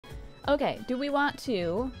Okay, do we want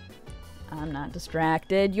to... I'm not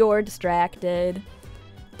distracted. You're distracted.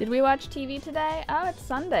 Did we watch TV today? Oh, it's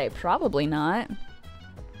Sunday. Probably not.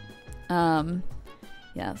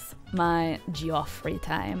 Yes, my Geoffrey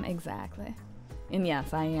time, exactly. And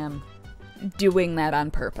yes, I am doing that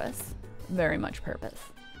on purpose. Very much purpose,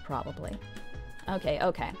 probably. Okay.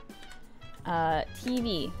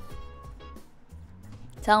 TV.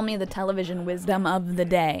 Tell me the television wisdom of the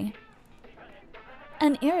day.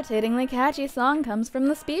 An irritatingly catchy song comes from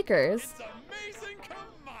the speakers. It's amazing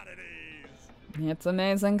commodities! It's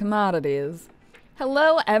amazing commodities.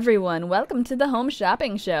 Hello everyone, welcome to the Home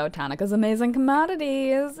Shopping Show, Tanaka's Amazing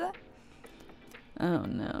Commodities. Oh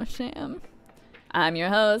no, Sham. I'm your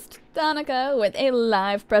host, Tanaka, with a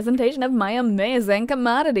live presentation of my amazing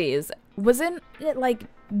commodities. Wasn't it like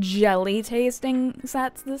jelly tasting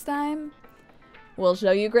sets this time? We'll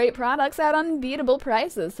show you great products at unbeatable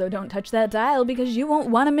prices, so don't touch that dial because you won't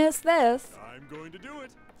want to miss this. I'm going to do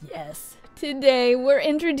it. Yes, today we're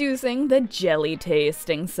introducing the jelly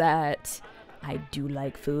tasting set. I do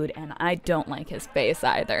like food and I don't like his face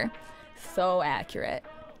either. So accurate.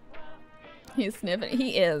 He's sniffing.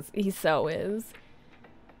 He so is.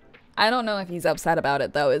 I don't know if he's upset about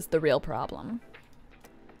it though, is the real problem.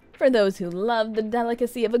 For those who love the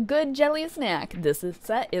delicacy of a good jelly snack, this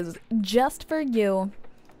set is just for you.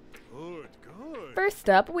 Good. First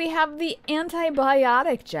up, we have the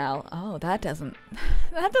antibiotic gel. Oh, that doesn't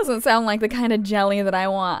sound like the kind of jelly that I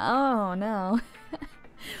want. Oh no.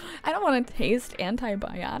 I don't want to taste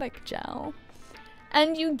antibiotic gel.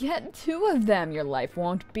 And you get 2 of them. Your life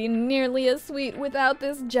won't be nearly as sweet without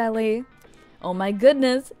this jelly. Oh my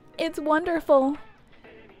goodness, it's wonderful.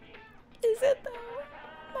 Is it though?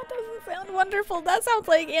 That doesn't sound wonderful. That sounds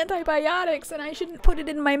like antibiotics and I shouldn't put it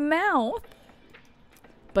in my mouth.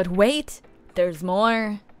 But wait, there's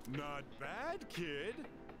more. Not bad, kid.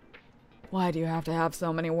 Why do you have to have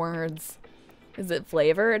so many words? Is it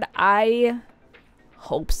flavored? I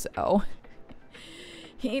hope so.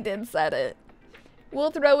 He did said it.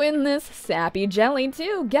 We'll throw in this sappy jelly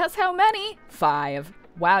too. Guess how many? 5.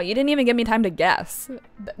 Wow, you didn't even give me time to guess.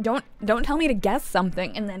 Don't tell me to guess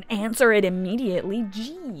something and then answer it immediately.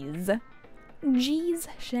 Jeez. Jeez,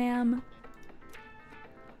 Sham.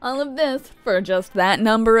 All of this for just that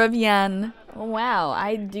number of yen. Wow,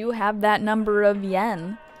 I do have that number of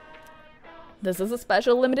yen. This is a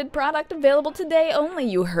special limited product available today only.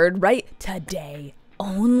 You heard right. Today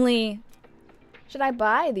only. Should I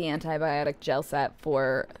buy the antibiotic gel set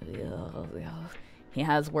for... He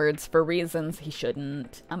has words for reasons he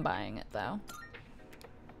shouldn't. I'm buying it though.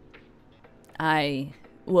 I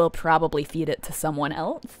will probably feed it to someone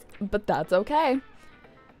else, but that's okay.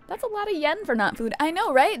 That's a lot of yen for not food. I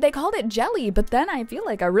know, right? They called it jelly, but then I feel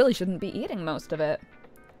like I really shouldn't be eating most of it.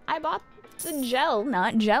 I bought the gel,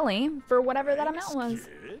 not jelly, for whatever that amount was.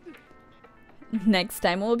 Kid. Next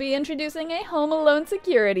time we'll be introducing a Home Alone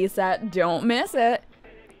security set. Don't miss it.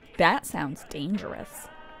 That sounds dangerous.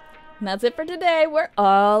 And that's it for today. We're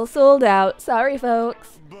all sold out. Sorry,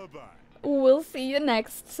 folks. Bye-bye. We'll see you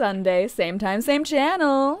next Sunday. Same time, same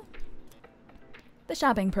channel. The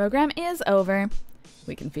shopping program is over.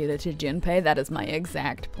 We can feed it to Junpei. That is my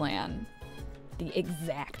exact plan. The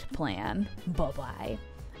exact plan. Bye-bye.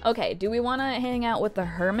 Okay, do we want to hang out with the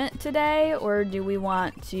hermit today? Or do we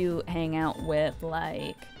want to hang out with,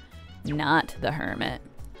 like, not the hermit?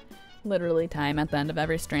 Literally time at the end of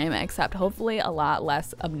every stream, except hopefully a lot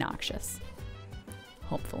less obnoxious.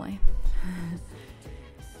 Hopefully.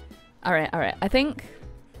 Alright. I think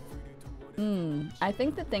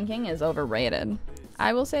the thinking is overrated.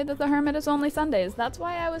 I will say that the hermit is only Sundays. That's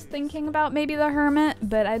why I was thinking about maybe the hermit,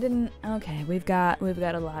 but I didn't. Okay, we've got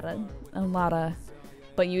a lot of.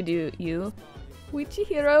 But you do you. We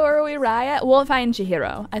Chihiro or we Riot? We'll find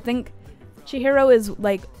Chihiro. I think Chihiro is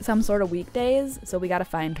like some sort of weekdays, so we gotta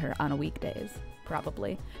find her on a weekdays,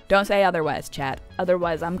 probably. Don't say otherwise, chat.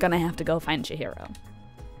 Otherwise, I'm gonna have to go find Chihiro.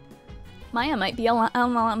 Maya might be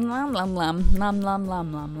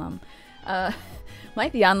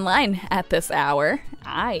might be online at this hour.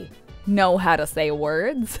 I know how to say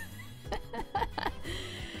words.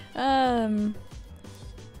 I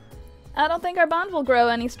don't think our bond will grow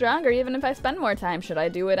any stronger even if I spend more time. Should I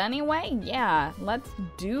do it anyway? Yeah, let's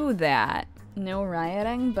do that. No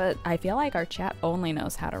rioting, but I feel like our chat only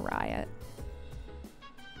knows how to riot.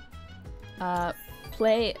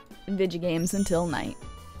 Play video games until night.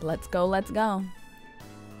 Let's go, let's go.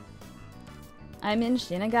 I'm in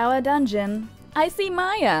Shinagawa Dungeon. I see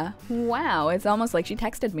Maya. Wow, it's almost like she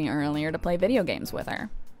texted me earlier to play video games with her.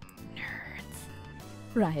 Nerds.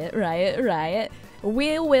 Riot, riot, riot.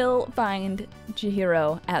 We will find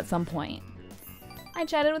Chihiro at some point. I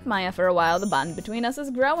chatted with Maya for a while. The bond between us is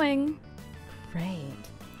growing. Great.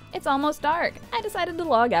 It's almost dark. I decided to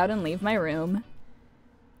log out and leave my room.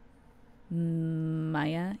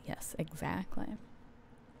 Maya? Yes, exactly.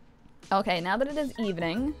 Okay, now that it is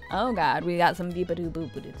evening. Oh god, we got some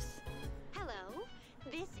beepadoo-boopadoos. Hello,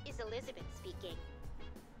 this is Elizabeth speaking.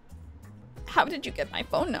 How did you get my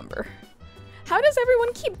phone number? How does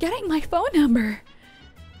everyone keep getting my phone number?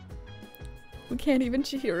 We can't even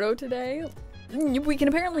Chihiro today. We can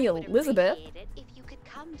apparently Elizabeth. Appreciate it if you could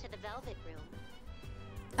come to the Velvet Room.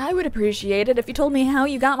 I would appreciate it if you told me how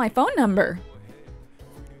you got my phone number.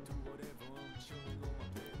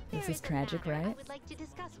 This There is a tragic, matter right? I would like to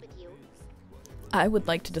discuss with you. I would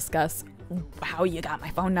like to discuss how you got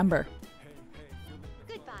my phone number.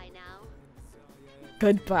 Goodbye now.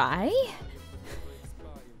 Goodbye?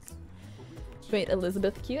 Wait,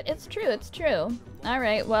 Elizabeth cute? It's true, it's true.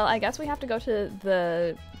 Alright, well, I guess we have to go to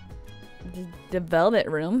the Velvet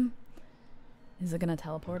Room. Is it gonna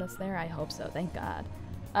teleport us there? I hope so, thank God.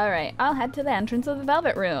 Alright, I'll head to the entrance of the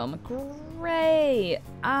Velvet Room. Great!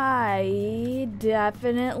 I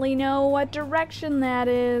definitely know what direction that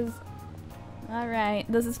is. Alright,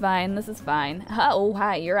 this is fine, this is fine. Oh,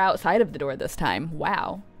 hi, you're outside of the door this time.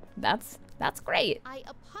 Wow, that's great. I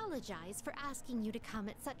apologize for asking you to come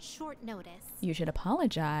at such short notice. You should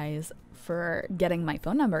apologize for getting my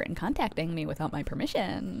phone number and contacting me without my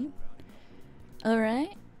permission.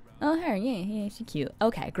 Alright? Oh, her, yeah, she's cute.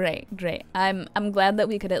 Okay, great. I'm glad that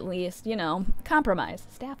we could at least, you know, compromise.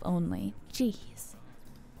 Staff only. Jeez.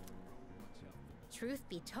 Truth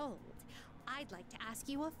be told, I'd like to ask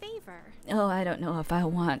you a favor. Oh, I don't know if I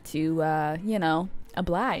want to, you know, I've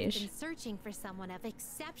oblige. been searching for someone of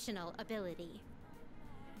exceptional ability.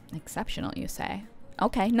 Exceptional, you say?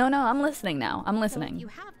 Okay, no, I'm listening now. I'm So if listening. you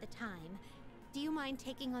have the time, do you mind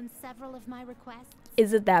taking on several of my requests?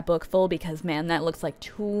 Is it that book full? Because, man, that looks like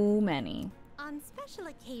too many. On special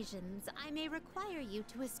occasions, I may require you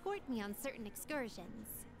to escort me on certain excursions.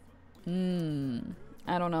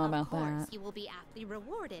 I don't know about Of course, that. you will be aptly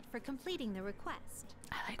rewarded for completing the request.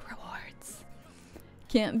 I like rewards.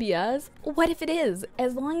 Can't be us? What if it is?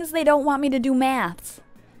 As long as they don't want me to do maths.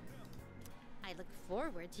 I look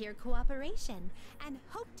forward to your cooperation and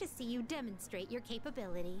hope to see you demonstrate your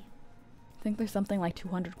capability. I think there's something like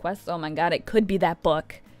 200 quests. Oh my god, it could be that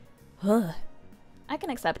book. Ugh. I can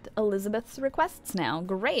accept Elizabeth's requests now.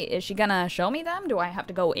 Great. Is she gonna show me them? Do I have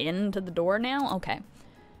to go into the door now? Okay.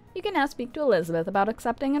 You can now speak to Elizabeth about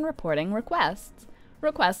accepting and reporting requests.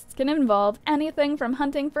 Requests can involve anything from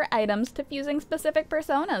hunting for items to fusing specific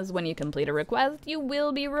personas. When you complete a request, you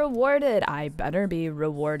will be rewarded. I better be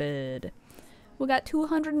rewarded. We got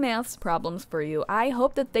 200 maths problems for you. I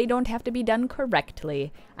hope that they don't have to be done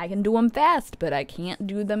correctly. I can do them fast, but I can't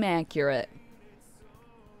do them accurate.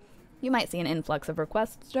 You might see an influx of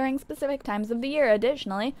requests during specific times of the year.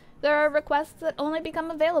 Additionally, there are requests that only become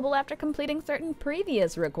available after completing certain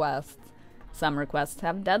previous requests. Some requests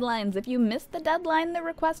have deadlines. If you miss the deadline, the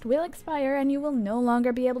request will expire and you will no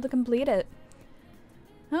longer be able to complete it.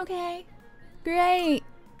 Okay, great.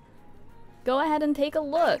 Go ahead and take a Are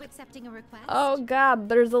look. you accepting a request? Oh god,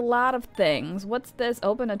 there's a lot of things. What's this?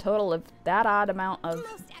 Open a total of that odd amount of...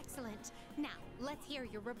 Most excellent. Now, let's hear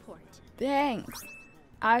your report. Thanks.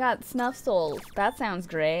 I got snuff souls. That sounds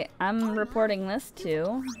great. I'm reporting this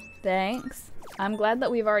too. Thanks. I'm glad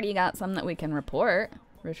that we've already got some that we can report.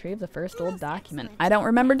 Retrieve the first old Most document. excellent. I don't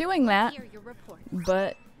remember Now, doing let's that, hear your report.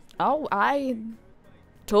 but... Oh, I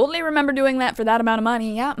totally remember doing that for that amount of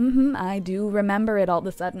money. Yeah, I do remember it all of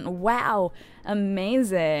a sudden. Wow,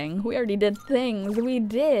 amazing. We already did things. We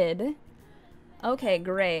did. Okay,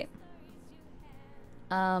 great.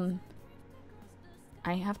 I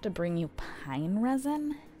have to bring you pine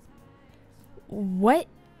resin? What?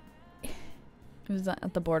 Who's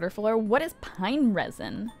at the border floor? What is pine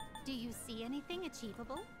resin? Do you see anything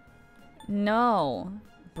achievable? No.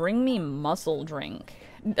 Bring me muscle drink.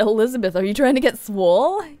 Elizabeth, are you trying to get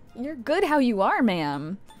swole? You're good how you are,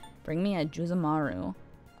 ma'am. Bring me a Juzumaru.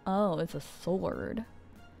 Oh, it's a sword.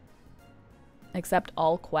 Accept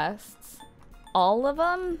all quests. All of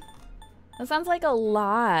them? That sounds like a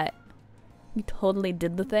lot. You totally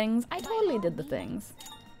did the things. I totally did the things.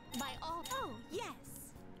 By all... Oh, yes.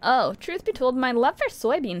 Oh, truth be told, my love for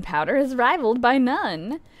soybean powder is rivaled by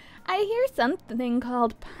none. I hear something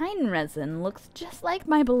called pine resin looks just like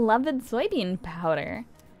my beloved soybean powder.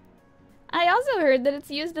 I also heard that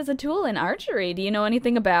it's used as a tool in archery. Do you know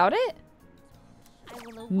anything about it? I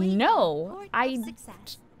will await No, your report of I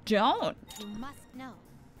success. don't. You must know.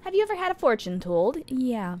 Have you ever had a fortune told?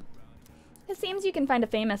 Yeah. It seems you can find a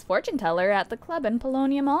famous fortune teller at the club in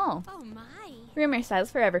Polonia Mall. Oh my. Rumor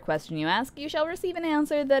says for every question you ask, you shall receive an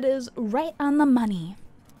answer that is right on the money.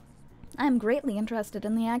 I'm greatly interested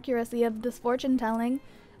in the accuracy of this fortune telling.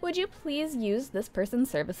 Would you please use this person's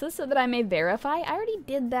services so that I may verify? I already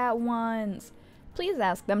did that once. Please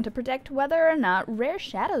ask them to predict whether or not rare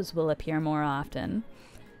shadows will appear more often.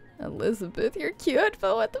 Elizabeth, you're cute,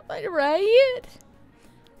 but what the fuck, right?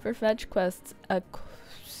 For fetch quests, a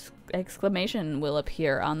exclamation will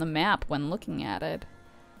appear on the map when looking at it.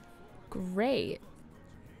 Great.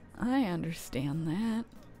 I understand that.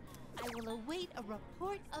 I will await a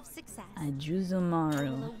report of success. Ajuzumaru. I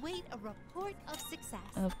will await a report of success.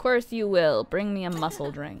 Of course you will. Bring me a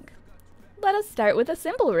muscle drink. Let us start with a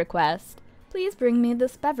simple request. Please bring me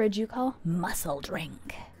this beverage you call muscle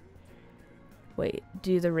drink. Wait,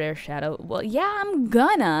 do the rare shadow? Well, yeah, I'm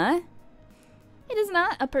gonna. It is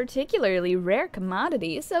not a particularly rare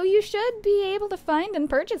commodity, so you should be able to find and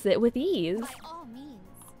purchase it with ease. By all means.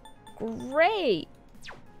 Great.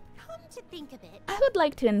 Come to think of it, I would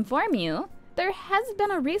like to inform you, there has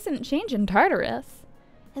been a recent change in Tartarus.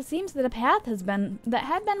 It seems that a path that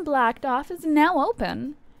had been blocked off is now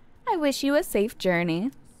open. I wish you a safe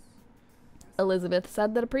journey. Elizabeth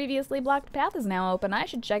said that a previously blocked path is now open. I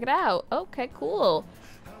should check it out. Okay, cool.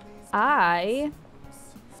 I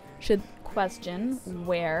should question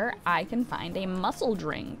where I can find a muscle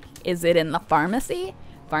drink. Is it in the pharmacy?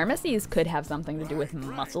 Pharmacies could have something to do with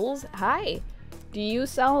muscles. Hi. Do you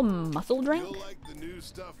sell muscle drink? You'll like the new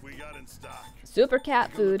stuff we got in stock. Super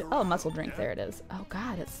cat food. Oh, muscle drink. There it is. Oh,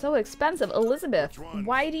 God, it's so expensive. Elizabeth,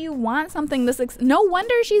 why do you want something this No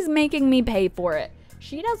wonder she's making me pay for it.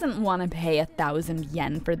 She doesn't want to pay 1,000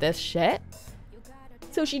 yen for this shit.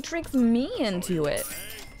 So she tricks me into it.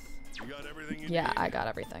 You got everything you Yeah, need? I got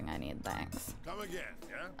everything I need, thanks. Come again,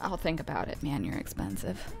 yeah? I'll think about it. Man, you're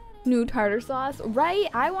expensive. New tartar sauce? Right?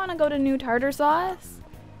 I want to go to new tartar sauce.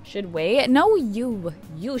 Should wait? No, you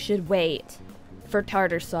should wait for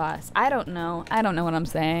tartar sauce. I don't know what I'm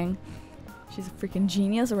saying. She's a freaking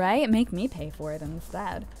genius, right? Make me pay for it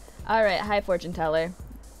instead. All right, hi, fortune teller.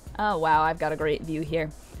 Oh, wow, I've got a great view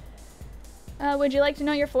here. Would you like to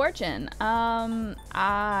know your fortune?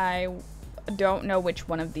 I don't know which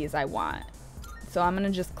one of these I want. So I'm gonna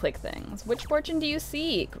just click things. Which fortune do you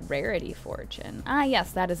seek? Rarity fortune. Ah,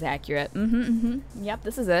 yes, that is accurate. Yep,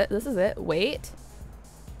 this is it. Wait.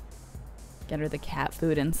 Get her the cat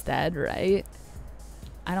food instead, right?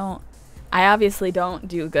 I obviously don't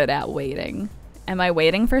do good at waiting. Am I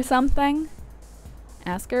waiting for something?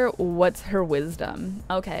 Ask her what's her wisdom.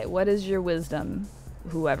 Okay, what is your wisdom,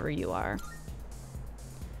 whoever you are?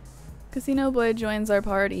 Casino Boy joins our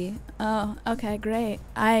party. Oh, okay, great.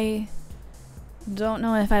 I don't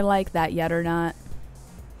know if I like that yet or not.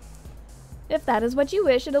 If that is what you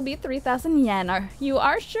wish, it'll be 3,000 yen. You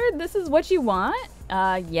are sure this is what you want?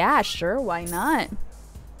 Yeah, sure, why not?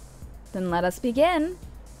 Then let us begin.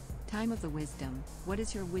 Time of the wisdom. What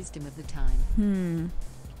is your wisdom of the time?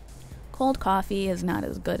 Cold coffee is not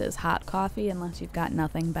as good as hot coffee unless you've got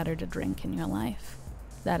nothing better to drink in your life.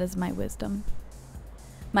 That is my wisdom.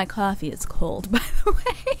 My coffee is cold, by the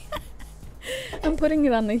way. I'm putting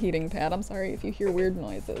it on the heating pad. I'm sorry if you hear weird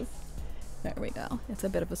noises. There we go. It's a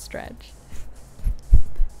bit of a stretch.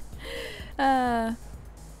 And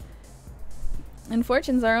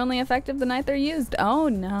fortunes are only effective the night they're used. Oh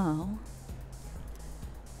no.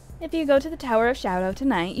 If you go to the Tower of Shadow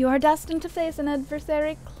tonight, you are destined to face an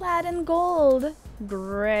adversary clad in gold.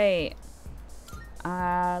 Great.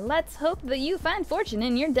 Let's hope that you find fortune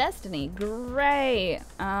in your destiny. Great.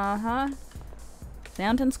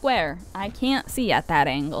 Fountain Square. I can't see at that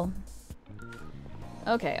angle.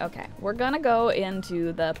 Okay. We're gonna go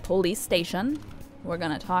into the police station. We're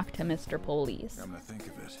gonna talk to Mr. Police. I'm gonna think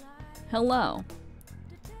of it. Hello.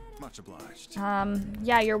 Much obliged.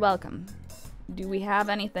 Yeah, you're welcome. Do we have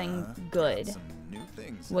anything good? Some new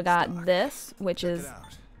things We in got stock. this, which Check is it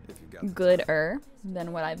out, if you've got the gooder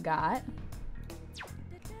than what I've got.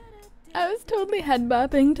 I was totally head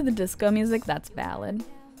bopping to the disco music. That's valid.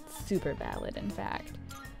 Super valid, in fact.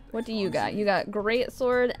 What do you got? You got Great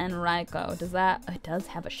Sword and Raiko. Does that... It does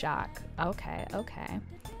have a shock. Okay.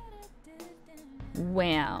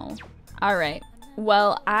 Wow. Alright.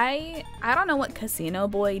 Well, I don't know what Casino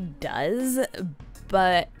Boy does,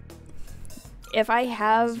 but if I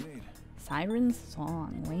have... time. Siren's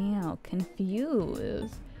Song. Wow,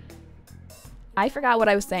 confused. I forgot what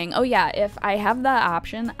I was saying. Oh yeah, if I have the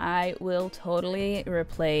option, I will totally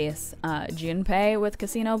replace Junpei with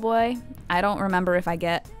Casino Boy. I don't remember if I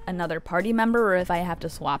get another party member or if I have to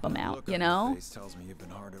swap them out, Look you on your know? face tells me you've been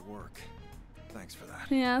hard at work. Thanks for that.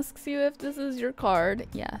 He asks you if this is your card.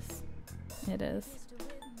 Yes, it is.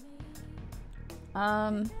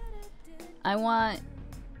 I want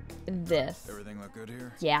this. Everything look good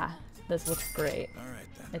here? Yeah, this looks great. All right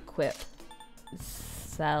then. Equip.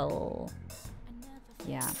 Sell.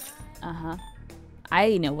 Yeah. Uh-huh.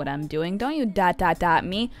 I know what I'm doing. Don't you ...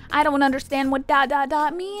 me. I don't understand what ...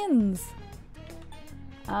 means.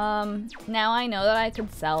 Now I know that I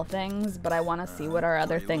could sell things, but I want to see what our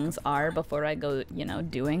other things are before I go, you know,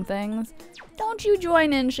 doing things. Don't you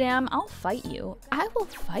join in, Sham. I'll fight you. I will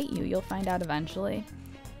fight you. You'll find out eventually. ...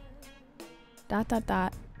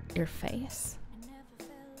 your face.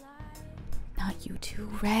 Not you too,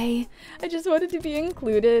 Ray. I just wanted to be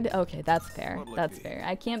included. Okay, that's fair. That's fair.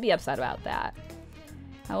 I can't be upset about that.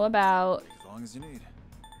 How about As long as you need.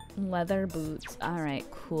 leather boots? Alright,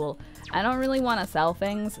 cool. I don't really want to sell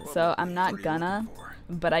things, so I'm not gonna.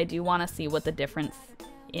 But I do want to see what the difference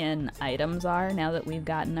in items are now that we've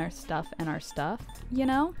gotten our stuff and our stuff, you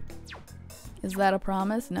know? Is that a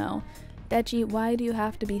promise? No. Betchy, why do you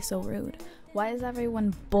have to be so rude? Why is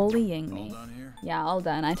everyone bullying me? All done here? Yeah, all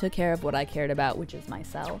done. I took care of what I cared about, which is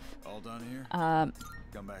myself. All done here?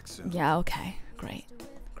 Come back soon. Yeah, okay. Great.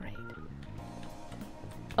 Great.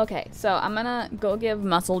 Okay, so I'm gonna go give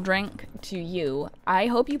muscle drink to you. I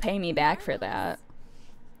hope you pay me back for that.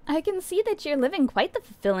 I can see that you're living quite the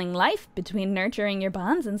fulfilling life between nurturing your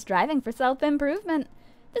bonds and striving for self-improvement.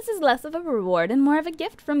 This is less of a reward and more of a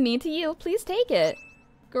gift from me to you. Please take it.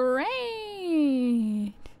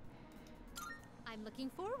 Great. I'm looking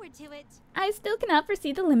forward to it. I still cannot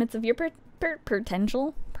foresee the limits of your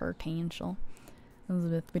potential.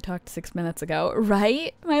 Elizabeth, we talked 6 minutes ago,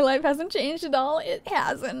 right? My life hasn't changed at all. It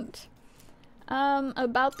hasn't.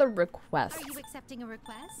 About the request. Are you accepting a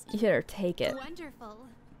request? Here, take it. Wonderful.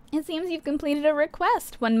 It seems you've completed a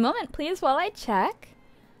request. One moment, please, while I check.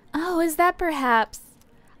 Oh, is that perhaps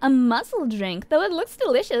a muscle drink? Though it looks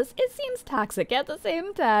delicious, it seems toxic at the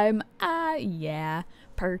same time. Yeah.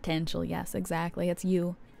 Potential, yes, exactly. It's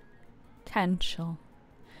you. Potential.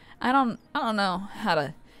 I don't know how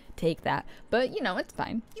to take that, but you know, it's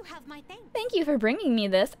fine. You have my thanks. Thank you for bringing me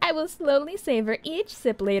this. I will slowly savor each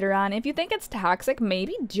sip later on. If you think it's toxic,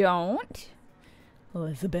 maybe don't.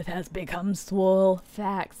 Elizabeth has become swole.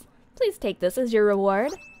 Facts. Please take this as your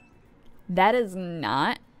reward. That is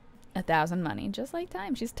not 1,000 money, just like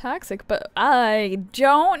time. She's toxic, but I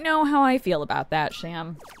don't know how I feel about that,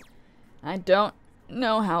 Sham. I don't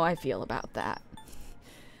know how I feel about that.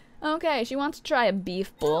 Okay, she wants to try a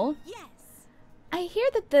beef bowl. Yes. I hear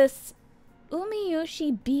that this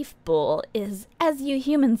Umiyushi beef bowl is, as you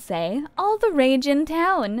humans say, all the rage in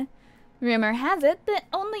town. Rumor has it that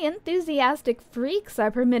only enthusiastic freaks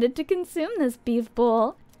are permitted to consume this beef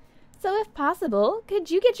bowl. So if possible,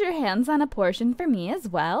 could you get your hands on a portion for me as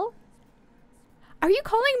well? Are you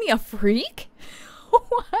calling me a freak?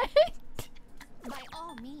 What? By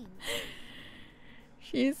all means.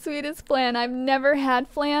 She's sweet as flan. I've never had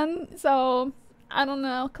flan, so I don't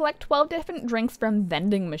know. Collect 12 different drinks from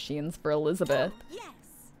vending machines for Elizabeth. Yes.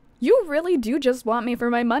 You really do just want me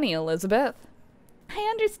for my money, Elizabeth. I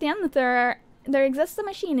understand that there exists a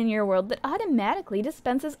machine in your world that automatically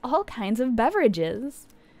dispenses all kinds of beverages.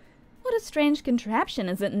 What a strange contraption,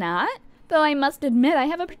 is it not? Though I must admit I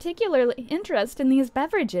have a particular interest in these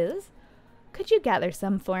beverages. Could you gather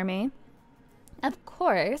some for me? Of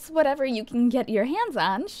course, whatever you can get your hands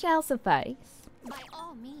on shall suffice. By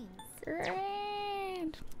all means.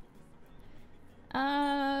 Great.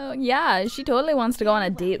 Yeah, she totally wants to go on a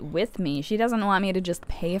date with me. She doesn't want me to just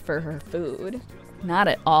pay for her food. Not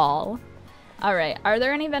at all. Alright, are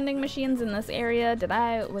there any vending machines in this area?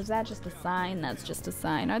 Was that just a sign? That's just a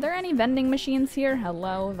sign. Are there any vending machines here?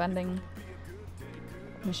 Hello, vending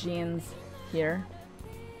machines here.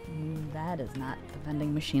 That is not the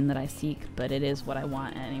vending machine that I seek, but it is what I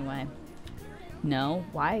want anyway. No?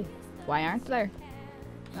 Why? Why aren't there?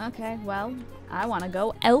 Okay, well, I want to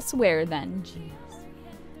go elsewhere then. Jeez.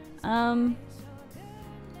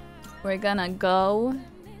 We're gonna go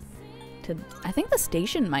to... I think the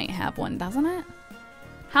station might have one, doesn't it?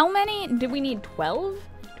 How many? Do we need 12?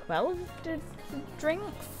 12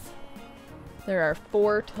 drinks? There are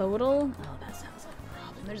 4 total. Oh, that sounds like a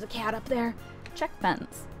problem. There's a cat up there. Check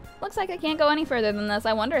fence. Looks like I can't go any further than this.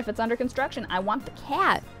 I wonder if it's under construction. I want the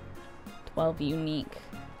cat. 12 unique.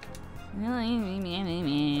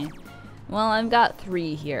 Well, I've got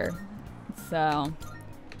 3 here. So,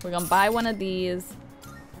 we're gonna buy one of these.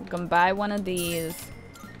 We're gonna buy one of these.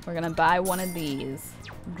 We're gonna buy one of these.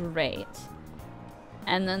 Great.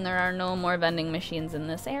 And then there are no more vending machines in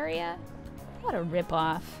this area. What a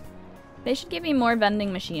ripoff. They should give me more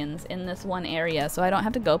vending machines in this one area so I don't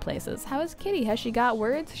have to go places. How is Kitty? Has she got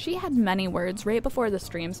words? She had many words. Right before the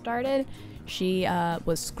stream started, she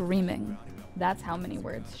was screaming. That's how many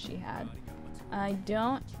words she had. I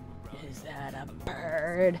don't... Is that a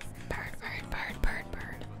bird? Bird, bird, bird, bird,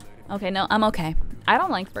 bird. Okay, no, I'm okay. I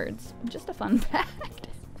don't like birds. Just a fun fact.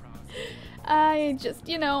 I just,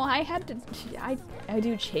 you know, I had to... I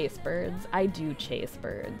do chase birds. I do chase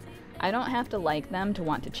birds. I don't have to like them to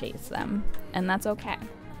want to chase them. And that's okay.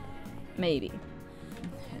 Maybe.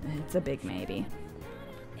 It's a big maybe.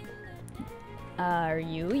 Are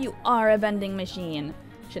you? You are a vending machine.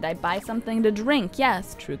 Should I buy something to drink?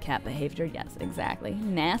 Yes. True cat behavior? Yes, exactly.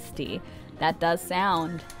 Nasty. That does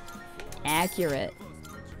sound accurate.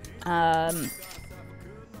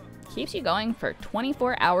 Keeps you going for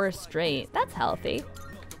 24 hours straight. That's healthy.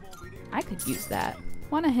 I could use that.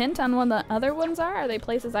 Want a hint on what the other ones are? Are they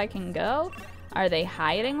places I can go? Are they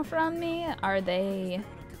hiding from me? Are they...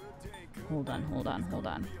 Hold on, hold on, hold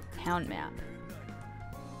on. Town map.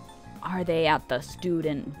 Are they at the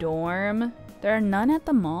student dorm? There are none at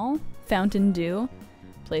the mall. Fountain Dew.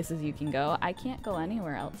 Places you can go. I can't go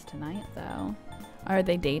anywhere else tonight, though. Are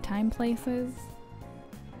they daytime places?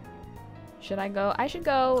 Should I go? I should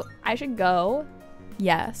go. I should go.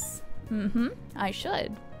 Yes. I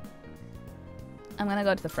should. I'm gonna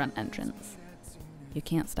go to the front entrance. You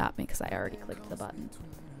can't stop me because I already clicked the button.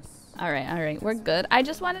 Alright, we're good. I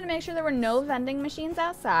just wanted to make sure there were no vending machines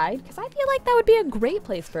outside, because I feel like that would be a great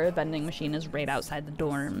place for a vending machine, is right outside the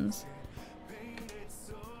dorms.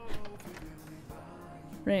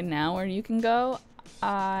 Right now, where you can go,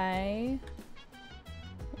 I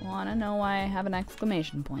want to know why I have an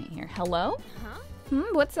exclamation point here. Hello? Huh?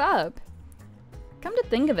 What's up? Come to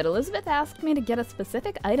think of it, Elizabeth asked me to get a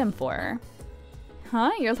specific item for her.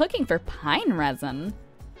 Huh? You're looking for pine resin?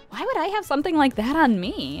 Why would I have something like that on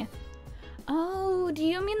me? Oh, do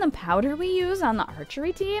you mean the powder we use on the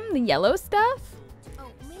archery team? The yellow stuff?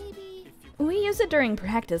 Oh, maybe. We use it during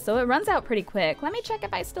practice, so it runs out pretty quick. Let me check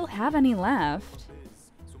if I still have any left.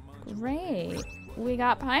 Great. We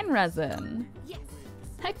got pine resin. Yes.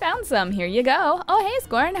 I found some. Here you go. Oh, hey,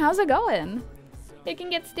 Scorn. How's it going? It can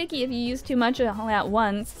get sticky if you use too much all at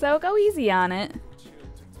once, so go easy on it.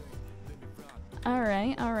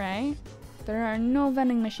 Alright. There are no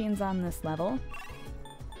vending machines on this level.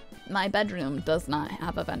 My bedroom does not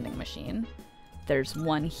have a vending machine. There's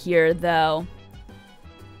one here, though.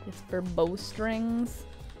 It's for bowstrings.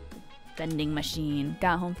 Vending machine.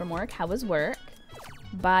 Got home from work. How was work?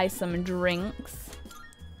 Buy some drinks.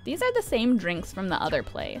 These are the same drinks from the other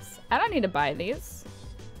place. I don't need to buy these.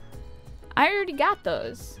 I already got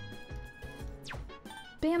those.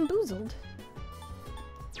 Bamboozled.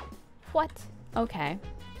 What? Okay.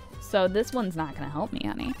 So this one's not gonna help me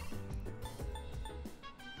any.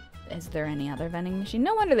 Is there any other vending machine?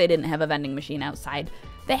 No wonder they didn't have a vending machine outside.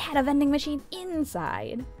 They had a vending machine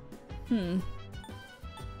inside.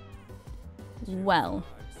 Well,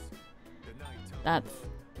 that's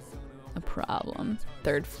a problem.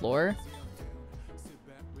 Third floor.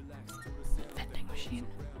 Vending machine.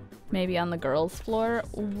 Maybe on the girls' floor?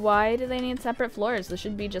 Why do they need separate floors? This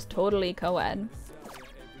should be just totally co-ed.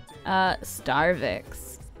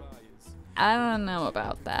 Starvix. I don't know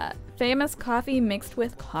about that. Famous coffee mixed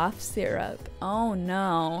with cough syrup. Oh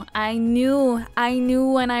no. I knew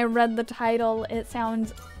when I read the title. It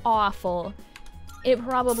sounds awful. It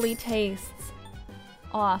probably tastes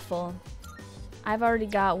awful. I've already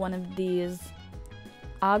got one of these.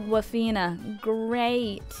 Aquafina.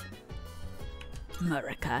 Great.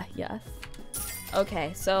 Murica, yes.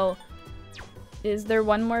 Okay, so is there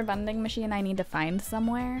one more vending machine I need to find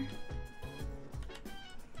somewhere?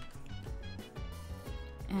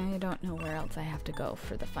 I don't know where else I have to go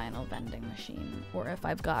for the final vending machine, or if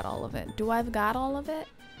I've got all of it. Do I've got all of it?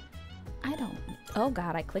 I don't. Oh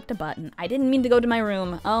god, I clicked a button. I didn't mean to go to my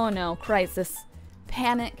room. Oh no, crisis.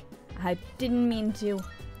 Panic. I didn't mean to.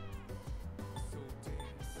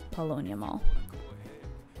 Polonia Mall.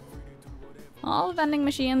 All vending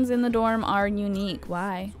machines in the dorm are unique.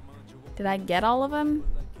 Why? Did I get all of them?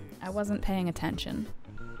 I wasn't paying attention.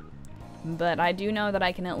 But I do know that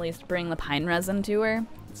I can at least bring the pine resin to her.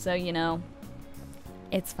 So, you know,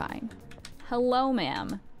 it's fine. Hello,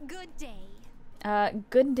 ma'am. Good day.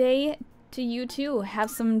 Good day to you too. Have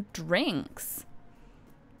some drinks.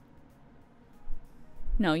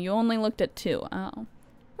 No, you only looked at 2. Oh.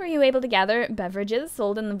 Were you able to gather beverages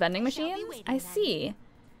sold in the vending machines? I see.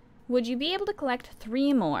 Would you be able to collect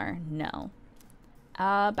 3 more? No.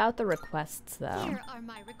 About the requests, though. Here are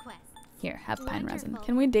my requests. Here, have pine resin. Wonderful.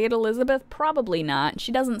 Can we date Elizabeth? Probably not.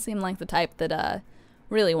 She doesn't seem like the type that,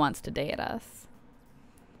 really wants to date us.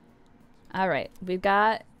 Alright, we've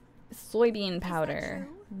got soybean powder,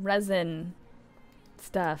 resin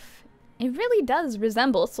stuff. It really does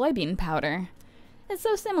resemble soybean powder. It's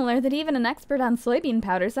so similar that even an expert on soybean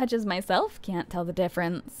powder such as myself can't tell the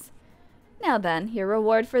difference. Now then, your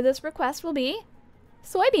reward for this request will be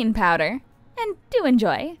soybean powder. And do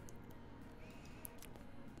enjoy.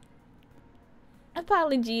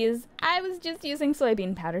 Apologies, I was just using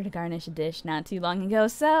soybean powder to garnish a dish not too long ago,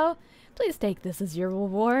 so please take this as your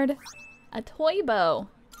reward. A toy bow.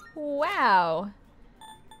 Wow.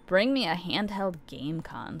 Bring me a handheld game You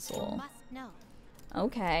console. must know.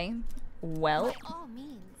 Okay. Well, By all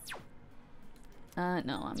means.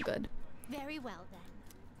 no, I'm good. Very well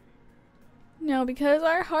then. No, because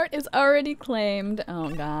our heart is already claimed. Oh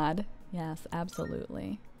god. Yes,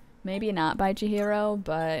 absolutely. Maybe not by Chihiro,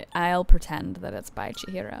 but I'll pretend that it's by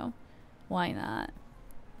Chihiro. Why not?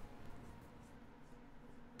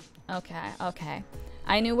 Okay, okay.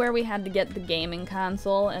 I knew where we had to get the gaming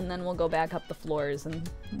console, and then we'll go back up the floors and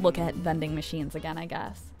look at vending machines again, I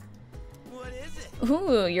guess. What is it?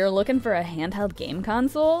 Ooh, you're looking for a handheld game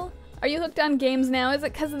console? Are you hooked on games now? Is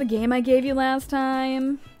it because of the game I gave you last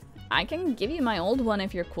time? I can give you my old one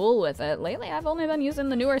if you're cool with it. Lately, I've only been using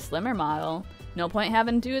the newer, slimmer model. No point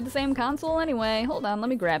having two of the same console anyway. Hold on, let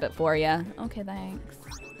me grab it for you. Okay, thanks.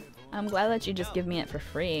 I'm glad that you just give me it for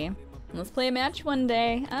free. Let's play a match one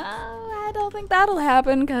day. Oh, I don't think that'll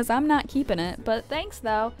happen because I'm not keeping it. But thanks,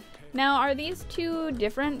 though. Now, are these two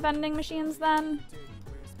different vending machines then?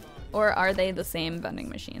 Or are they the same vending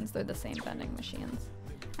machines? They're the same vending machines.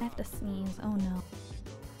 I have to sneeze. Oh, no.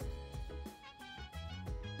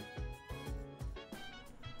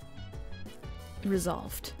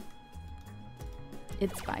 Resolved.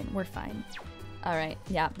 It's fine. We're fine. All right.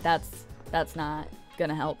 Yeah, that's not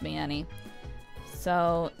gonna help me any.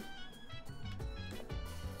 So,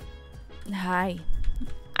 hi.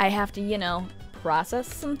 I have to, you know,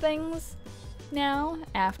 process some things now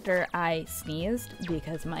after I sneezed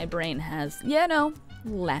because my brain has, you know,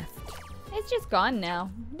 left. It's just gone now.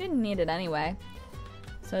 Didn't need it anyway.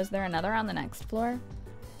 So is there another on the next floor?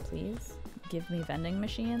 Please? Give me vending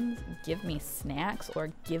machines, give me snacks, or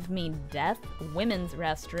give me death. Women's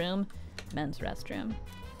restroom, men's restroom.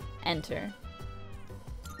 Enter.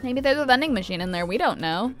 Maybe there's a vending machine in there, we don't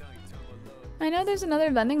know. I know there's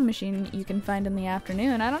another vending machine you can find in the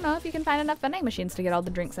afternoon. I don't know if you can find enough vending machines to get all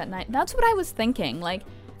the drinks at night. That's what I was thinking. Like,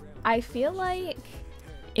 I feel like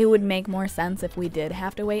it would make more sense if we did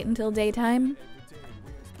have to wait until daytime.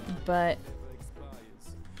 But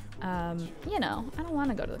you know, I don't want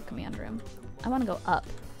to go to the command room. I want to go up.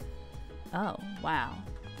 Oh, wow.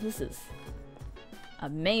 This is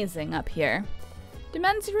amazing up here. Do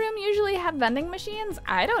men's room usually have vending machines?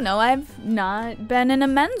 I don't know. I've not been in a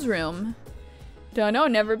men's room. Don't know.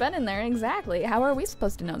 Never been in there. Exactly. How are we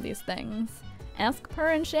supposed to know these things? Ask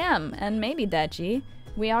Per and Sham, and maybe Dechi.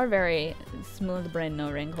 We are very smooth brain,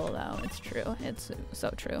 no wrinkle, though. It's true. It's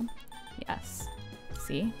so true. Yes.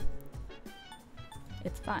 See?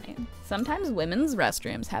 It's fine. Sometimes women's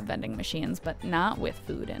restrooms have vending machines, but not with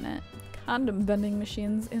food in it. Condom vending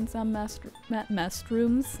machines in some mess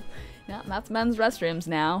rooms. Yeah, that's men's restrooms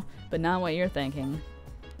now, but not what you're thinking.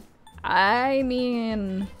 I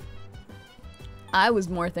mean, I was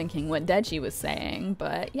more thinking what Dechi was saying,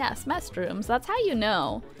 but yes, mess rooms. That's how you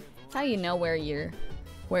know. That's how you know where you're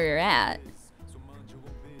at.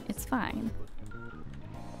 It's fine.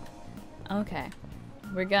 Okay.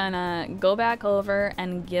 We're gonna go back over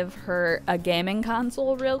and give her a gaming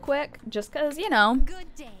console real quick, just cause, you know.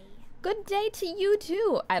 Good day. Good day to you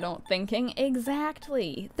too. I don't thinking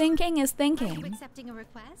exactly. Thinking is Are you thinking. accepting a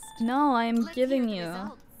request? No, I'm Let's giving hear the you.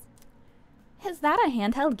 results. Is that a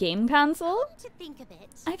handheld game console? Come to think of it,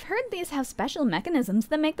 I've heard these have special mechanisms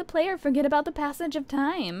that make the player forget about the passage of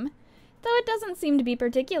time. Though it doesn't seem to be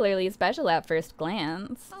particularly special at first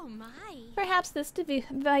glance. oh my. Perhaps this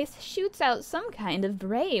device shoots out some kind of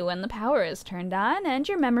ray when the power is turned on and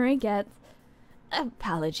your memory gets...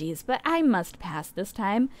 Apologies, but I must pass this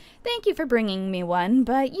time. Thank you for bringing me one,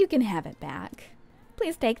 but you can have it back.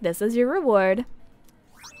 Please take this as your reward.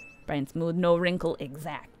 Brain smooth, no wrinkle,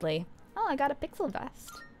 exactly. Oh, I got a pixel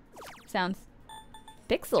vest. Sounds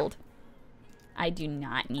pixeled. I do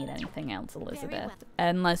not need anything else, Elizabeth. well.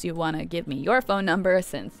 Unless you want to give me your phone number,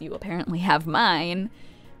 since you apparently have mine.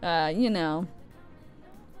 You know.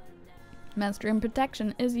 Mess room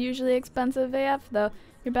protection is usually expensive AF, though.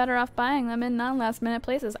 You're better off buying them in non-last minute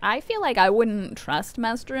places. I feel like I wouldn't trust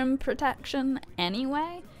mess room protection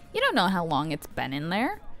anyway. You don't know how long it's been in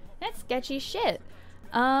there. That's sketchy shit.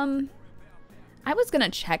 I was gonna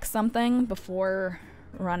check something before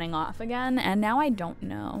running off again, and now I don't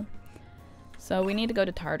know. So we need to go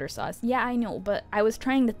to tartar sauce. Yeah, I know, but I was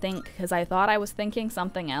trying to think because I thought I was thinking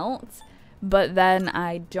something else, but then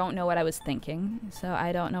I don't know what I was thinking, so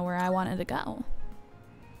I don't know where I wanted to go.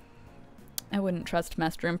 I wouldn't trust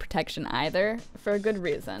Master Room protection either, for a good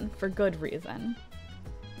reason. For good reason.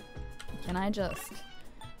 Can I just...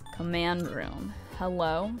 Command room.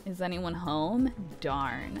 Hello? Is anyone home?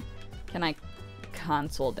 Darn. Can I...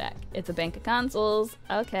 Console deck. It's a bank of consoles.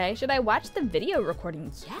 Okay. Should I watch the video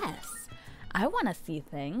recording? Yes. I want to see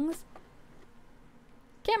things.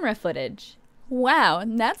 Camera footage. Wow,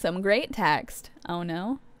 that's some great text. Oh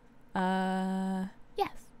no.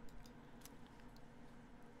 Yes.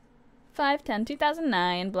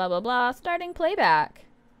 5/10/2009, blah blah blah, starting playback.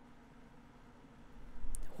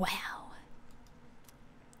 Wow.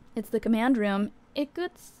 It's the command room.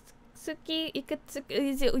 Ikutsuki,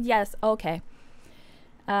 yes, okay.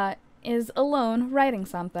 Is alone writing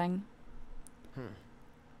something.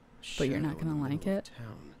 But you're not gonna like it.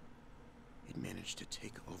 Town. It managed to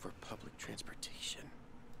take over public transportation.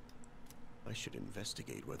 I should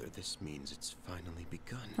investigate whether this means it's finally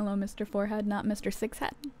begun. Hello, Mr. Forehead, not Mr.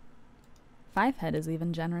 Sixhead. Fivehead is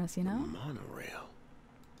even generous, you know? Monorail.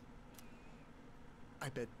 I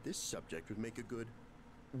bet this subject would make a good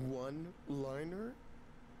one-liner.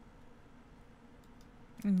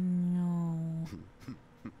 No.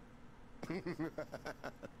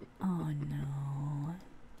 Oh no.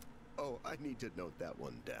 Oh, I need to note that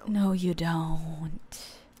one down. No, you don't.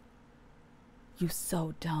 You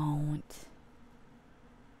so don't.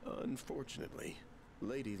 Unfortunately,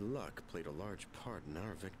 Lady Luck played a large part in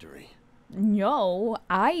our victory. No,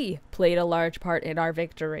 I played a large part in our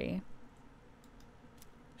victory.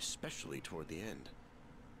 Especially toward the end.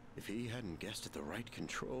 If he hadn't guessed at the right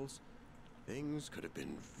controls, things could have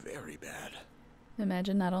been very bad.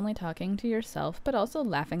 Imagine not only talking to yourself, but also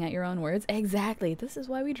laughing at your own words. Exactly. This is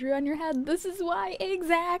why we drew on your head. This is why.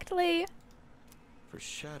 Exactly. For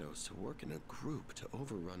Shadows to work in a group to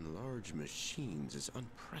overrun large machines is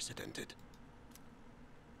unprecedented.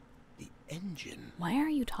 The engine. Why are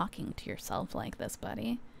you talking to yourself like this,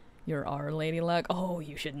 buddy? You're our Lady Luck. Oh,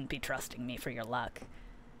 you shouldn't be trusting me for your luck.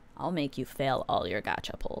 I'll make you fail all your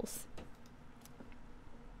gacha pulls.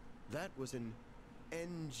 That was an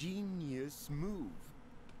ingenious move.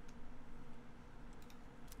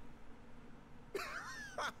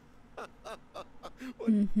 What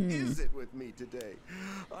is it with me today?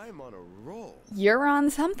 I'm on a roll. You're on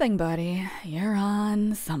something, buddy. You're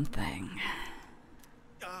on something.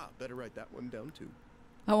 Better write that one down too.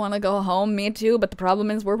 I want to go home, me too, but the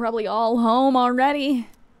problem is we're probably all home already.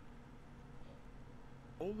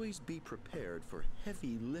 Always be prepared for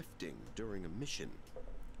heavy lifting during a mission.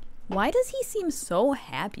 Why does he seem so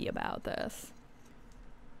happy about this?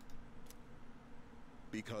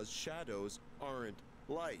 Because shadows aren't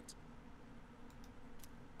light.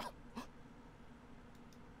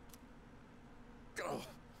 Oh,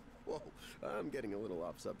 whoa, I'm getting a little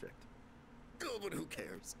off subject. Oh, but who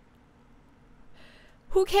cares?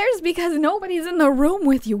 Who cares because nobody's in the room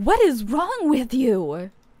with you? What is wrong with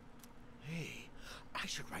you? Hey, I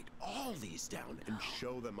should write all these down and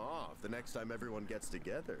show them off the next time everyone gets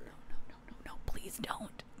together. No, please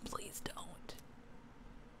don't. Please don't.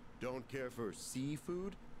 Don't care for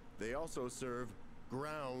seafood? They also serve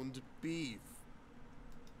ground beef.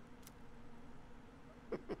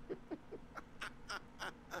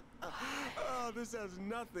 Oh, this has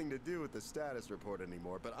nothing to do with the status report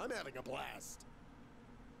anymore, but I'm having a blast.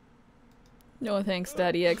 No thanks,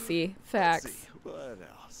 Daddy.exe. Facts. Let's see, what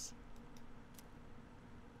else?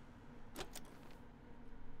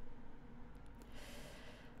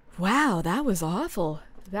 Wow, that was awful.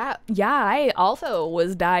 Yeah, I also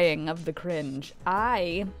was dying of the cringe.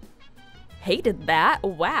 I hated that.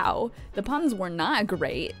 Wow. The puns were not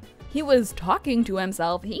great. He was talking to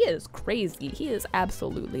himself. He is crazy. He is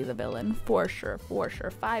absolutely the villain. For sure,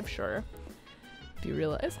 5 sure. Do you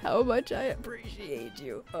realize how much I appreciate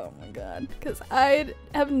you? Oh my god. Because I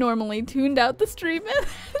have normally tuned out the stream in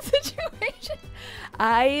that situation.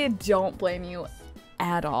 I don't blame you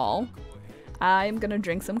at all. I'm gonna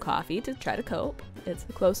drink some coffee to try to cope. It's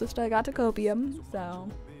the closest I got to copium, so.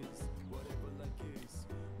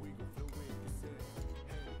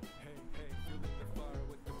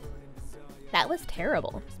 That was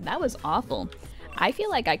terrible. That was awful. I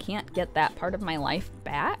feel like I can't get that part of my life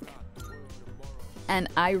back. And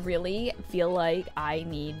I really feel like I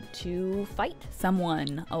need to fight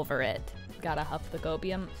someone over it. Gotta huff the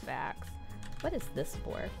copium. Facts. What is this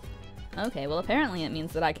for? Okay, well apparently it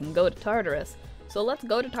means that I can go to Tartarus. So let's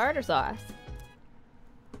go to Tartar Sauce.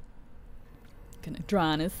 Gonna draw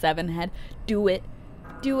on his 7 head. Do it.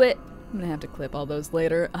 Do it. I'm gonna have to clip all those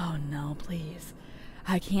later. Oh no, please.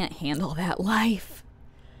 I can't handle that life.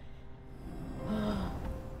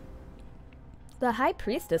 The High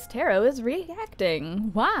Priestess Tarot is reacting.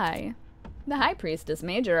 Why? The High Priestess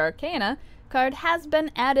Major Arcana card has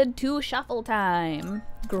been added to shuffle time.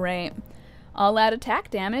 Great. All out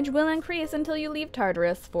attack damage will increase until you leave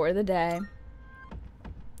Tartarus for the day.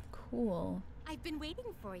 Cool. I've been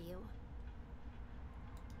waiting for you.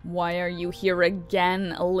 Why are you here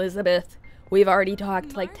again, Elizabeth? We've already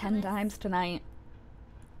talked like 10 times tonight.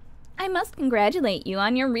 I must congratulate you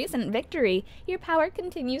on your recent victory. Your power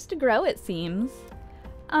continues to grow, it seems.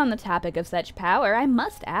 On the topic of such power, I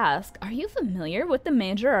must ask, are you familiar with the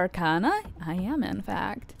Major Arcana? I am, in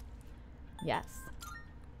fact. Yes.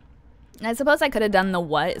 I suppose I could have done the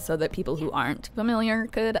what so that people who aren't familiar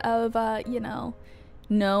could have, you know,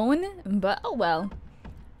 known, but oh well.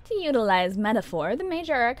 To utilize metaphor, the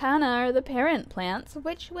Major Arcana are the parent plants,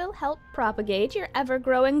 which will help propagate your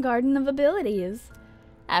ever-growing garden of abilities.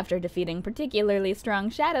 After defeating particularly strong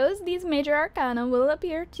shadows, these Major Arcana will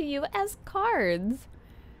appear to you as cards.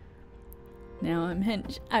 Now I'm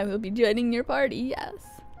Hinch. I will be joining your party,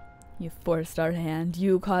 yes. You forced our hand.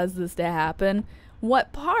 You caused this to happen.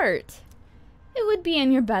 What part? It would be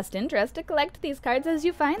in your best interest to collect these cards as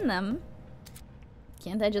you find them.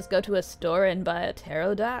 Can't I just go to a store and buy a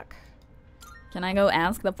tarot deck? Can I go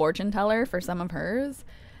ask the fortune teller for some of hers?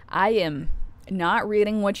 I am not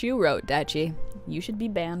reading what you wrote, Dechi. You should be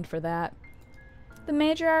banned for that. The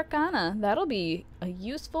Major Arcana. That'll be a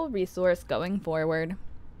useful resource going forward.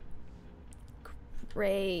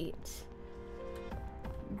 Great.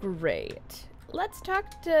 Great. Let's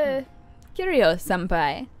talk to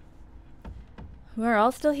Kiryu-senpai. We're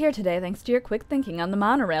all still here today thanks to your quick thinking on the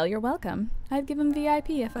monorail. You're welcome. I'd give him VIP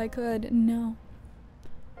if I could. No.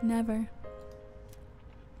 Never.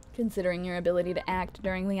 Considering your ability to act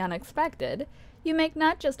during the unexpected, you make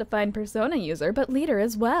not just a fine persona user, but leader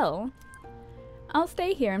as well. I'll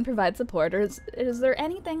stay here and provide support, or is there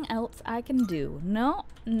anything else I can do? No,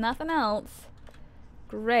 nothing else.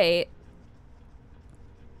 Great.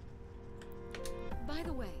 By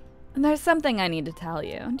the way, There's something I need to tell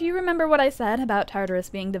you. Do you remember what I said about Tartarus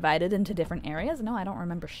being divided into different areas? No, I don't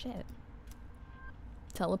remember shit.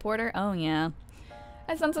 Teleporter? Oh, yeah.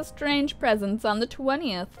 I sense a strange presence on the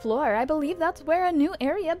 20th floor. I believe that's where a new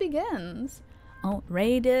area begins. Oh,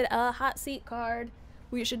 Ray did a hot seat card.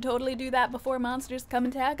 We should totally do that before monsters come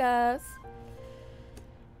attack us.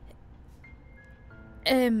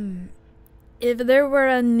 If there were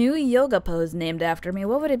a new yoga pose named after me,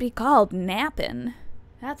 what would it be called? Nappin'.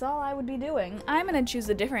 That's all I would be doing. I'm gonna choose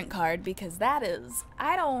a different card because that is...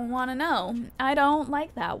 I don't want to know. I don't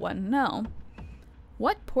like that one, no.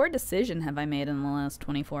 What poor decision have I made in the last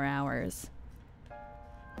 24 hours?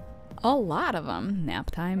 A lot of them.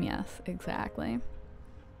 Nap time, yes, exactly.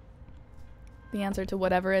 The answer to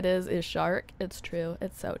whatever it is shark. It's true.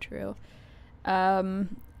 It's so true.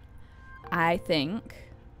 I think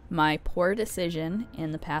my poor decision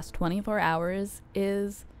in the past 24 hours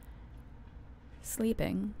is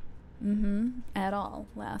sleeping. At all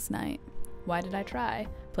last night. Why did I try?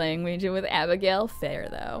 Playing Ouija with Abigail? Fair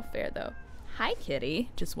though. Fair though. Hi, kitty.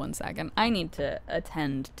 Just one second. I need to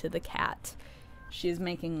attend to the cat. She's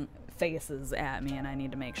making faces at me and I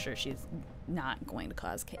need to make sure she's not going to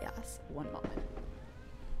cause chaos. One moment.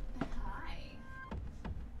 Hi.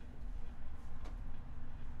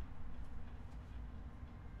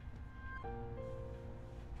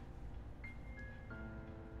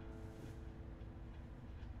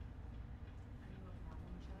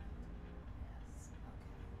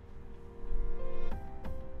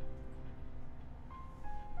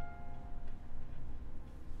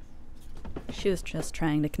 She was just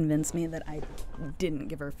trying to convince me that I didn't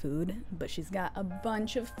give her food, but she's got a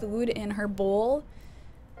bunch of food in her bowl.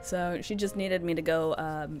 So she just needed me to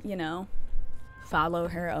go, you know, follow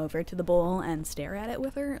her over to the bowl and stare at it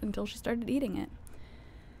with her until she started eating it.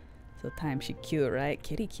 So time she cute, right?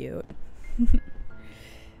 Kitty cute.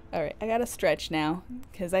 Alright, I gotta stretch now,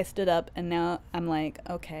 because I stood up and now I'm like,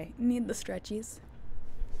 okay, need the stretchies.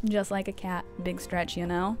 Just like a cat, big stretch, you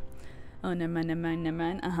know? Oh, never mind, never mind, never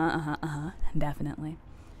mind. Definitely.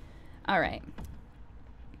 Alright.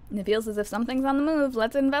 It feels as if something's on the move.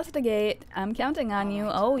 Let's investigate. I'm counting on you.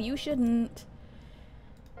 Oh, you shouldn't.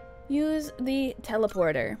 Use the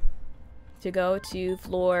teleporter to go to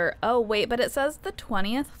floor... Oh, wait, but it says the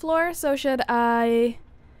 20th floor, so should I...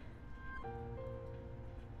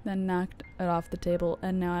 Then knocked it off the table,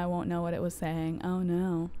 and now I won't know what it was saying. Oh,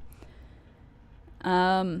 no.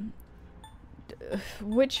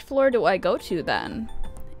 Which floor do I go to then?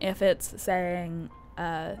 If it's saying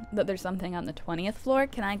that there's something on the 20th floor,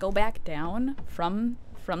 can I go back down from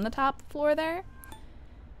the top floor there?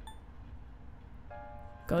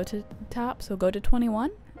 Go to top, so go to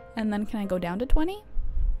 21, and then can I go down to 20?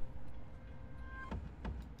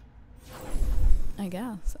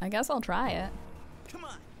 I guess I'll try it. Come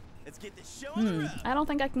on, let's get this show on the road. I don't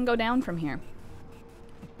think I can go down from here.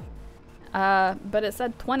 But it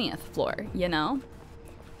said 20th floor, you know?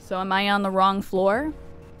 So am I on the wrong floor?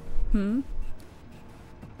 Hold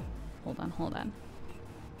on.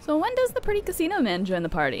 So when does the pretty casino man join the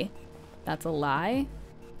party? That's a lie?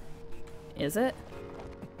 Is it?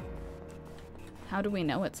 How do we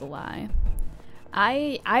know it's a lie?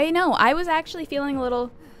 I know, I was actually feeling a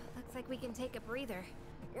little... Looks like we can take a breather.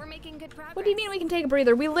 We're making good progress. What do you mean we can take a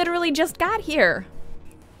breather? We literally just got here.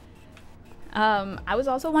 I was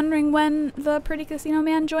also wondering when the pretty casino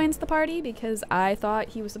man joins the party because I thought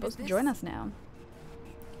he was supposed to join us now.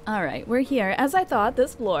 Alright, we're here. As I thought,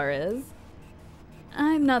 this floor is.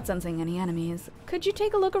 I'm not sensing any enemies. Could you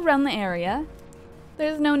take a look around the area?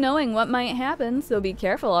 There's no knowing what might happen, so be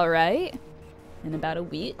careful, alright? In about a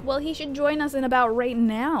week? Well, he should join us in about right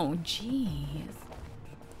now. Jeez.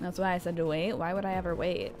 That's why I said to wait. Why would I ever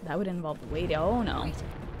wait? That would involve waiting. Oh no.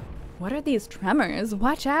 What are these tremors?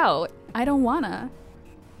 Watch out. I don't wanna.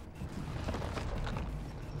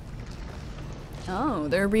 Oh,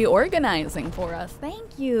 they're reorganizing for us.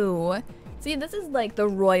 Thank you. See, this is like the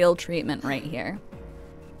royal treatment right here.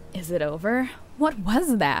 Is it over? What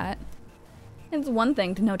was that? It's one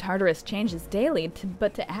thing to know Tartarus changes daily,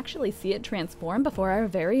 but to actually see it transform before our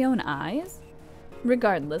very own eyes?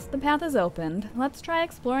 Regardless, the path is opened. Let's try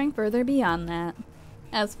exploring further beyond that.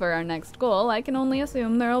 As for our next goal, I can only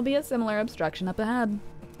assume there will be a similar obstruction up ahead.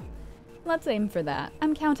 Let's aim for that.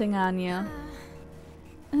 I'm counting on you.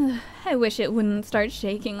 I wish it wouldn't start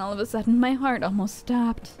shaking all of a sudden. My heart almost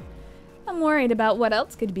stopped. I'm worried about what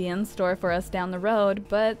else could be in store for us down the road,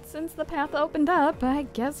 but since the path opened up, I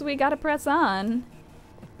guess we gotta press on.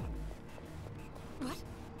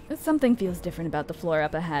 What? Something feels different about the floor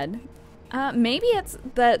up ahead. Maybe it's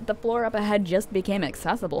that the floor up ahead just became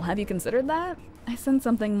accessible. Have you considered that? I sense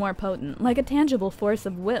something more potent, like a tangible force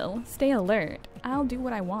of will. Stay alert. I'll do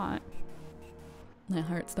what I want. My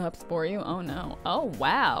heart stops for you? Oh no. Oh,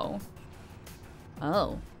 wow.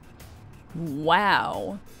 Oh.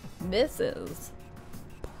 Wow. This is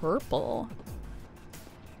purple.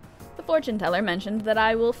 The fortune teller mentioned that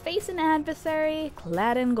I will face an adversary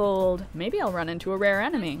clad in gold. Maybe I'll run into a rare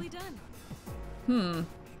enemy.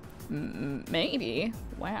 Maybe.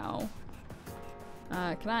 Wow.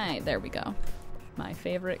 Can I? There we go. My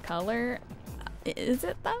favorite color. Is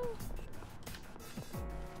it though?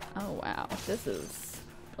 Oh wow. This is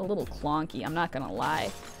a little clunky. I'm not gonna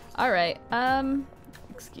lie. Alright.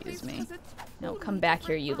 Excuse me. No, come back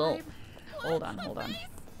here, you little... Hold on.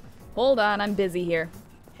 Hold on, I'm busy here.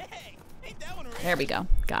 There we go.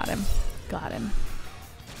 Got him.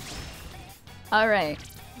 Alright.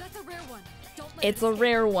 It's a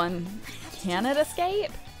rare one. Can it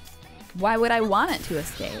escape? Why would I want it to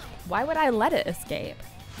escape? Why would I let it escape?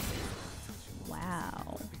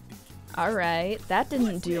 Wow. Alright, that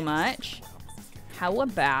didn't do much. How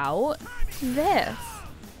about this?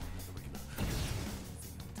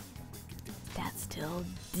 That still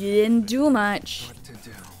didn't do much.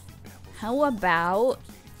 How about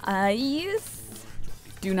ice?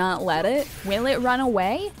 Do not let it. Will it run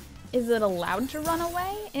away? Is it allowed to run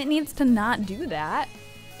away? It needs to not do that.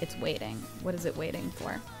 It's waiting. What is it waiting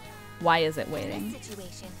for? Why is it waiting?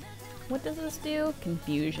 What does this do?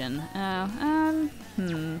 Confusion.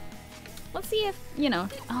 Let's see if, you know,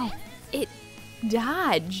 oh, it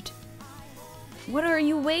dodged. What are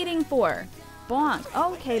you waiting for? Bonk.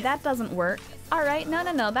 Okay, that doesn't work. All right,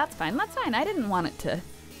 no, that's fine. That's fine. I didn't want it to.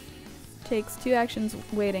 Takes 2 actions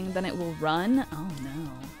waiting, then it will run. Oh no,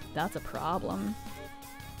 that's a problem.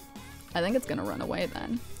 I think it's gonna run away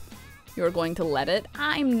then. You're going to let it?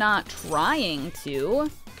 I'm not trying to.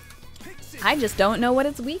 I just don't know what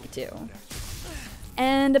it's weak to.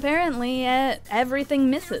 And apparently everything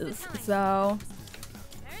misses, so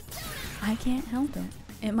I can't help it.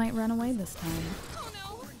 It might run away this time.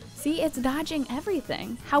 See, it's dodging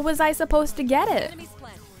everything. How was I supposed to get it?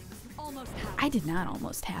 I did not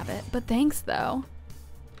almost have it, but thanks though.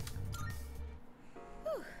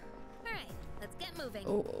 Alright, let's get moving.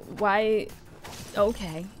 Why?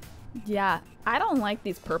 Okay. Yeah, I don't like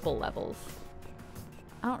these purple levels.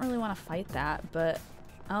 I don't really want to fight that, but...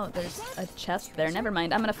 Oh, there's a chest there. Never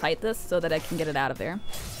mind. I'm gonna fight this so that I can get it out of there.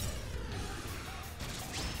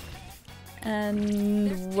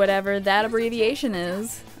 And whatever that abbreviation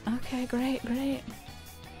is. Okay, great.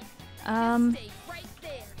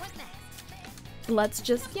 Let's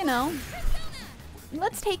just, you know...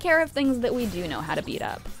 Let's take care of things that we do know how to beat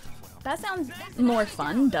up. That sounds more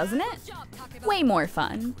fun, doesn't it? Way more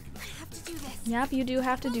fun. Yep, you do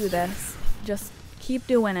have to do this. Just keep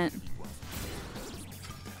doing it.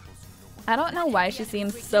 I don't know why she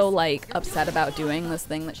seems so, like, upset about doing this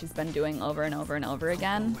thing that she's been doing over and over and over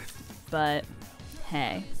again. But,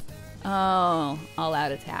 hey. Oh,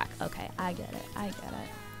 all-out attack. Okay, I get it. I get it.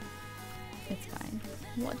 It's fine.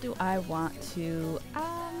 What do I want to...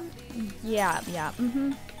 yeah.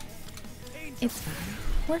 It's fine.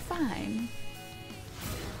 We're fine.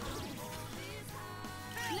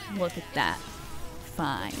 Look at that.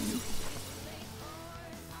 Fine.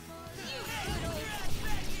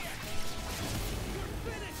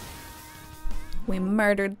 We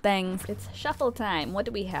murdered things. It's shuffle time. What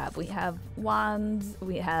do we have? We have wands,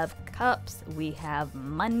 we have cups, we have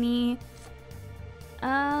money.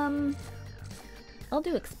 I'll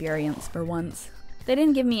do experience for once. They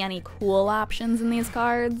didn't give me any cool options in these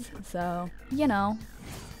cards, so, you know.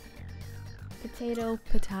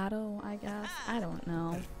 Potato, I guess. I don't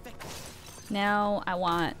know. Now I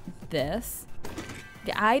want this.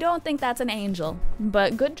 I don't think that's an angel,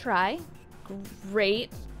 but good try.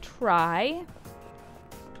 Great try.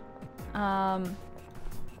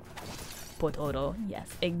 Potato. Yes,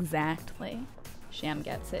 exactly. Sham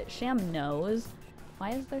gets it. Sham knows.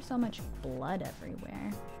 Why is there so much blood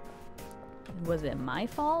everywhere? Was it my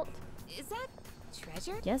fault? Is that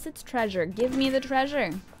treasure? Yes, it's treasure. Give me the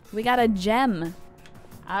treasure. We got a gem.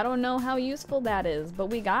 I don't know how useful that is, but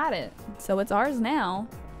we got it. So it's ours now.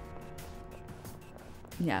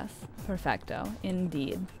 Yes, perfecto.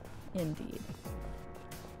 Indeed. Indeed.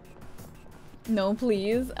 No,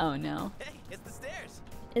 please. Oh, no. Hey, it's the stairs.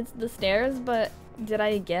 It's the stairs, but did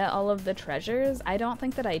I get all of the treasures? I don't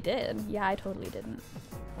think that I did. Yeah, I totally didn't.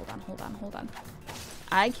 Hold on.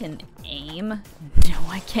 I can aim. No,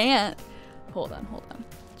 I can't. Hold on.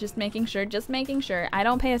 Just making sure. I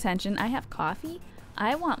don't pay attention. I have coffee.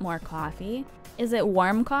 I want more coffee. Is it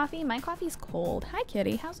warm coffee? My coffee's cold. Hi,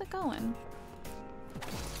 kitty. How's it going?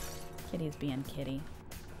 Kitty's being kitty.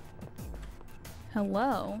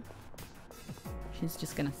 Hello. She's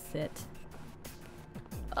just gonna sit.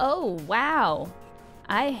 Oh, wow.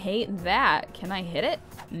 I hate that. Can I hit it?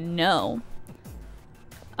 No.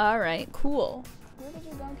 Alright, cool. Where did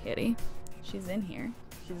you go, kitty? She's in here.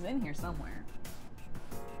 She's in here somewhere.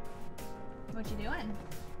 What you doing?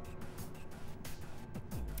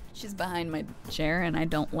 She's behind my chair, and I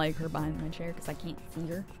don't like her behind my chair because I can't see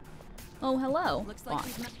her. Oh, hello. Looks like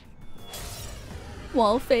he's not.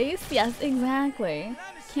 Wall face? Yes, exactly.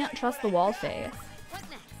 Can't trust the wall face. What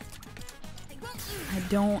next?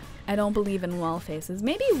 I don't believe in wall faces.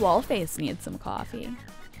 Maybe wall face needs some coffee.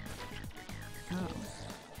 Oh.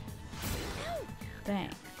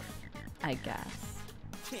 Thanks. I guess.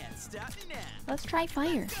 Can't stop me now. Let's try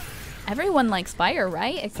fire. Everyone likes fire,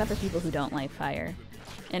 right? Except for people who don't like fire.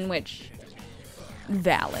 In which,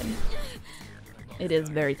 valid. It is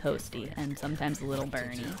very toasty and sometimes a little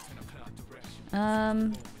burny.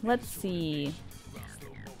 Let's see.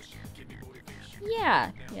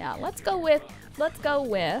 Yeah, let's go with,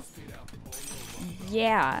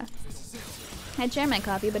 yeah. I'd share my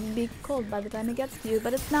coffee, but it'd be cold by the time it gets to you,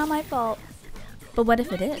 but it's not my fault. But what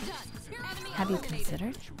if it is? Have you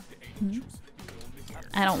considered?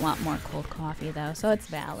 I don't want more cold coffee though, so it's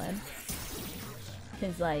valid.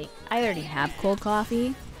 Cause like, I already have cold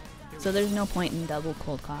coffee, so there's no point in double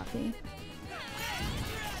cold coffee.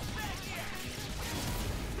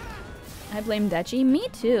 I blame Dechi? Me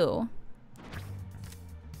too.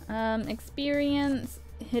 Experience,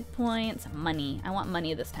 hit points, money. I want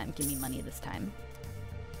money this time. Give me money this time.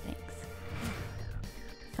 Thanks.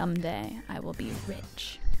 Someday I will be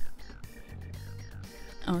rich.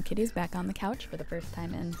 Oh, Kitty's back on the couch for the first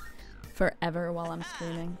time in forever while I'm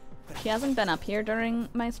streaming. She hasn't been up here during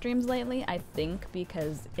my streams lately, I think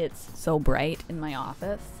because it's so bright in my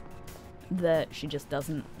office that she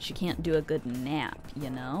can't do a good nap, you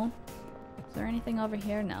know? Is there anything over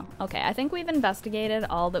here? No. Okay, I think we've investigated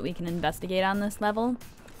all that we can investigate on this level.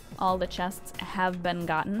 All the chests have been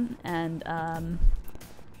gotten, and,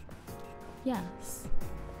 yes.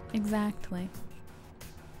 Exactly.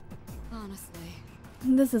 Honestly.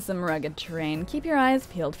 This is some rugged terrain. Keep your eyes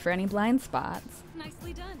peeled for any blind spots.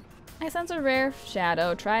 Nicely done. I sense a rare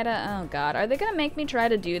shadow. Oh god, are they gonna make me try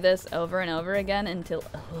to do this over and over again until,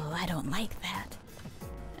 oh, I don't like that.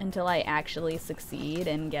 Until I actually succeed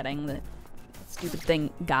in getting the stupid thing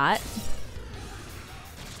got.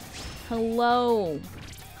 Hello.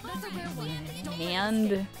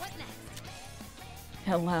 Hand.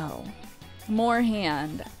 Hello. More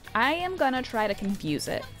hand. I am gonna try to confuse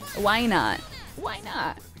it. Why not? Why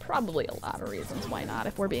not? Probably a lot of reasons why not,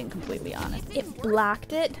 if we're being completely honest. It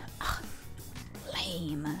blocked it? Ugh,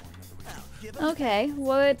 lame. Okay,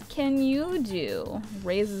 what can you do?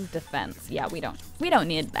 Raises defense. Yeah, we don't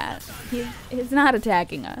need that. He's not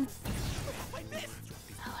attacking us.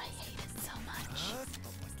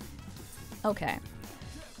 Okay.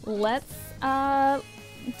 Let's, I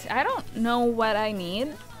don't know what I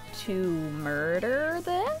need to murder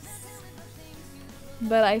this,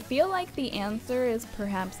 but I feel like the answer is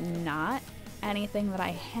perhaps not anything that I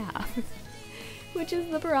have, which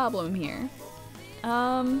is the problem here.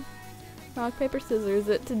 Rock, paper, scissors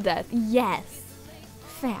it to death. Yes!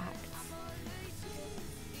 Facts.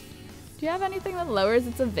 Do you have anything that lowers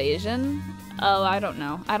its evasion? Oh, I don't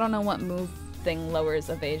know. I don't know what move thing lowers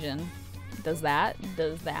evasion. Does that?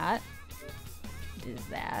 Does that? Does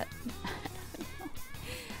that?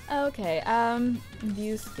 Okay,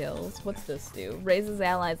 view skills. What's this do? Raises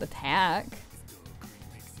allies' attack.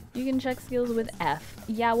 You can check skills with F.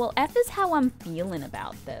 Yeah, well, F is how I'm feeling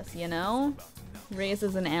about this, you know?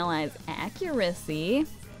 Raises an ally's accuracy.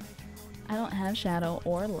 I don't have shadow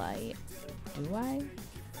or light. Do I?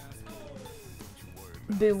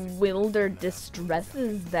 Bewilder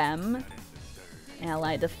distresses them.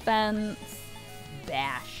 Ally defense.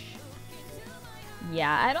 Bash.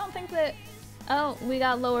 Yeah, I don't think that... Oh, we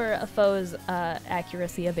got lower a foe's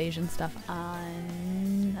accuracy evasion stuff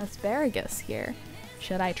on Asparagus here.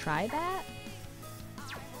 Should I try that?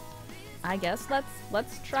 I guess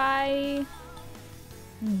let's try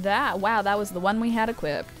that. Wow, that was the one we had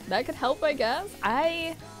equipped. That could help, I guess.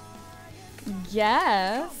 I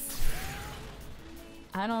guess.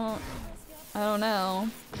 I don't know.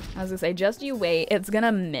 I was gonna say, just you wait. It's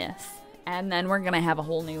gonna miss. And then we're gonna have a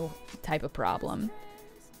whole new type of problem.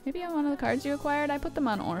 Maybe on one of the cards you acquired, I put them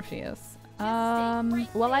on Orpheus.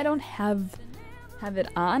 Well, I don't have it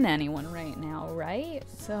on anyone right now, right?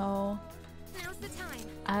 So, Now's the time.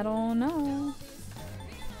 I don't know.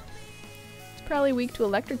 It's probably weak to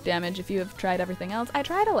electric damage if you have tried everything else. I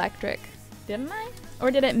tried electric, didn't I? Or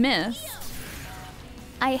did it miss?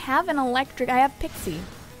 I have an electric, I have Pixie.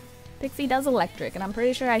 Pixie does electric, and I'm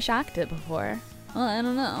pretty sure I shocked it before. Well, I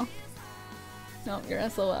don't know. No, you're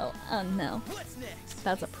SOL. Oh, no. What's next?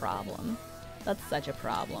 That's a problem. That's such a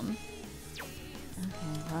problem.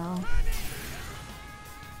 Okay, well.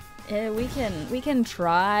 We can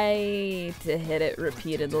try to hit it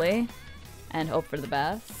repeatedly and hope for the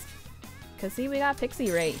best. Cause see, we got Pixie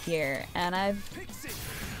right here, and I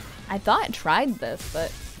thought it tried this,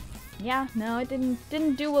 but yeah, no, it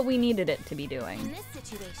didn't do what we needed it to be In doing. this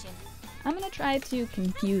situation, I'm gonna try to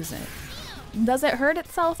confuse it. Does it hurt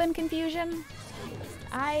itself in confusion?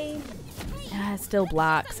 It still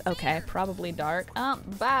blocks. Okay, probably dark.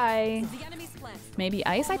 Bye. Maybe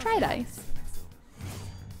ice? I tried ice.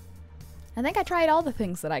 I think I tried all the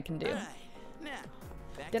things that I can do. Alright, now,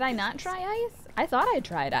 back Did to I not business. try ice? I thought I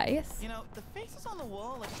tried ice. You know, the faces on the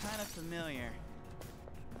wall look kind of familiar.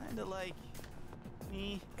 Kinda like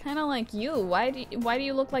me. Kind of like you. Why do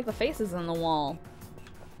you look like the faces on the wall?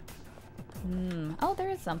 Oh, there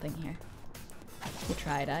is something here. You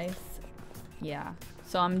tried ice. Yeah.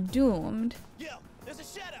 So I'm doomed. Yo, there's a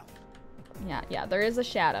shadow. Yeah, there is a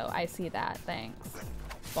shadow. I see that. Thanks.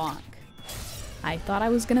 Bonk. I thought I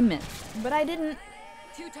was gonna miss, but I didn't.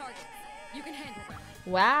 2 targets. You can handle them.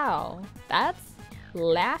 Wow. That's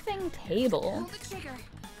laughing table. Pull the trigger.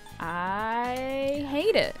 I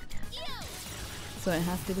hate it. So it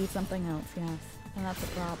has to be something else, yes. And that's a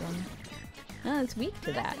problem. Oh, it's weak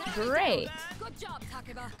to that. Great. Good job,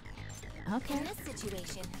 Takeba. Okay. in this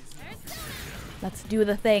situation, Let's do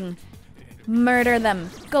the thing. Murder them.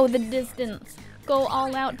 Go the distance. Go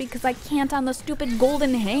all out because I can't on the stupid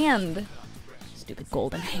golden hand. Stupid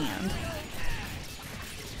golden hand.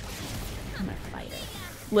 I'm gonna fight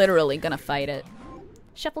it. Literally gonna fight it.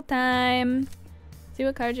 Shuffle time. See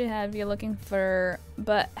what cards you have you're looking for.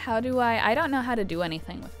 But how do I don't know how to do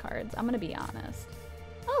anything with cards. I'm gonna be honest.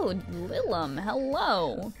 Oh, Lilum.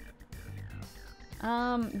 Hello.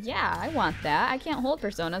 Yeah, I want that. I can't hold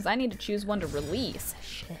personas. I need to choose one to release.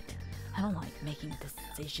 Shit. I don't like making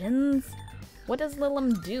decisions. What does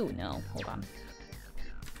Lilum do? No, hold on.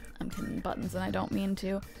 I'm hitting buttons and I don't mean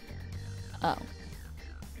to. Oh.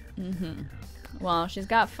 Well, she's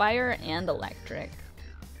got fire and electric.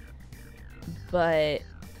 But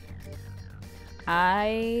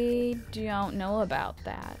I don't know about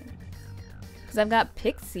that. Because I've got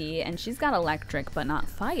Pixie, and she's got electric, but not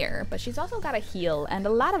fire. But she's also got a heal and a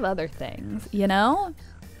lot of other things, you know?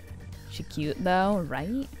 She cute, though,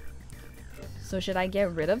 right? So should I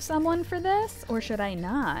get rid of someone for this, or should I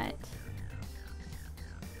not?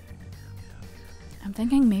 I'm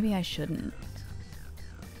thinking maybe I shouldn't.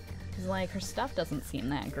 Because, like, her stuff doesn't seem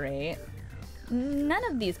that great. None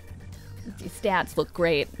of these stats look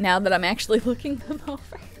great now that I'm actually looking them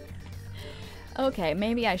over. Okay,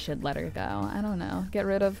 maybe I should let her go. I don't know. Get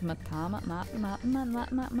rid of Matama.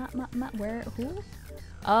 Where? Who?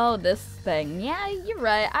 Oh, this thing. Yeah, you're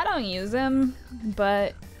right. I don't use him,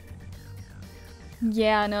 but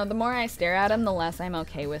yeah, no, the more I stare at him, the less I'm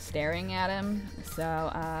okay with staring at him. So,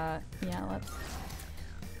 yeah, let's...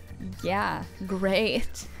 Yeah,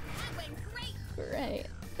 great. Great.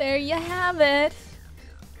 There you have it.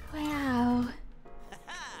 Wow.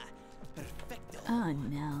 Oh,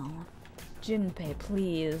 no. Junpei,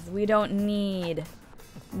 please. We don't need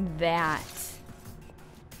that.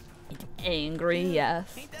 Angry,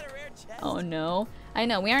 yes. Oh, no. I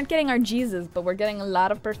know, we aren't getting our Jesus, but we're getting a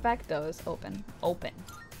lot of perfectos. Open. Open.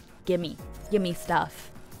 Gimme. Gimme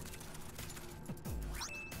stuff.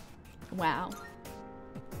 Wow.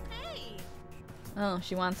 Hey. Oh,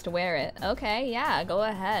 she wants to wear it. Okay, yeah, go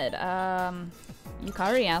ahead.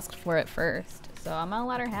 Yukari asked for it first, so I'm gonna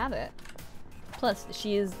let her have it. Plus,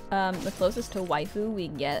 she's the closest to waifu we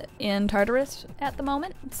get in Tartarus at the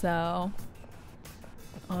moment, so...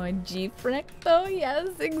 Oh, G-Frick though? Yes,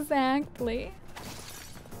 exactly.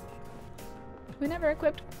 We never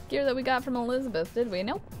equipped gear that we got from Elizabeth, did we?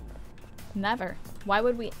 Nope. Never. Why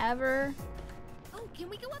would we ever? Oh, can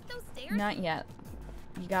we go up those stairs? Not yet.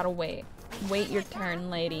 You gotta wait. Wait your turn,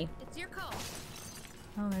 lady. It's your call.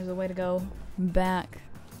 Oh, there's a way to go back.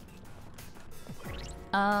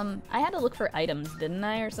 I had to look for items, didn't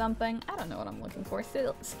I, or something? I don't know what I'm looking for.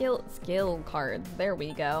 Skill cards. There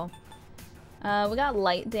we go. We got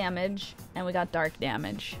light damage, and we got dark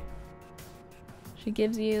damage. She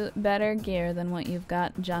gives you better gear than what you've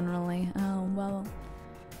got generally. Oh, well,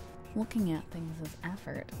 looking at things is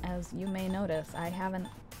effort. As you may notice, I haven't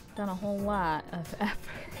done a whole lot of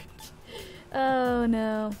effort. Oh,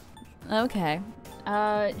 no. Okay.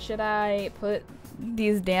 Should I put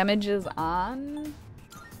these damages on?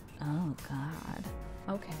 Oh, God.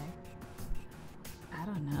 Okay. I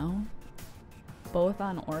don't know. Both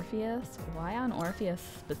on Orpheus? Why on Orpheus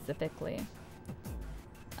specifically?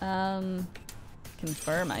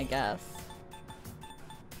 Confirm, I guess.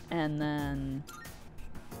 And then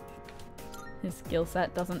his skill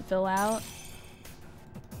set doesn't fill out.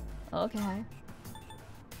 Okay.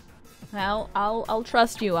 Well, I'll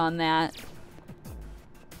trust you on that.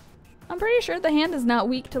 I'm pretty sure the hand is not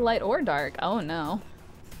weak to light or dark. Oh no.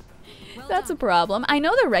 Well That's a done. problem. I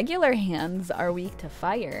know the regular hands are weak to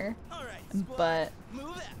fire, All right, squad, but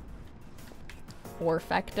move out.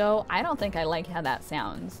 Orfecto, I don't think I like how that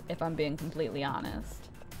sounds, if I'm being completely honest.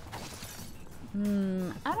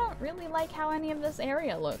 I don't really like how any of this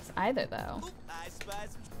area looks either, though. Ooh, I spy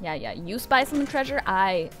some Yeah, you spy some treasure.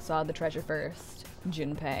 I saw the treasure first.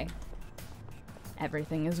 Junpei.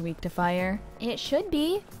 Everything is weak to fire. It should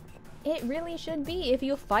be. It really should be. If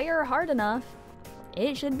you fire hard enough,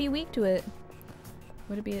 it should be weak to it.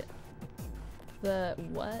 Would it be the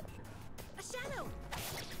what? A shadow.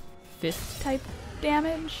 Fist type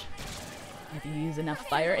damage? If you use enough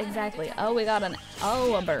fire, exactly. Oh, we got a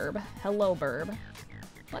burb. Hello, burb.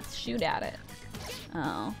 Let's shoot at it.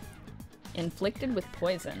 Oh. Inflicted with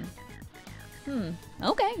poison.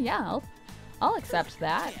 Okay, yeah, I'll accept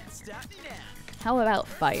that. can't stop me now. How about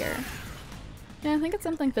fire? Yeah, I think it's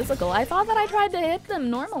something physical. I thought that I tried to hit them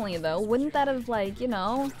normally, though. Wouldn't that have, like, you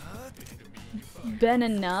know, been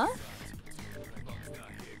enough?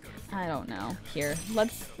 I don't know. Here,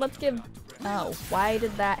 let's give... Oh, why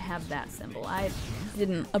did that have that symbol? I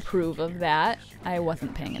didn't approve of that. I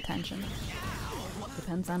wasn't paying attention.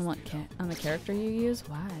 Depends on what on the character you use.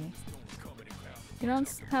 Why? You don't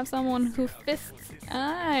have someone who fists.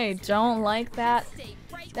 I don't like that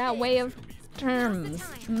way of terms.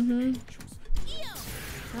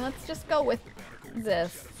 Let's just go with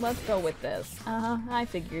this. Let's go with this. I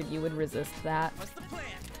figured you would resist that. What's the plan?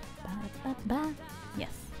 Ba-da-ba-ba.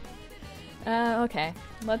 Yes. Okay.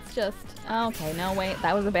 Let's just... Okay, no, wait.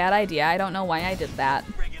 That was a bad idea. I don't know why I did that.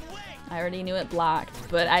 Bring it away. I already knew it blocked,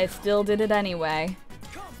 but I still did it anyway.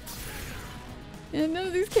 And none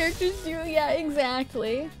of these characters do. Yeah,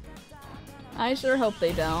 exactly. I sure hope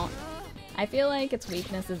they don't. I feel like its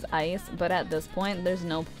weakness is ice, but at this point, there's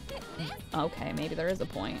no... Okay, maybe there is a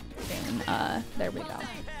point. There we go.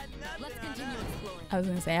 Let's continue exploring. I was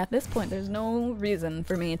gonna say, at this point, there's no reason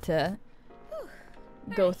for me to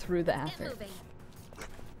go through the Get effort.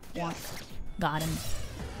 moving. Got him.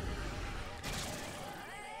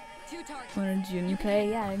 Two targets. What did Junpei?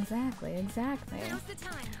 Yeah, exactly. Now's the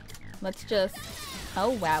time. Let's just...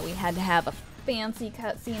 Oh wow, we had to have a fancy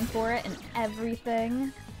cutscene for it and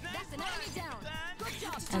everything. That's an enemy down. Good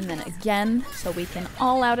job. And then again, so we can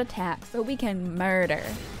all out attack, so we can murder.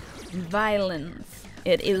 Violence.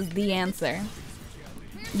 It is the answer.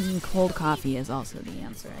 Cold coffee is also the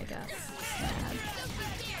answer, I guess. Sad.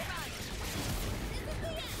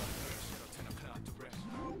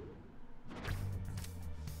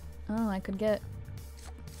 Oh, I could get...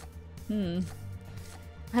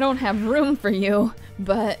 I don't have room for you,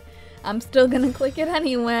 but I'm still gonna click it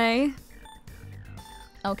anyway.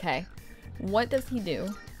 Okay. What does he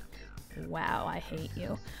do? Wow, I hate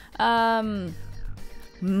you.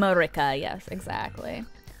 Marika, yes, exactly.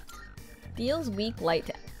 Deals weak light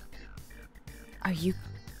to... Are you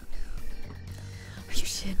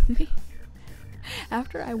shitting me?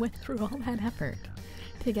 After I went through all that effort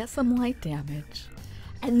to get some light damage,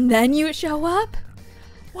 and then you show up?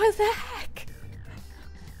 What the heck?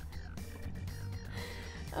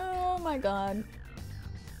 Oh my god.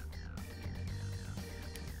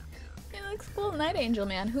 He looks cool, Night Angel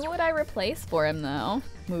Man. Who would I replace for him though?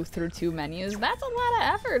 Move through 2 menus. That's a lot of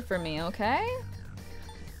effort for me, okay?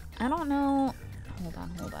 I don't know.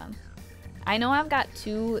 Hold on. I know I've got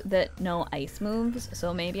 2 that know ice moves,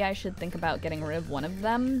 so maybe I should think about getting rid of one of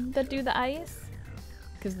them that do the ice.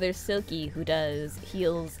 Because there's Silky, who does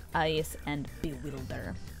heals, ice, and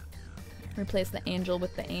bewilder. Replace the angel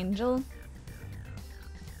with the angel.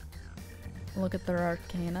 Look at their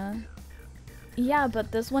arcana. Yeah,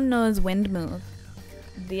 but this one knows wind move.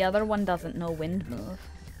 The other one doesn't know wind move.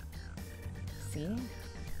 See?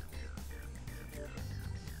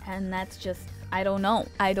 And that's just, I don't know.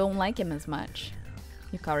 I don't like him as much.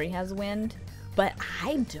 Yukari has wind, but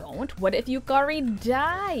I don't. What if Yukari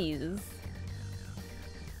dies?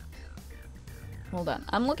 Hold on.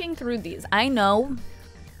 I'm looking through these. I know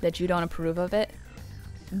that you don't approve of it,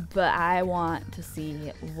 but I want to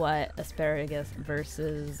see what Asparagus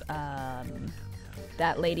versus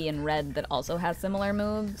that lady in red that also has similar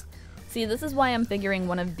moves. See, this is why I'm figuring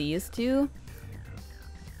one of these 2.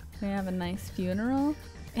 We have a nice funeral.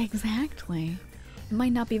 Exactly. It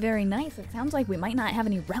might not be very nice. It sounds like we might not have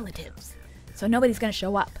any relatives, so nobody's gonna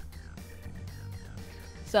show up.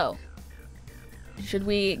 So, should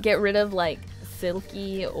we get rid of like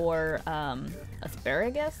Silky or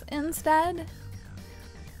Asparagus instead?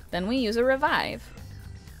 Then we use a revive.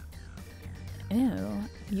 Ew,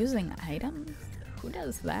 using items? Who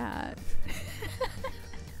does that?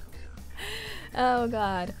 Oh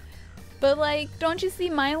god. But like, don't you see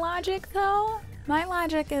my logic though? My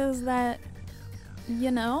logic is that, you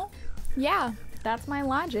know, yeah, that's my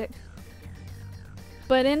logic.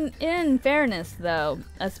 But in fairness though,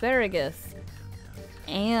 Asparagus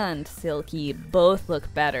and Silky both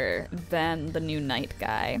look better than the new Knight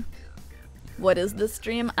guy. What is this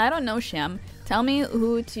stream? I don't know, Shem. Tell me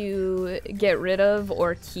who to get rid of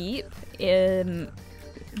or keep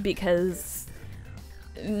because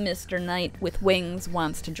Mr. Knight with wings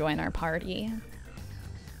wants to join our party.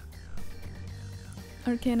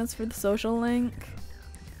 Arcanas for the social link.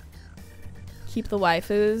 Keep the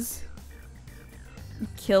waifus.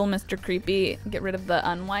 Kill Mr. Creepy. Get rid of the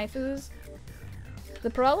unwaifus. The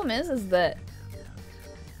problem is that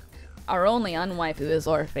our only unwaifu is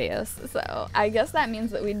Orpheus, so I guess that means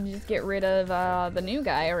that we just get rid of the new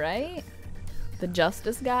guy, right? The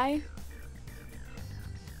Justice guy.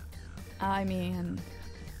 I mean,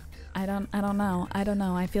 I don't know.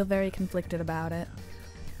 I feel very conflicted about it.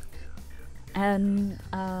 And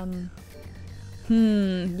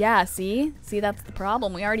yeah, see, that's the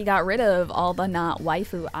problem. We already got rid of all the not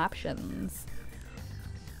waifu options.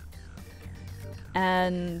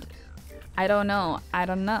 And I don't know.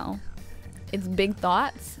 It's big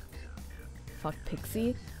thoughts. Fuck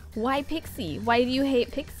Pixie. Why Pixie? Why do you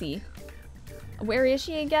hate Pixie? Where is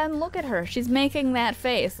she again? Look at her. She's making that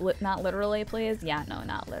face. Not literally, please? Yeah, no,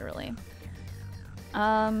 not literally.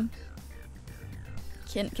 Can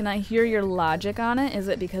I hear your logic on it? Is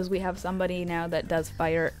it because we have somebody now that does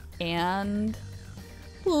fire and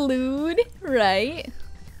lewd, right?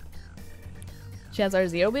 She has our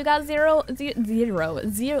Zero. We got zero.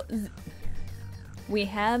 We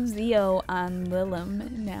have Zio on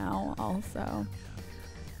Lilim now also.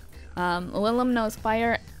 Lilim knows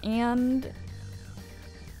fire and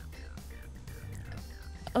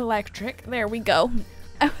electric. There we go.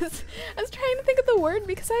 I was trying to think of the word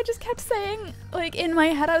because I just kept saying, like, in my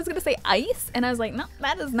head I was gonna say ice, and I was like, no,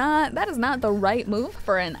 that is not the right move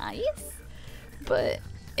for an ice. But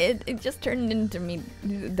it just turned into me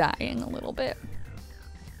dying a little bit.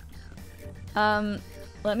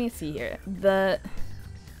 Let me see here. The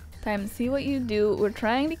time, see what you do. We're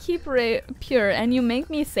trying to keep pure, and you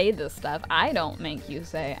make me say this stuff. I don't make you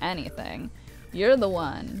say anything. You're the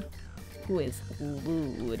one who is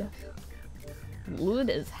lewd.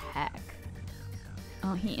 Lewd as heck.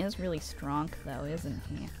 Oh, he is really strong though, isn't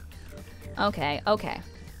he? Okay.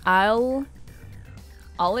 I'll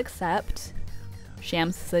accept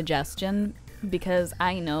Sham's suggestion because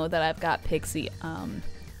I know that I've got Pixie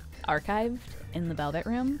archived in the Velvet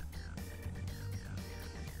Room.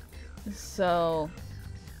 So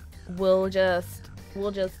we'll just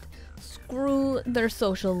screw their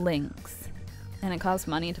social links. And it costs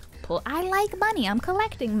money to pull. I like money. I'm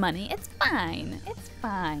collecting money. It's fine. It's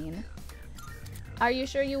fine. Are you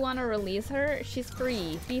sure you want to release her? She's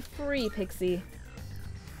free. Be free, Pixie.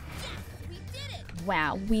 We did it!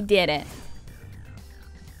 Wow, we did it.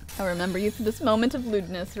 I'll remember you for this moment of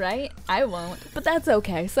lewdness, right? I won't, but that's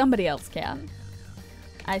okay. Somebody else can.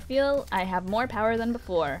 I feel I have more power than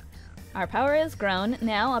before. Our power has grown,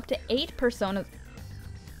 now up to 8 personas.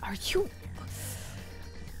 Are you...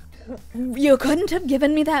 You couldn't have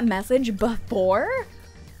given me that message before?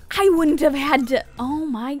 I wouldn't have had to... Oh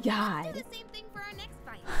my god. Do the same thing for our next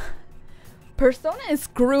fight. Persona is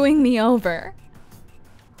screwing me over.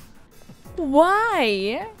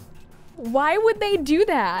 Why? Why would they do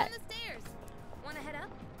that? On the stairs. Wanna head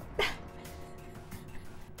up?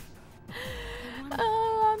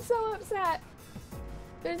 Oh, I'm so upset.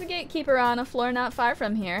 There's a gatekeeper on a floor not far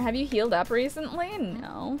from here. Have you healed up recently?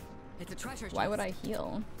 No. It's a treasure chest. Why would I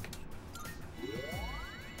heal?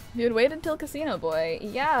 You had waited till Casino Boy.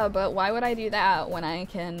 Yeah, but why would I do that when I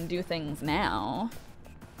can do things now?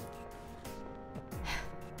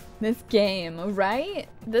 This game, right?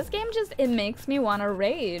 This game just, it makes me want to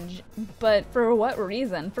rage. But for what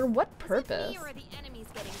reason? For what purpose? Me or are the enemies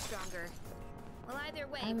getting stronger? Well, either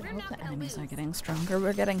way, I would we're hope not the gonna enemies lose. are getting stronger.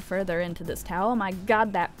 We're getting further into this tower. Oh my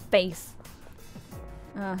god, that face.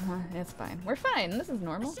 Uh-huh, it's fine. We're fine. This is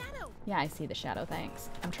normal. Shadow! Yeah, I see the shadow, thanks.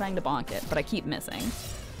 I'm trying to bonk it, but I keep missing.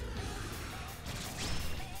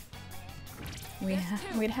 We'd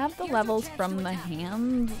have the levels from the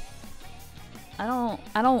hands. I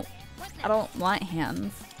don't want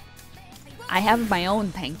hands. I have my own,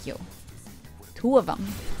 thank you. 2 of them.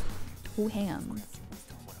 2 hands.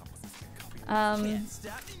 I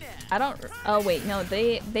don't, oh wait, no,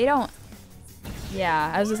 they don't,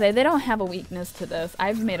 yeah, I was gonna say, they don't have a weakness to this.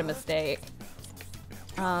 I've made a mistake.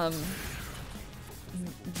 Yeah,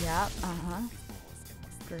 uh-huh.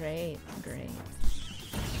 Great, great.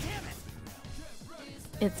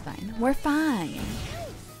 It's fine. We're fine.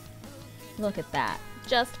 Look at that.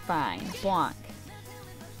 Just fine. Bonk.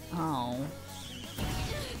 Oh.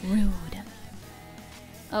 Rude.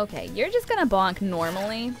 Okay, you're just gonna bonk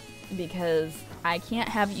normally because I can't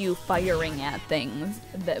have you firing at things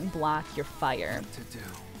that block your fire. To do.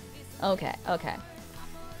 Okay, okay.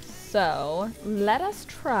 So, let us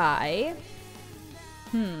try.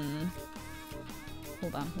 Hold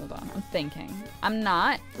on. I'm thinking. I'm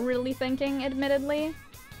not really thinking, admittedly.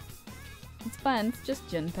 It's fun. It's just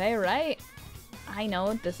Junpei, right? I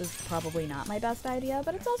know this is probably not my best idea,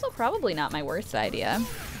 but it's also probably not my worst idea.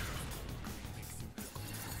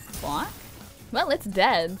 Block? Well, it's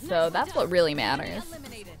dead, so that's what really matters.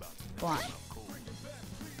 Block.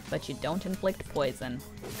 But you don't inflict poison.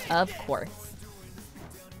 Of course.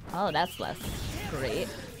 Oh, that's less great.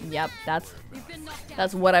 Yep, that's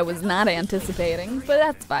what I was not anticipating, but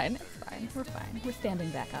that's fine. It's fine. We're fine. We're standing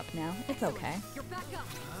back up now. It's okay.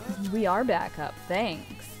 We are back up.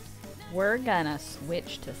 Thanks. We're gonna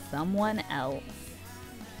switch to someone else.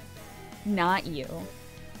 Not you.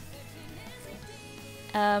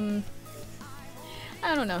 I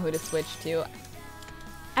don't know who to switch to.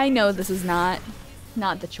 I know this is not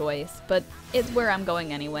the choice, but it's where I'm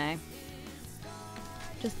going anyway.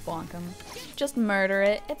 Just bonk him. Just murder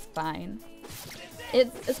it. It's fine.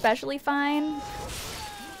 It's especially fine.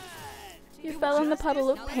 You fell in the puddle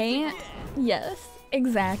of paint? Yes,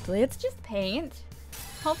 exactly. It's just paint.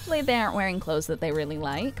 Hopefully they aren't wearing clothes that they really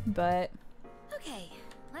like, but Okay,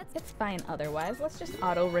 let's... it's fine otherwise. Let's just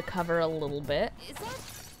auto-recover a little bit. Is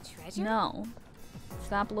that treasure? No.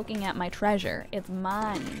 Stop looking at my treasure. It's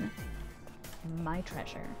mine. My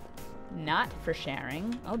treasure. Not for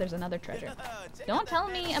sharing. Oh, there's another treasure. Don't tell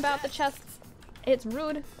me about the chests. It's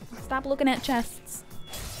rude. Stop looking at chests.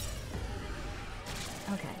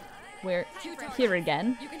 Okay. We're here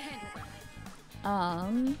again.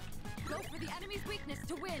 Go for the enemy's weakness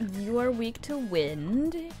to win. You are weak to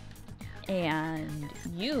wind. And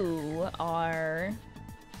you are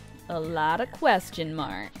a lot of question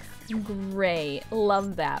marks. Great.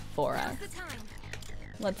 Love that for us.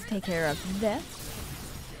 Let's take care of this.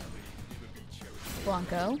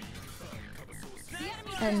 Blanco.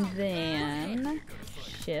 And then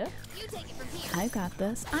shift. You take it from here. I got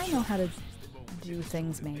this. I know how to do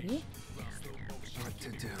things maybe. What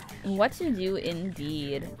to do? What to do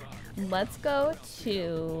indeed. Let's go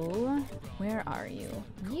to... Where are you?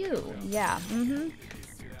 You. Yeah.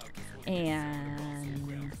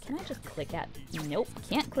 And... Can I just click at... Nope.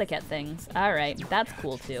 Can't click at things. Alright. That's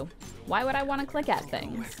cool too. Why would I want to click at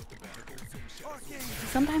things?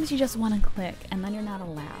 Sometimes you just want to click and then you're not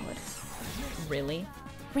allowed. Really?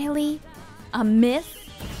 Really? A miss?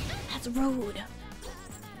 That's rude.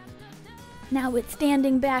 Now it's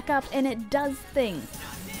standing back up and it does things.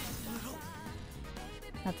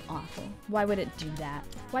 That's awful. Why would it do that?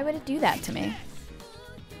 Why would it do that to me?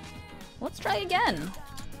 Let's try again.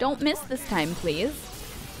 Don't miss this time, please.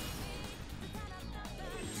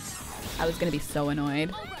 I was gonna be so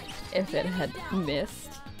annoyed if it had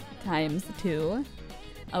missed ×2.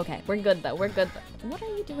 Okay, we're good though. We're good. What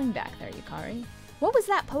are you doing back there, Yukari? What was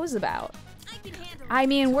that pose about? I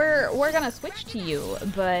mean, we're gonna switch to you,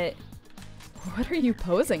 but what are you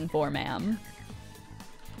posing for, ma'am?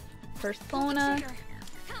 Persona,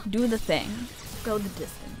 do the thing. Go the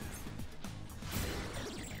distance.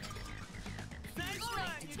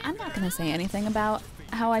 I'm not gonna say anything about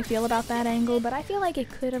how I feel about that angle, but I feel like it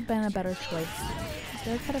could have been a better choice.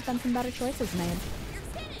 There could have been some better choices made.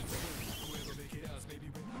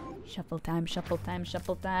 Shuffle time, shuffle time,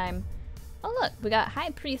 shuffle time. Oh look, we got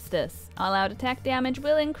High Priestess. All-out attack damage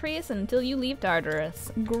will increase until you leave Tartarus.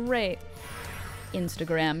 Great.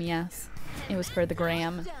 Instagram, yes. It was for the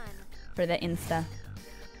gram. For the Insta.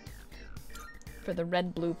 For the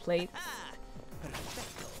red blue plates.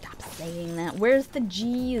 Stop saying that. Where's the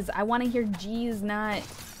G's? I want to hear G's, not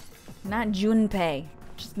Junpei.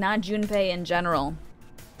 Just not Junpei in general.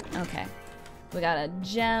 Okay. We got a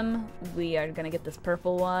gem. We are gonna get this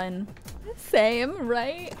purple one. Same,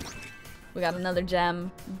 right? We got another gem.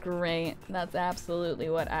 Great. That's absolutely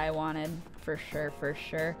what I wanted. For sure, for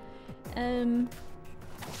sure.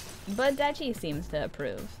 But Dachi seems to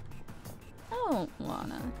approve. Oh,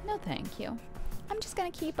 Lana. No thank you. I'm just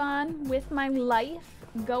gonna keep on with my life,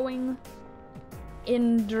 going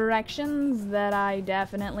in directions that I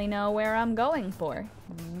definitely know where I'm going for.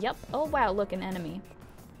 Yep. Oh wow, look, an enemy.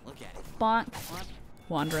 Look at it. Bonk.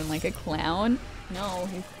 Wandering like a clown. No,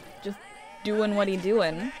 he's just doing what he's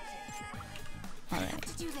doing.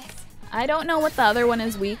 Alright. I don't know what the other one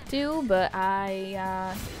is weak to, but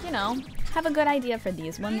I, you know, have a good idea for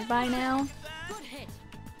these ones by now.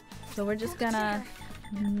 So we're just gonna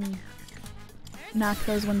knock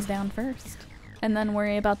those ones down first. And then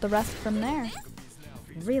worry about the rest from there.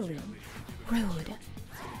 Really? Rude.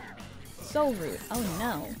 So rude. Oh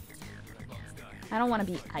no. I don't want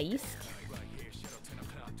to be iced.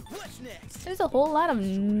 There's a whole lot of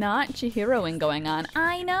not Chihiroing going on.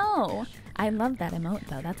 I know! I love that emote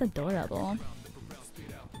though, that's adorable.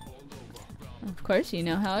 Of course you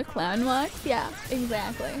know how a clown walks. Yeah,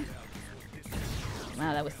 exactly.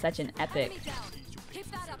 Wow, that was such an epic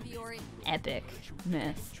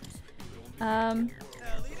miss. I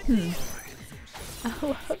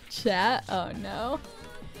love chat. Oh no.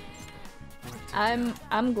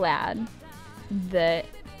 I'm glad that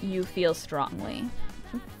you feel strongly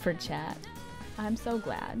for chat. I'm so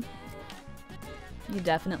glad. You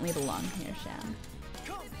definitely belong here, Shan.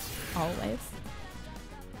 Always.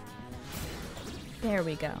 There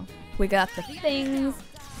we go. We got the things.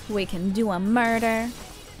 We can do a murder.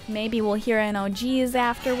 Maybe we'll hear an OGs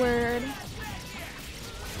afterward.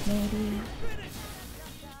 Maybe.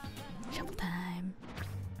 Shuffle time.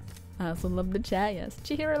 I also love the chat, yes.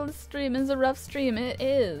 Chihiro's stream is a rough stream. It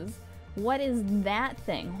is. What is that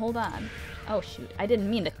thing? Hold on. Oh shoot, I didn't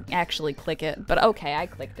mean to actually click it, but okay, I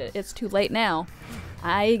clicked it. It's too late now.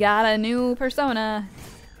 I got a new persona.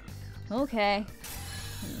 Okay.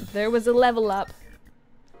 There was a level up.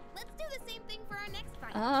 Let's do the same thing for our next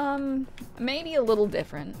fight. Maybe a little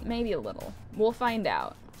different. Maybe a little. We'll find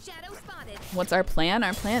out. Shadow spotted. What's our plan?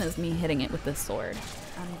 Our plan is me hitting it with this sword.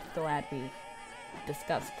 I'm glad we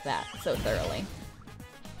discussed that so thoroughly.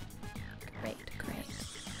 Great, great.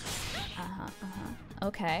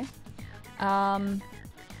 Okay. I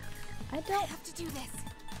have to do this.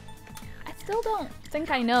 still don't think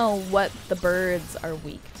I know what the birds are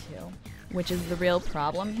weak to, which is the real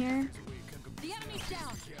problem here. The enemy's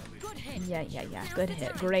down. Good hit. Yeah. Good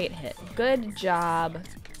hit. Great hit. Good job.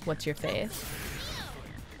 What's your face?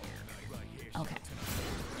 Okay.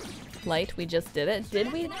 Light, we just did it.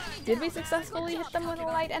 Did we successfully hit them with a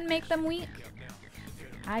light and make them weak?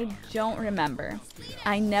 I don't remember.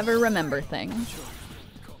 I never remember things.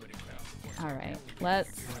 Alright,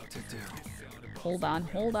 let's... Hold on.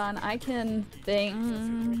 I can think...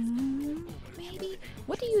 Maybe?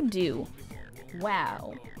 What do you do?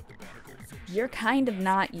 Wow. You're kind of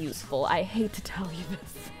not useful. I hate to tell you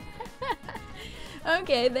this.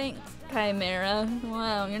 Okay, thanks, Chimera.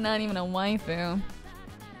 Wow, you're not even a waifu.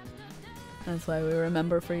 That's why we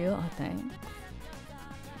remember for you. Oh, thanks.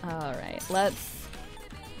 Alright, let's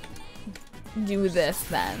do this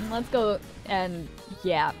then. Let's go and...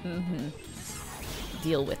 yeah,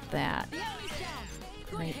 deal with that.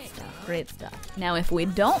 Great stuff. Now if we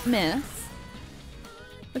don't miss,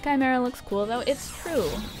 The Chimera looks cool though, it's true,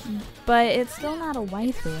 but it's still not a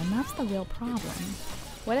waifu, and that's the real problem.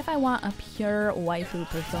 What if I want a pure waifu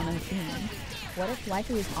persona theme? What if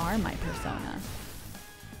waifus are my persona?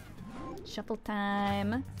 Shuffle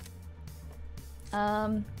time.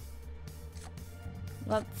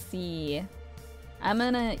 Let's see. I'm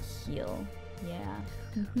gonna heal. Yeah.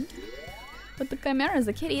 But the Chimera is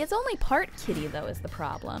a kitty. It's only part kitty though is the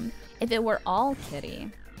problem. If it were all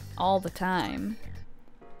kitty, all the time,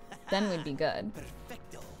 then we'd be good.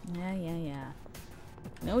 Yeah.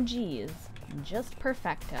 No G's, just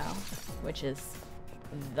perfecto, which is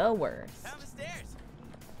the worst.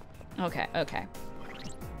 Okay.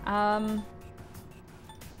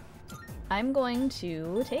 I'm going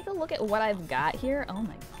to take a look at what I've got here. Oh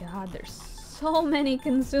my god, there's so many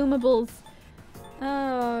consumables.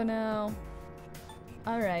 Oh no.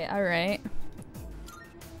 Alright.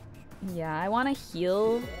 Yeah, I want to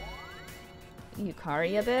heal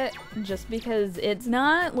Yukari a bit, just because it's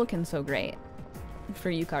not looking so great for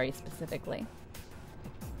Yukari specifically.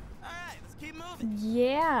 Alright, let's keep moving.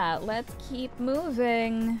 Yeah, let's keep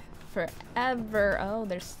moving forever. Oh,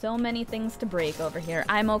 there's so many things to break over here.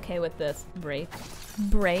 I'm okay with this. Break.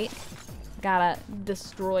 Gotta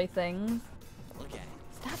destroy things. Look at it.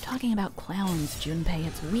 Stop talking about clowns, Junpei.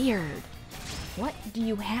 It's weird. What do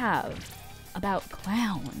you have about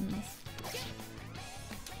clowns?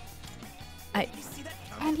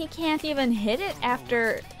 And he can't even hit it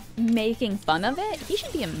after making fun of it? He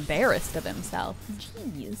should be embarrassed of himself.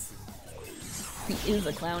 Jeez. He is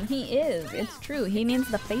a clown. He is. It's true. He needs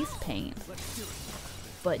the face paint.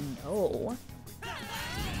 But no.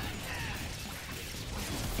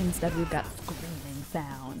 Instead, we've got screaming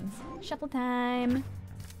sounds. Shuffle time.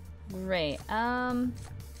 Great. Money.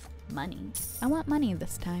 I want money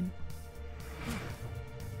this time.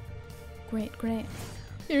 Great.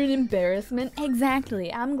 You're an embarrassment.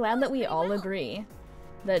 Exactly. I'm glad that we all agree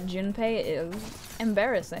that Junpei is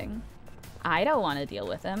embarrassing. I don't want to deal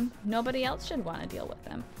with him. Nobody else should want to deal with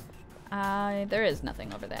him. There is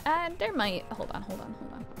nothing over there. There might. Hold on.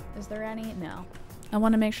 Is there any? No. I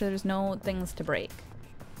want to make sure there's no things to break.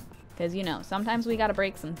 Because, you know, sometimes we gotta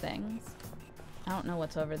break some things. I don't know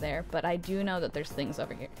what's over there, but I do know that there's things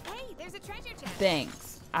over here. Hey, there's a treasure chest.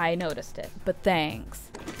 Thanks. I noticed it, but thanks.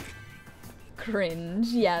 Cringe.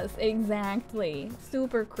 Yes, exactly.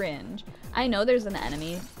 Super cringe. I know there's an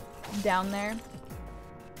enemy down there,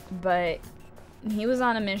 but he was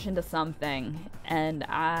on a mission to something, and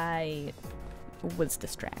I was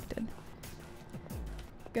distracted.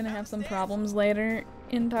 Gonna have some problems later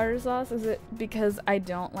in Tartarus. Is it because I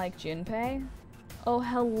don't like Junpei? Oh,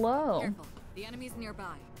 hello. Careful. The enemy's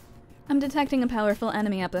nearby. I'm detecting a powerful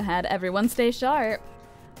enemy up ahead. Everyone stay sharp.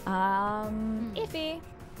 Iffy.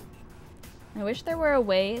 I wish there were a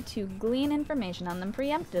way to glean information on them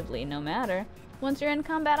preemptively, no matter. Once you're in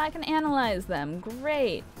combat, I can analyze them.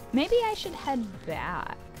 Great. Maybe I should head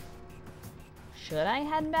back. Should I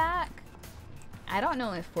head back? I don't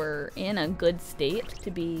know if we're in a good state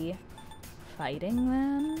to be fighting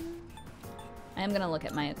them. I'm gonna look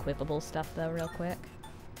at my equipable stuff though real quick.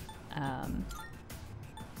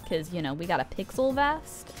 Because, you know, we got a pixel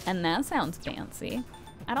vest, and that sounds fancy.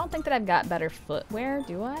 I don't think that I've got better footwear,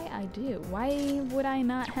 do I? I do. Why would I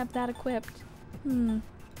not have that equipped? I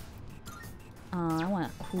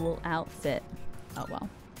want a cool outfit. Oh well,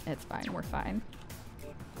 it's fine, we're fine.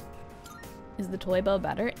 Is the toy bow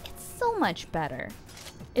better? It's so much better.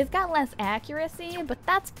 It's got less accuracy, but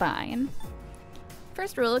that's fine.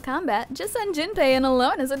 First rule of combat, just send Junpei in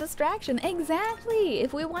alone as a distraction. Exactly!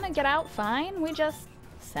 If we want to get out fine, we just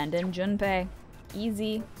send in Junpei.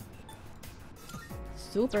 Easy.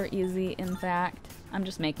 Super easy, in fact. I'm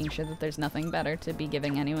just making sure that there's nothing better to be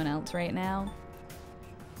giving anyone else right now.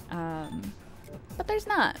 But there's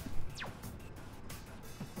not.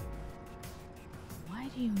 Why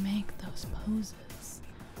do you make those poses?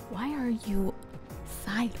 Why are you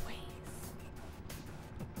sideways?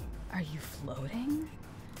 Are you floating?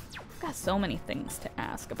 I've got so many things to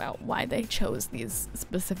ask about why they chose these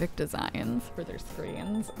specific designs for their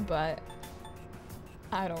screens, but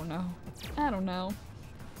I don't know.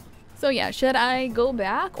 So yeah, should I go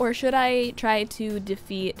back or should I try to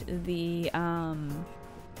defeat the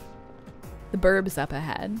burbs up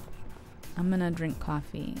ahead? I'm gonna drink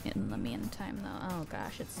coffee in the meantime though. Oh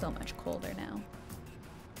gosh, it's so much colder now.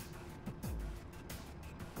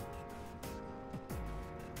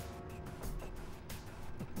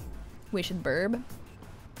 We should burb?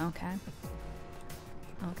 Okay.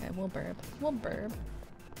 Okay, we'll burb. We'll burb.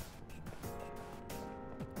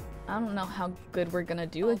 I don't know how good we're gonna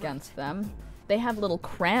do against them. They have little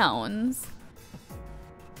crowns.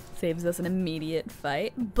 Saves us an immediate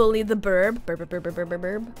fight. Bully the burb. Burb, burb, burb, burb, burb,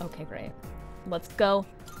 burb. Okay, great. Let's go.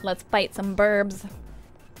 Let's fight some burbs.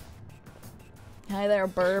 Hi there,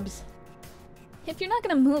 burbs. If you're not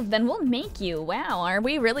gonna move, then we'll make you. Wow, are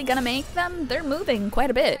we really gonna make them? They're moving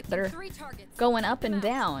quite a bit. They're going up and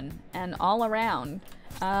down and all around.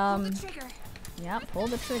 Yeah, pull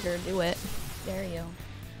the trigger, do it. Dare you.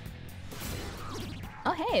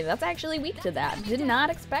 Oh hey, that's actually weak to that. Did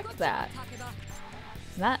not expect that.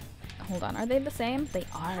 Is that, hold on, are they the same? They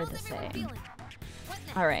are the same.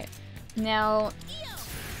 Alright, now,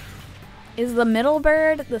 is the middle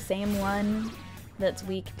bird the same one that's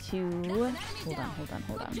weak to, hold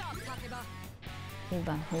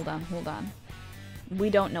on. We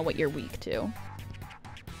don't know what you're weak to.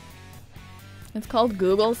 It's called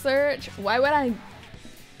Google search. Why would I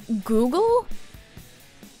Google?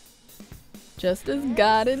 Just as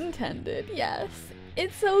God intended, yes.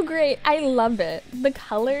 It's so great. I love it. The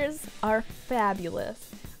colors are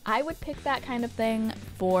fabulous. I would pick that kind of thing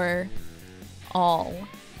for all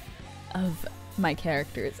of my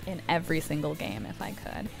characters in every single game if I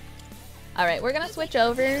could. Alright, we're gonna switch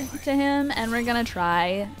over to him and we're gonna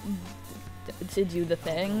try to do the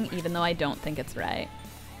thing, even though I don't think it's right.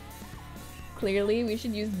 Clearly, we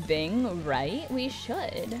should use Bing, right? We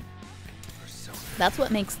should. That's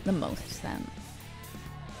what makes the most sense.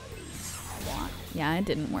 Yeah, it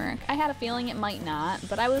didn't work. I had a feeling it might not,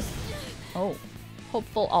 but I was,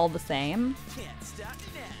 hopeful all the same.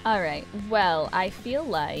 Alright, well, I feel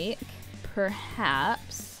like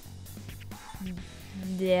perhaps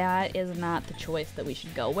that is not the choice that we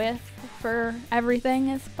should go with for everything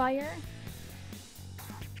is fire.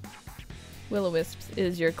 Will-o-wisps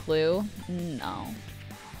is your clue? No.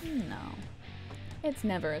 No. It's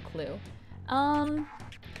never a clue. I'm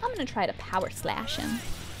gonna try to power slash him.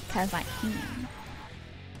 Cause I can.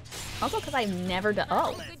 Also cause I've never done,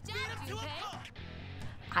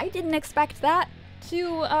 I didn't expect that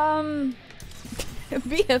to,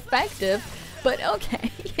 be effective, but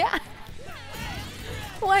okay, yeah.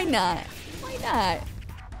 Why not? Why not?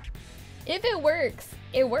 If it works,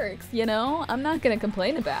 you know? I'm not gonna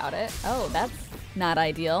complain about it. Oh, that's not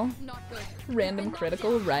ideal. Random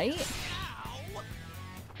critical, right?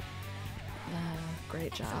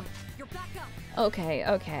 Great job.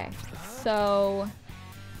 Okay. So,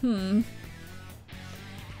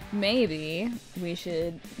 maybe we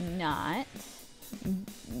should not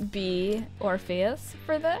be Orpheus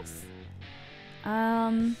for this.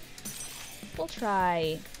 We'll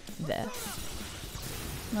try this.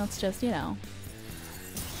 That's just, you know,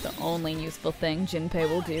 the only useful thing Junpei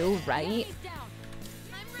will do, right?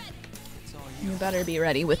 You better be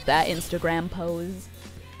ready with that Instagram pose.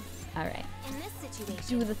 Alright.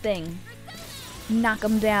 Do the thing. Knock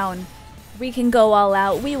them down. We can go all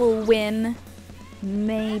out. We will win.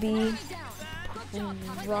 Maybe.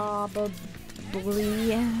 Probably.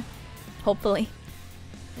 Hopefully.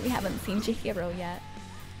 We haven't seen Chihiro yet.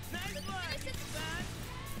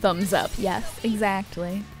 Thumbs up. Yes,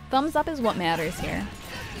 exactly. Thumbs up is what matters here.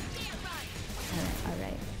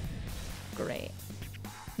 Alright. Great.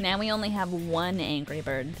 Now we only have one angry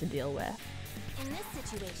bird to deal with. In this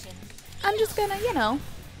situation, I'm just gonna, you know,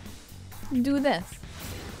 do this.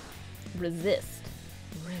 Resist.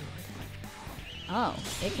 Rude. Oh,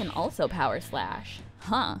 it can also power slash.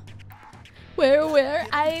 Huh. Where?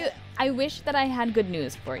 I wish that I had good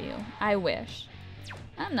news for you. I wish.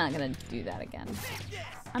 I'm not gonna do that again.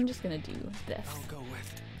 I'm just gonna do this.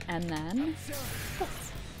 And then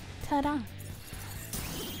this. Ta-da.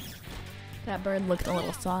 That bird looked a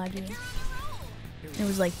little soggy. It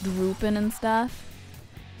was like drooping and stuff.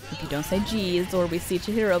 If you don't say geez or we see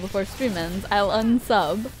Chihiro before stream ends, I'll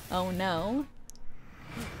unsub. Oh no.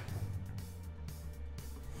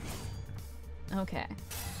 Okay.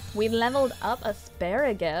 We leveled up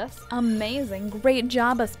Asparagus. Amazing. Great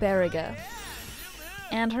job, Asparagus.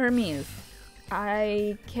 And Hermes.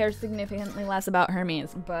 I care significantly less about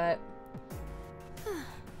Hermes, but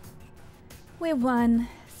we won.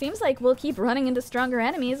 Seems like we'll keep running into stronger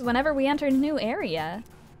enemies whenever we enter a new area.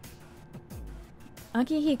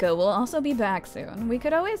 Akihiko will also be back soon. We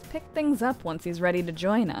could always pick things up once he's ready to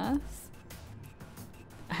join us.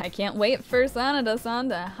 I can't wait for Sanada-san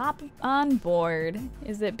to hop on board.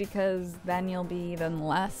 Is it because then you'll be even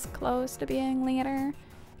less close to being leader?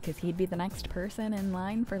 Because he'd be the next person in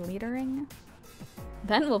line for leadering?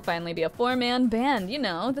 Then we'll finally be a 4-man band, you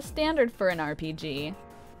know, the standard for an RPG.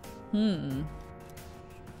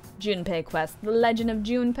 Junpei Quest, The Legend of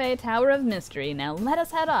Junpei, Tower of Mystery. Now let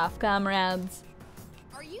us head off, comrades.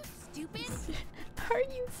 are you stupid? Are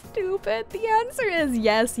you stupid? The answer is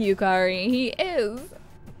yes, Yukari, he is.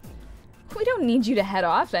 We don't need you to head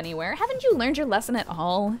off anywhere. Haven't you learned your lesson at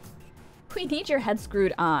all? We need your head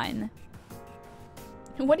screwed on.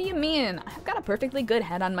 What do you mean? I've got a perfectly good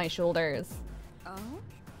head on my shoulders. Oh?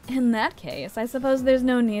 In that case, I suppose there's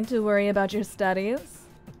no need to worry about your studies.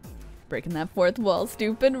 Breaking that fourth wall,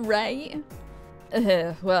 stupid, right?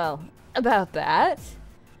 Well, about that.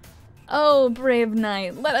 Oh, brave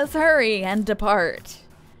knight, let us hurry and depart.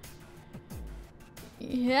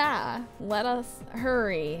 Yeah, let us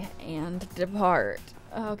hurry and depart.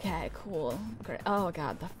 Okay, cool. Great. Oh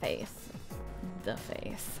god, the face. The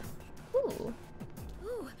face. Ooh.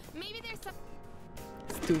 Ooh, maybe there's some.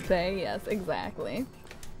 Stupid, yes, exactly.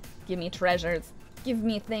 Give me treasures. Give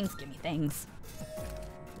me things. Give me things.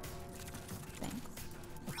 Thanks.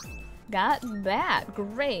 Got that.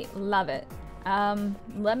 Great. Love it.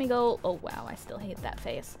 Let me go. Oh, wow. I still hate that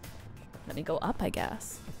face. Let me go up, I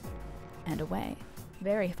guess. And away.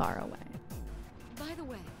 Very far away. By the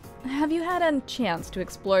way, Have you had a chance to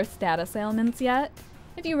explore status ailments yet?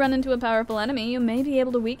 If you run into a powerful enemy, you may be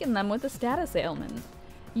able to weaken them with a status ailment.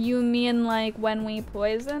 You mean like when we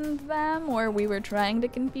poisoned them or we were trying to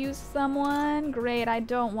confuse someone? Great, I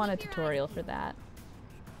don't want a tutorial for that.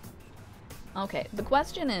 Okay, the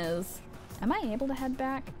question is, am I able to head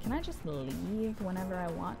back? Can I just leave whenever I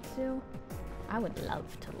want to? I would love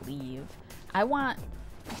to leave. I want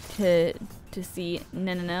to see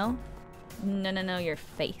no, your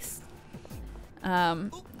face.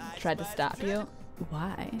 Tried to stop you.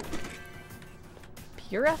 Why?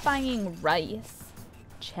 Purifying rice.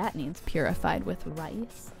 Chat needs purified with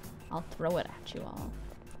rice. I'll throw it at you all.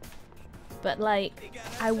 But like,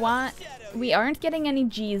 we aren't getting any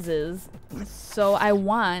Jesus, so I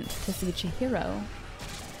want to see Chihiro.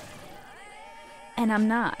 And I'm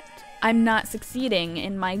not succeeding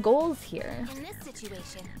in my goals here. In this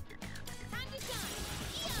situation,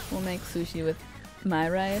 We'll make sushi with my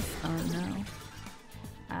rice. Oh no.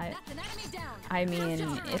 I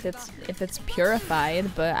mean, if it's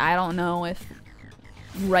purified, but I don't know if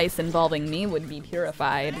rice involving me would be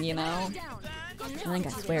purified, you know? I think I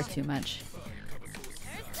swear too much.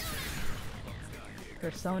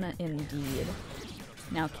 Persona indeed.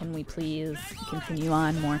 Now can we please continue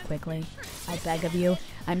on more quickly? I beg of you.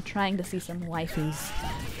 I'm trying to see some waifus,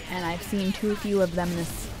 and I've seen too few of them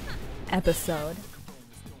this episode.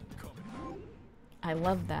 I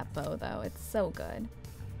love that bow though, it's so good.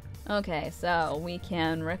 Okay, so we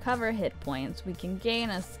can recover hit points, we can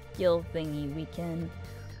gain a skill thingy, we can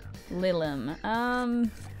Lilim.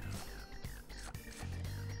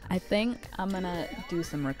 I think I'm gonna do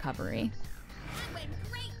some recovery.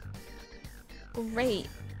 Great,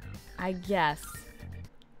 I guess.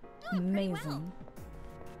 Amazing.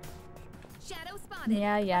 shadow spotted.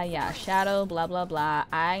 Yeah, shadow, blah blah blah.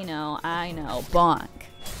 I know, bonk.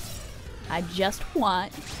 I just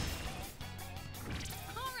want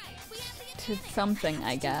to something,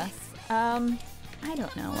 I guess. I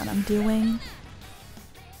don't know what I'm doing.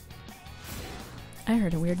 I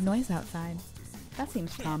heard a weird noise outside. That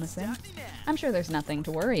seems promising. I'm sure there's nothing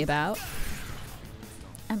to worry about.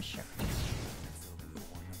 I'm sure.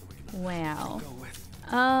 Wow.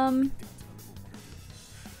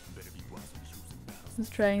 Was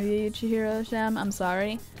trying to get Chihiro, Shem. I'm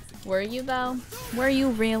sorry. Were you though? Were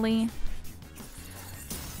you really?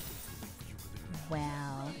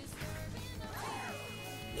 Wow.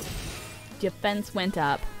 Defense went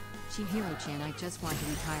up. Chihiro-chan, I just want to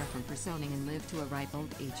retire from personing and live to a ripe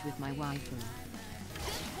old age with my waifu.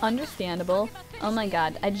 Understandable. Oh my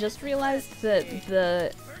god, I just realized that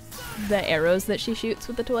the arrows that she shoots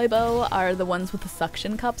with the toy bow are the ones with the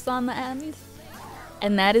suction cups on the end.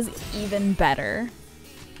 And that is even better.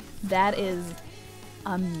 That is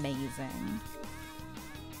amazing.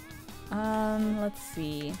 Let's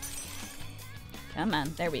see. Come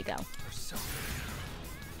on, there we go.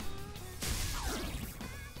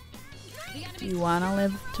 Do you want to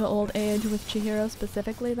live to old age with Chihiro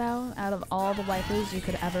specifically, though? Out of all the waifus you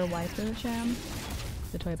could ever waifu, Sham?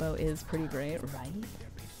 The toy bow is pretty great, right?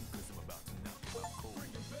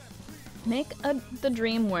 Make the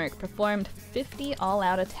dream work. Performed 50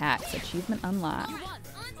 all-out attacks. Achievement unlocked.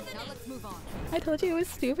 I told you it was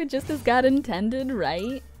stupid just as God intended,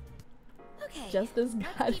 right? okay. Just as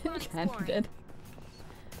God intended.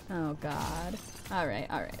 Oh god. Alright.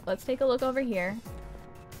 Let's take a look over here.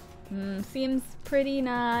 Seems pretty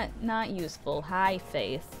not useful. Hi,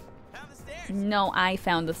 face. Found the stairs. No, I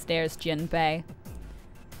found the stairs, Jinbei.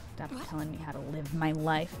 Stop telling me how to live my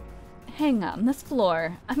life. Hang on, this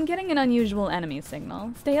floor. I'm getting an unusual enemy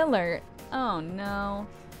signal. Stay alert. Oh no.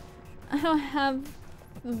 I don't have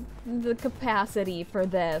the capacity for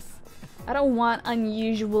this. I don't want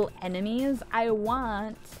unusual enemies. I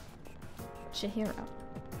want Chihiro.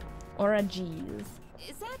 Or a G's.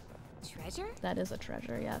 Is that treasure? That is a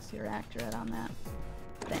treasure, yes, you're accurate on that.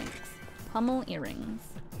 Thanks. Pummel earrings.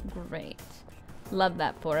 Great. Love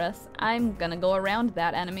that for us. I'm gonna go around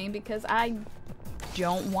that enemy because I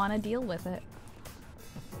don't want to deal with it.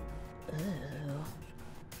 Ugh.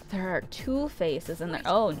 There are two faces in there.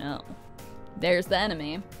 Oh no. There's the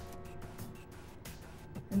enemy.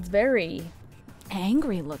 It's very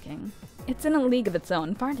angry looking. It's in a league of its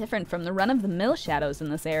own, far different from the run-of-the-mill shadows in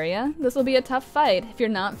this area. This will be a tough fight. If you're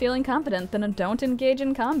not feeling confident, then don't engage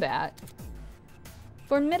in combat.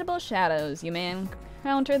 Formidable shadows. You may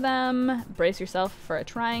encounter them. Brace yourself for a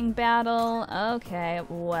trying battle. Okay,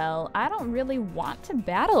 well, I don't really want to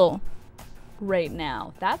battle right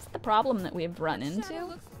now. That's the problem that we've run Shadow into.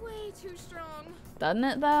 looks way too strong. Doesn't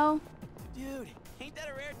it, though? Dude, ain't that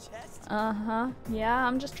a rare chest? Uh-huh. Yeah,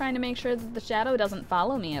 I'm just trying to make sure that the shadow doesn't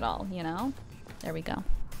follow me at all, you know? There we go.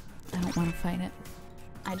 I don't want to fight it.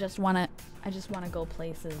 I just want to go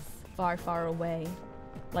places far, far away.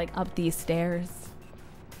 Like up these stairs.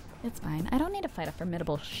 It's fine. I don't need to fight a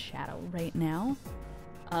formidable shadow right now.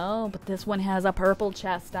 Oh, but this one has a purple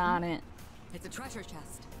chest on it. It's a treasure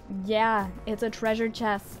chest. Yeah, it's a treasure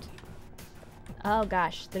chest. Oh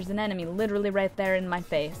gosh, there's an enemy literally right there in my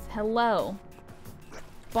face. Hello.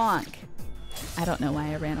 Bonk. I don't know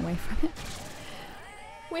why I ran away from it.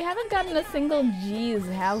 We haven't gotten a single G's,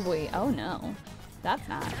 have we? Oh no. That's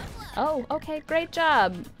not. Oh, okay, great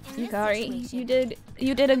job, Yukari.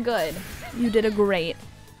 You did a good. You did a great.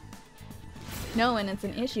 No, and it's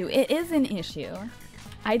an issue. It is an issue.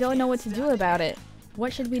 I don't know what to do about it.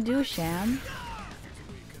 What should we do, Sham?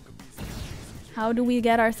 How do we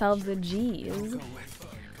get ourselves a G's?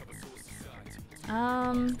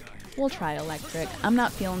 We'll try electric. I'm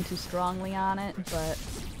not feeling too strongly on it, but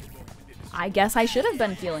I guess I should have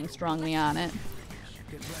been feeling strongly on it.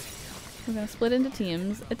 We're gonna split into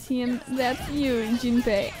teams. A team that's you,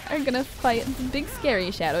 Junpei, are gonna fight the big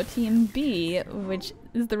scary shadow. Team B, which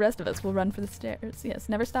is the rest of us, will run for the stairs. Yes,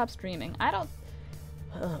 never stop streaming. I don't...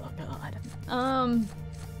 Oh, God.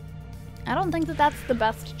 I don't think that that's the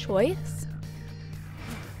best choice.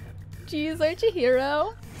 Jeez,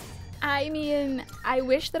 Archihiro. I mean, I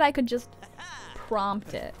wish that I could just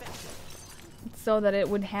prompt it so that it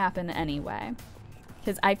would happen anyway.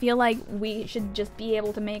 Because I feel like we should just be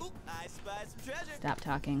able to make... I spied some treasure. Stop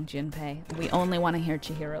talking, Junpei. We only want to hear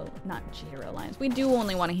Chihiro... Not Chihiro lines. We do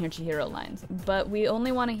only want to hear Chihiro lines. But we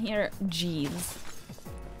only want to hear G's.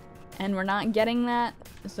 And we're not getting that,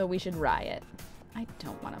 so we should riot. I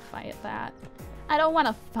don't want to fight that. I don't want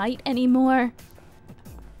to fight anymore.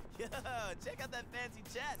 Yo, check out that fancy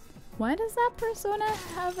chest. Why does that persona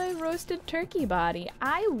have a roasted turkey body?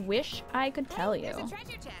 I wish I could tell you. There's a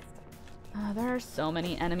treasure chest. There are so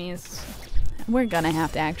many enemies. We're gonna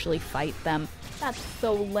have to actually fight them. That's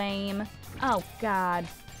so lame. Oh god.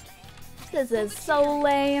 This is so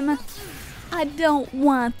lame. I don't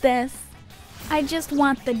want this. I just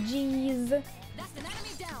want the G's. That's an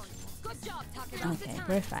enemy down. Good job, Takeda. Okay,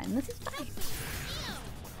 we're fine. This is fine.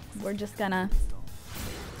 We're just gonna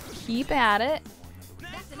keep at it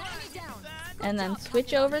That's an enemy down. and then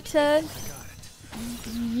switch over to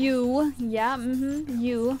you. Yeah,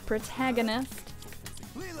 you, protagonist.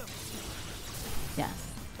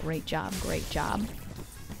 Yes, great job, great job.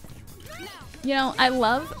 You know, I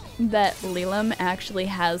love that Lilim actually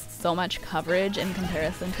has so much coverage in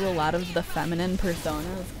comparison to a lot of the feminine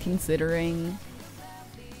personas, considering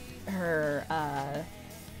her,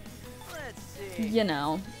 Let's see. you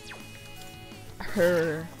know,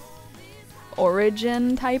 her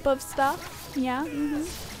origin type of stuff. Yeah,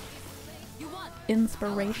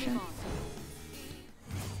 Inspiration.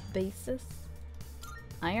 Basis.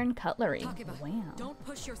 Iron cutlery. Takeba, Wow. don't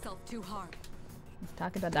push yourself too hard. Is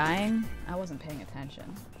Takeba dying? I wasn't paying attention.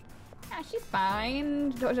 Yeah, she's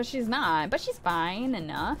fine. She's not, but she's fine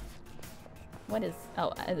enough. What is...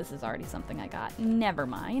 Oh, this is already something I got. Never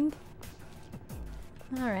mind.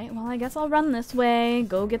 Alright, well, I guess I'll run this way.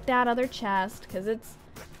 Go get that other chest, because it's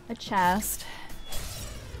a chest.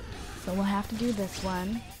 So we'll have to do this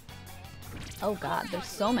one. Oh god, there's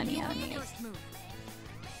so many enemies. First move.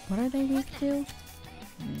 What are they weak to?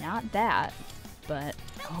 Not that, but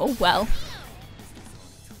oh well.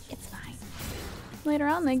 It's fine. Later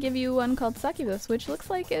on, they give you one called Succubus, which looks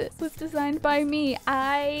like it was designed by me.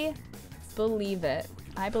 I believe it.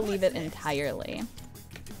 I believe it entirely.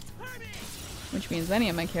 Which means many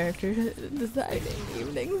of my characters design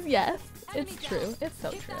evenings. Yes, it's true. It's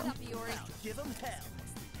so Keep that true. up, Iori. Give 'em hell.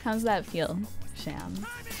 How's that feel, Sham?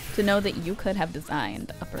 To know that you could have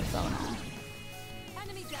designed a persona,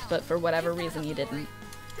 Enemy down. but for whatever reason you didn't.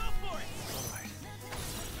 Go for it.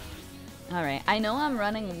 Alright, I know I'm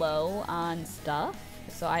running low on stuff,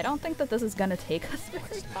 so I don't think that this is gonna take us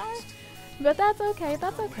very far. But that's okay,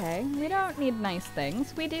 that's okay. We don't need nice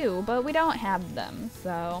things. We do, but we don't have them,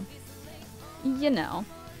 so... You know.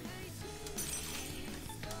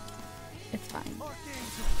 It's fine.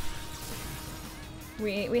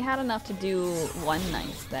 We had enough to do one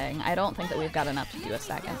nice thing. I don't think that we've got enough to do a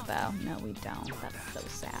second, though. No, we don't. That's so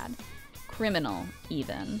sad. Criminal,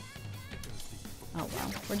 even. Oh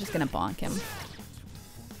well, we're just gonna bonk him.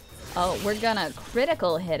 Oh, we're gonna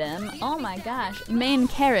critical hit him. Oh my gosh. Main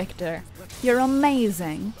character. You're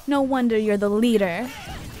amazing. No wonder you're the leader.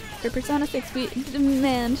 For Persona 6, we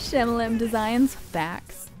demand Shyamalan designs.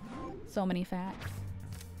 Facts. So many facts.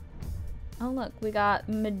 Oh look, we got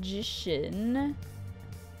Magician.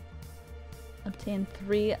 Obtain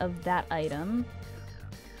 3 of that item.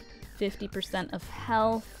 50% of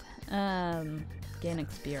health. Gain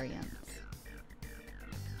experience.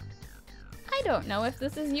 I don't know if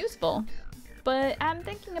this is useful, but I'm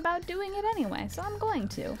thinking about doing it anyway, so I'm going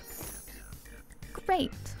to.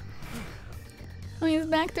 Great. Oh, he's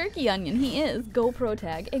back Turkey Onion. He is. Go pro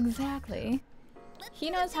tag. Exactly.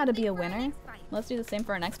 He knows how to be a winner. Let's do the same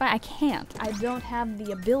for our next fight. I can't. I don't have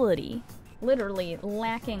the ability. Literally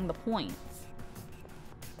lacking the points.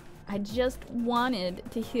 I just wanted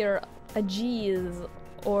to hear a geez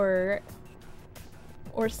or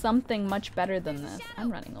something much better than this.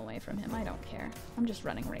 I'm running away from him. I don't care. I'm just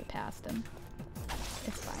running right past him.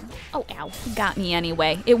 It's fine. Oh, ow. He got me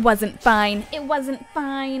anyway. It wasn't fine. It wasn't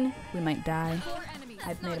fine. We might die.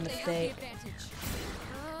 I've made a mistake.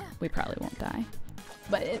 We probably won't die.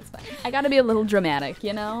 But it's fine. I gotta be a little dramatic,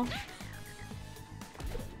 you know?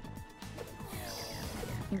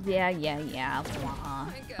 Yeah.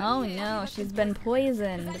 Oh no, she's been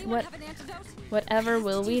poisoned. Whatever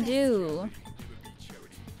will we do?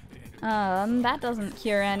 That doesn't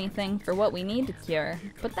cure anything for what we need to cure,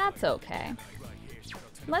 but that's okay.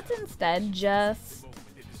 Let's instead just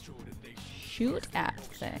shoot at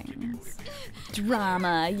things.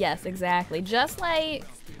 Drama, yes, exactly. Just like...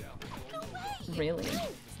 Really?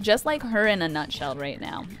 Just like her in a nutshell right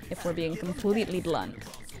now, if we're being completely blunt.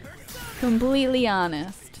 Completely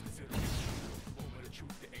honest.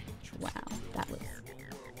 Wow, that was...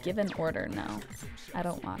 Given order, no. I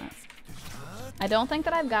don't want it. I don't think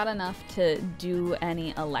that I've got enough to do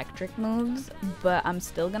any electric moves, but I'm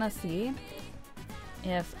still gonna see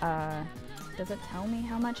if, does it tell me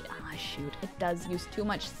how much? Ah, shoot, it does use too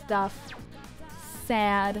much stuff.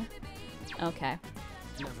 Sad. Okay.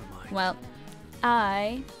 Well,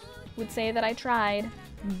 I would say that I tried,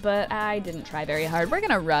 but I didn't try very hard. We're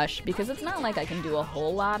gonna rush, because it's not like I can do a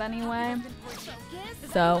whole lot anyway.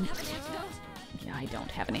 So... I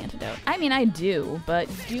don't have an antidote. I mean, I do, but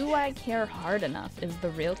do I care hard enough is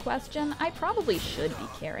the real question. I probably should be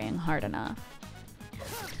carrying hard enough.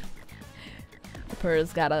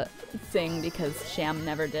 Purr's gotta sing because Sham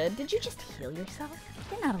never did. Did you just heal yourself?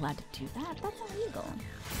 You're not allowed to do that. That's illegal.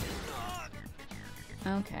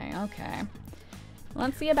 Okay.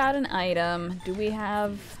 Let's see about an item. Do we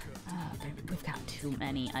have... we've got too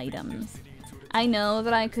many items. I know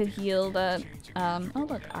that I could heal the... oh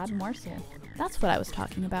look, odd morsel. That's what I was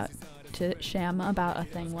talking about to Sham about a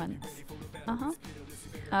thing once.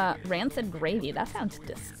 Rancid gravy. That sounds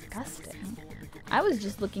disgusting. I was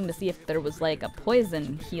just looking to see if there was like a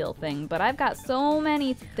poison heal thing, but I've got so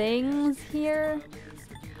many things here.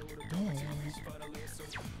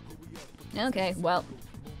 Okay, well.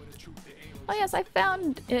 Oh yes, I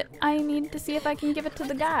found it. I need to see if I can give it to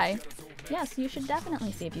the guy. Yes, you should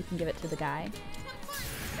definitely see if you can give it to the guy.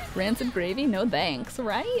 Rancid gravy? No thanks,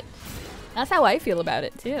 right? That's how I feel about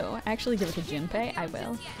it, too. Actually, give it to Junpei. I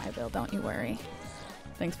will, don't you worry.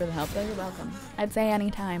 Thanks for the help, though. You're welcome. I'd say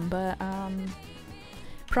anytime, but,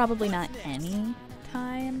 probably not any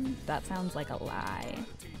time. That sounds like a lie.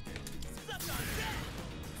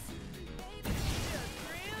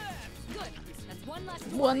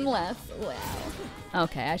 One less. Wow.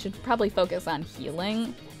 Okay, I should probably focus on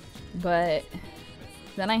healing, but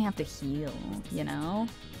then I have to heal, you know?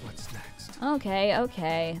 What's next? Okay.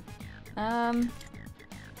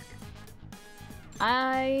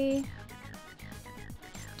 I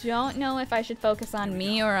don't know if I should focus on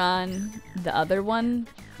me or on the other one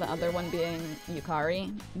being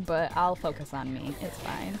Yukari, but I'll focus on me. It's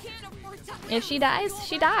fine. If she dies,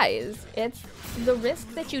 she dies. It's the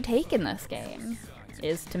risk that you take in this game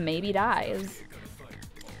is to maybe dies.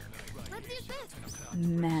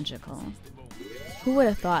 Magical. Who would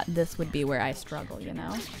have thought this would be where I struggle, you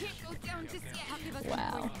know?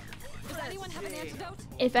 Wow.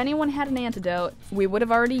 If anyone had an antidote, we would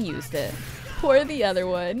have already used it. Pour the other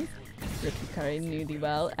one. Rip Yukari nudie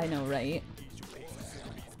well. I know, right?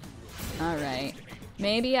 Alright.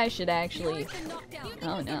 Maybe I should actually...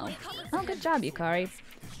 Oh no. Oh, good job, Yukari.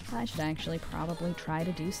 I should actually probably try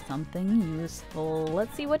to do something useful.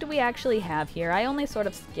 Let's see, what do we actually have here? I only sort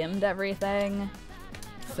of skimmed everything.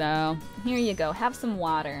 So, here you go. Have some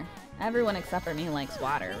water. Everyone except for me likes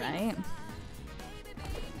water, right?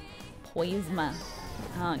 Poisma.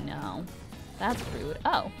 Oh no. That's rude.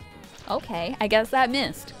 Oh. Okay, I guess that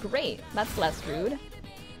missed. Great. That's less rude.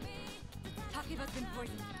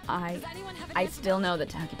 I still know that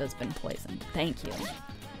Takiba's been poisoned. Thank you.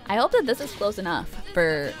 I hope that this is close enough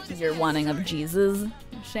for your wanting of Jesus,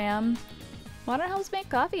 Sham. Water helps make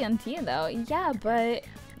coffee and tea, though. Yeah, but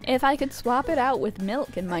if I could swap it out with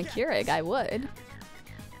milk in my Keurig, I would.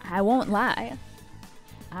 I won't lie.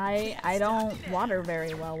 I don't water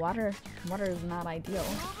very well. Water is not ideal.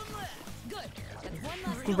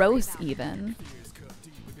 Gross, even.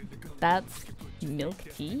 That's milk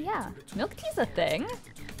tea? Yeah, milk tea's a thing.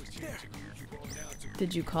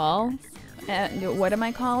 Did you call? What am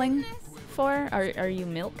I calling for? Are you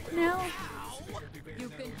milk now?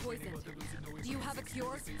 You've been poisoned. Do you have a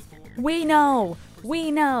cure? We know.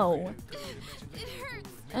 We know.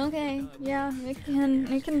 Okay, yeah, it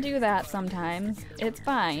can do that sometimes. It's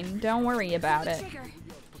fine. Don't worry about it.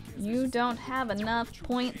 You don't have enough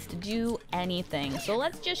points to do anything, so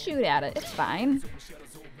let's just shoot at it. It's fine.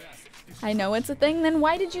 I know it's a thing, then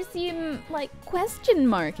why did you seem like question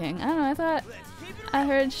marking? I don't know, I thought I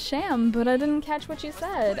heard Sham, but I didn't catch what you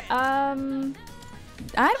said. I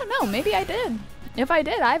don't know, maybe I did. If I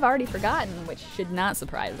did, I've already forgotten, which should not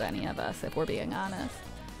surprise any of us if we're being honest.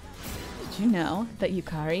 Did you know that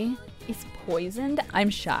Yukari is poisoned?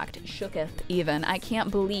 I'm shocked, shooketh even. I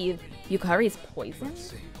can't believe Yukari's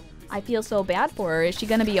poisoned. I feel so bad for her. Is she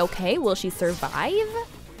gonna be okay? Will she survive?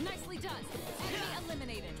 Nicely done. Enemy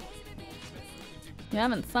eliminated. You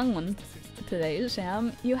haven't sung one today,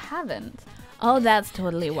 Sham. You haven't. Oh, that's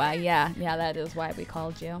totally why. Yeah, that is why we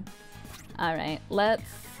called you. Alright, let's,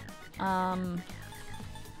 I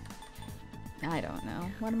don't know.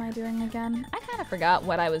 What am I doing again? I kind of forgot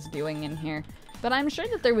what I was doing in here. But I'm sure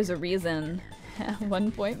that there was a reason at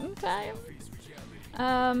one point in time.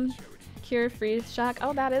 Cure freeze shock.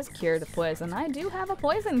 Oh, that is cure to poison. I do have a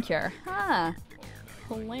poison cure. Huh.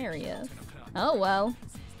 Hilarious. Oh, well.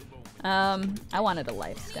 I wanted a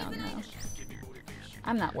life stone, though.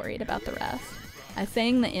 I'm not worried about the rest. I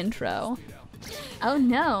sang the intro. Oh,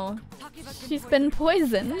 no. She's been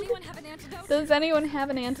poisoned. Does anyone have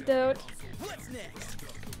an antidote?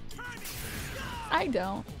 I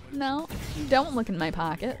don't. No. Don't look in my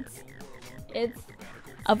pockets. It's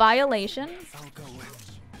a violation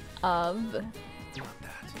of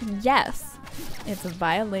yes. It's a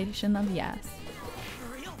violation of yes.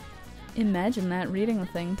 Imagine that reading the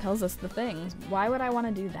thing tells us the things. Why would I want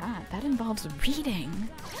to do that? That involves reading.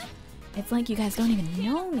 It's like you guys don't even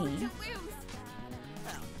know me.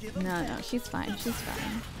 No, she's fine. She's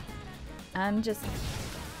fine. I'm just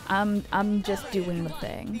doing the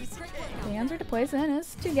thing. The answer to poison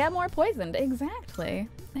is to get more poisoned. Exactly.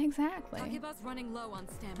 Takiba's running low on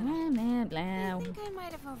stamina. Blah, blah, I blah. think I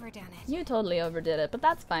might have overdone it. You totally overdid it, but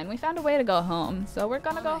that's fine. We found a way to go home, so we're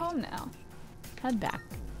gonna go home now. Head back.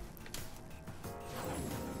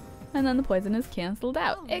 And then the poison is cancelled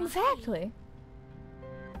out. Exactly.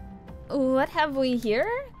 What have we here?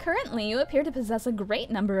 Currently, you appear to possess a great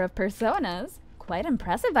number of personas. Quite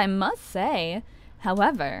impressive, I must say.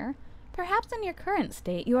 However, perhaps in your current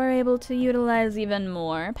state, you are able to utilize even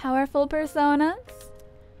more powerful personas?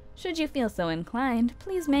 Should you feel so inclined,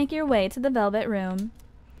 please make your way to the Velvet Room.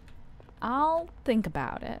 I'll think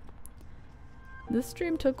about it. This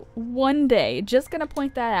stream took 1 day. Just gonna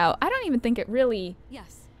point that out. I don't even think it really...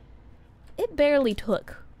 Yes. It barely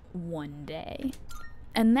took 1 day.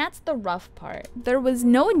 And that's the rough part. There was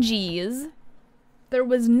no G's. There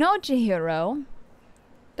was no Chihiro.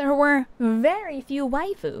 There were very few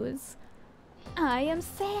waifus. I am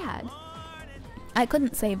sad. I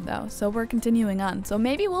couldn't save though, so we're continuing on. So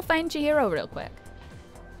maybe we'll find Chihiro real quick.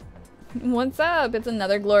 What's up? It's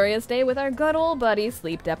another glorious day with our good old buddy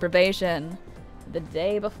Sleep Deprivation. The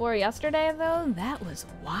day before yesterday though, that was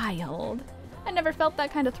wild. I never felt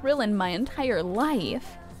that kind of thrill in my entire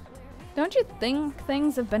life. Don't you think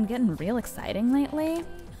things have been getting real exciting lately?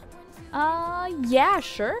 Yeah,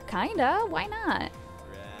 sure, kinda. Why not?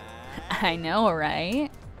 I know, right?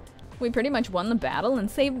 We pretty much won the battle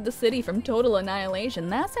and saved the city from total annihilation.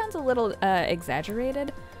 That sounds a little,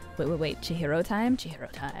 exaggerated. Wait, Chihiro time?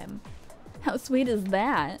 Chihiro time. How sweet is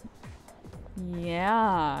that?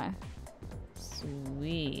 Yeah.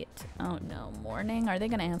 Sweet. Oh no, morning? Are they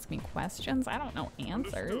gonna ask me questions? I don't know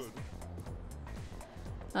answers.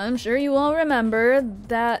 I'm sure you all remember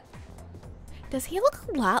that... Does he look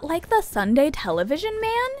a lot like the Sunday Television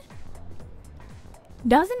Man?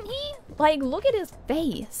 Doesn't he? Like, look at his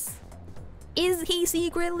face. Is he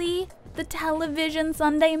secretly the Television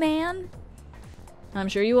Sunday Man? I'm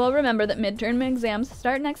sure you all remember that midterm exams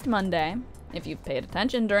start next Monday. If you've paid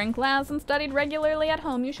attention during class and studied regularly at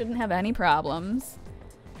home, you shouldn't have any problems.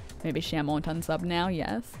 Maybe Sham won't unsub now,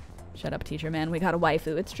 yes. Shut up, teacher man, we got a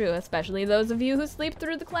waifu, it's true, especially those of you who sleep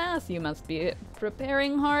through the class. You must be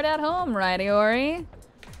preparing hard at home, right, Iori?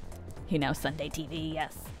 He knows Sunday TV,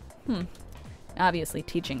 yes. Obviously,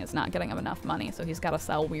 teaching is not getting him enough money, so he's gotta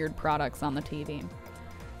sell weird products on the TV.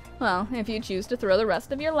 Well, if you choose to throw the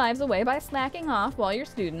rest of your lives away by slacking off while you're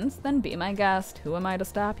students, then be my guest. Who am I to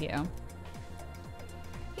stop you?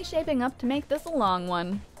 He's shaping up to make this a long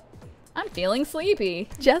one. I'm feeling sleepy,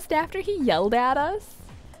 just after he yelled at us.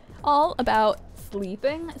 All about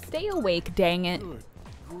sleeping. Stay awake, dang it. Good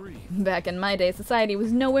grief. Back in my day, society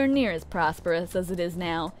was nowhere near as prosperous as it is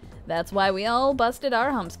now. That's why we all busted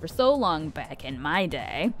our humps for so long back in my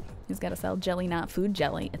day. He's gotta sell jelly, not food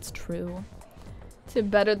jelly. It's true. To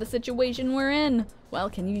better the situation we're in. Well,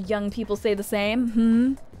 can you young people say the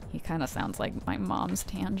same? He kind of sounds like my mom's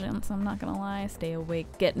tangents, I'm not gonna lie. Stay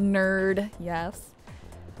awake, get nerd. Yes.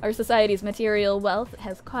 Our society's material wealth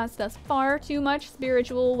has cost us far too much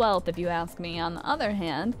spiritual wealth, if you ask me. On the other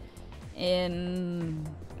hand,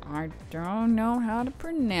 I don't know how to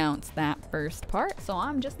pronounce that first part, so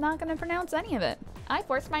I'm just not gonna pronounce any of it. I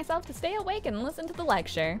forced myself to stay awake and listen to the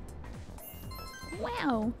lecture.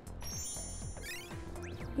 Wow.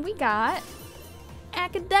 We got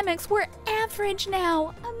academics. We're average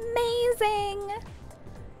now. Amazing.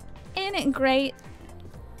 Ain't it great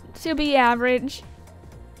to be average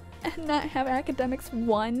and not have academics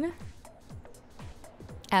 1?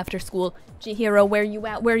 After school, Chihiro, where you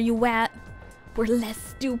at? Where you at? We're less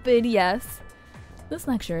stupid, yes. This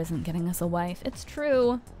lecture isn't getting us a wife. It's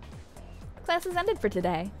true. Class has ended for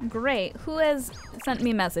today. Great. Who has sent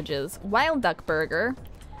me messages? Wild Duck Burger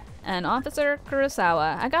and Officer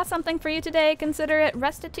Kurosawa. I got something for you today. Consider it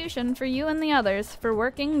restitution for you and the others for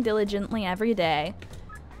working diligently every day.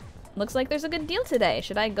 Looks like there's a good deal today.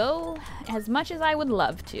 Should I go? As much as I would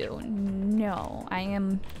love to. No, I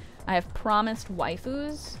have promised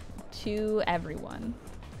waifus to everyone.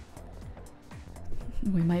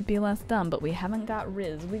 We might be less dumb, but we haven't got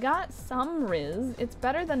Riz. We got some Riz. It's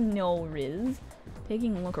better than no Riz.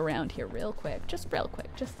 Taking a look around here real quick. Just real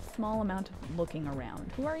quick. Just a small amount of looking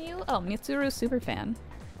around. Who are you? Oh, Mitsuru Superfan.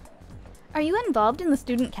 Are you involved in the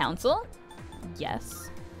student council? Yes.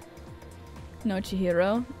 No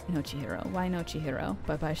Chihiro. No Chihiro. Why no Chihiro?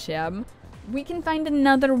 Bye-bye, Sham. We can find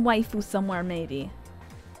another waifu somewhere, maybe.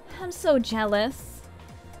 I'm so jealous.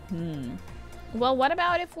 Well, what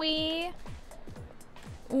about if we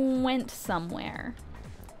went somewhere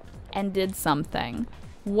and did something?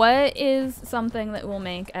 What is something that will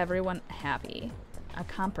make everyone happy? A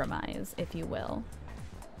compromise, if you will.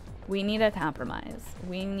 We need a compromise.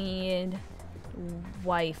 We need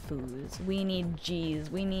waifus. We need G's.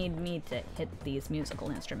 We need me to hit these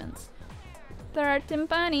musical instruments. There are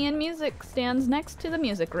timpani and music stands next to the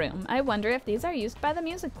music room. I wonder if these are used by the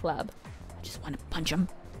music club. I just want to punch them.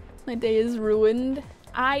 My day is ruined.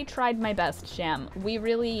 I tried my best, Sham. We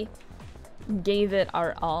really gave it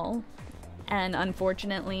our all. And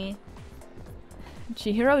unfortunately,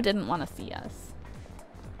 Chihiro didn't want to see us.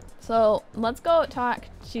 So let's go talk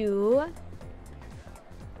to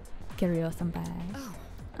Kiryu-senpai.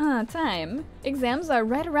 Time. Exams are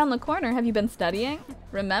right around the corner. Have you been studying?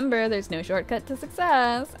 Remember, there's no shortcut to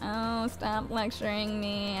success. Oh, stop lecturing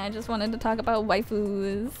me. I just wanted to talk about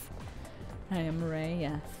waifus. I am Ray,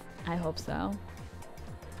 yes. I hope so.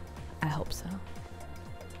 I hope so.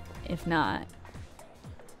 If not,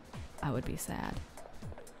 I would be sad.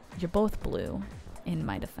 You're both blue, in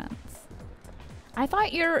my defense. I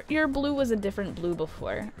thought your blue was a different blue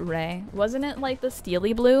before, Ray. Wasn't it like the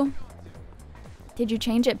steely blue? Did you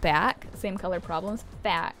change it back? Same color problems?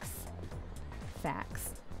 Facts.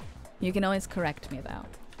 Facts. You can always correct me, though,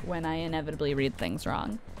 when I inevitably read things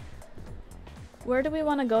wrong. Where do we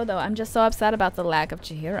want to go, though? I'm just so upset about the lack of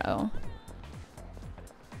Chihiro.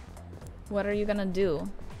 What are you gonna do?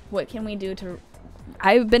 What can we do to...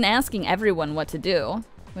 I've been asking everyone what to do.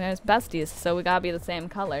 We're besties, so we gotta be the same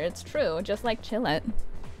color. It's true, just like Chillet.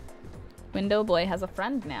 Window Boy has a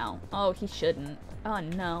friend now. Oh, he shouldn't. Oh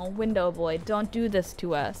no, Window Boy, don't do this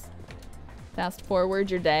to us. Fast forward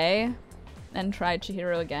your day and try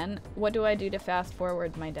Chihiro again. What do I do to fast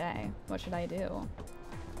forward my day? What should I do?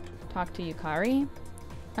 Talk to Yukari?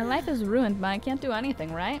 My life is ruined, but I can't do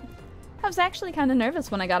anything, right? I was actually kind of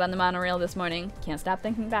nervous when I got on the monorail this morning. Can't stop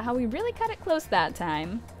thinking about how we really cut it close that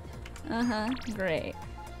time. Uh-huh, great.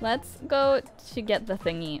 Let's go to get the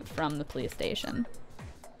thingy from the police station.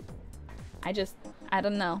 I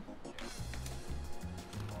don't know.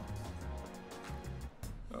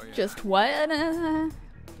 Oh, yeah. Just what?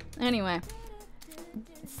 Anyway.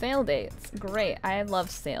 Sale dates. Great. I love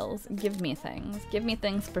sales. Give me things. Give me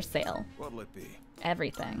things for sale. What'll it be?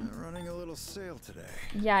 Everything. Running a little sale today.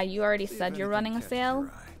 Yeah, you already See if said you're anything running a catches sale. your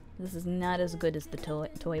eye. This is not as good as the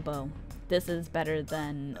toy bow. This is better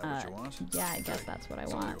than, That what you want? yeah, I guess that's what I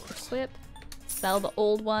It's all want. yours. Equip. Sell the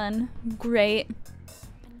old one. Great.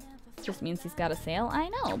 Just means he's got a sale. I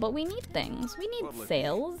know, but we need things. We need What'll it be?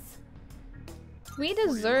 sales. We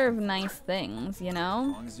deserve nice things, you As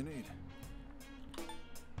know? long as you need.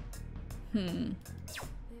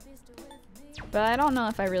 But I don't know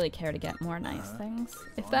if I really care to get more nice Uh-huh. things,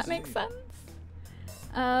 if long that as you makes need. sense.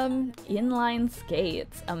 Inline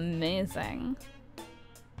skates. Amazing.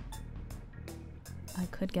 I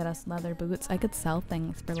could get us leather boots. I could sell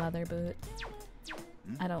things for leather boots.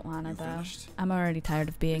 I don't want to You though. finished? I'm already tired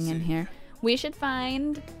of being in see. here. We should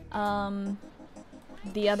find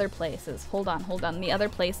the other places. Hold on. The other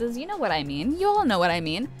places. You know what I mean. You all know what I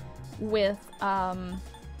mean. With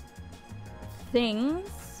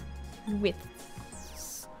things with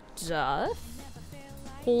stuff.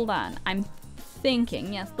 Hold on. I'm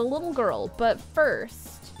thinking. Yes, the little girl. But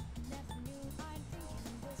first,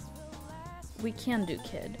 we can do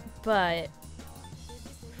kid. But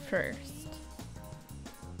first,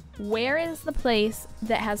 where is the place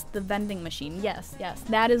that has the vending machine? Yes,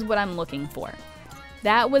 that is what I'm looking for.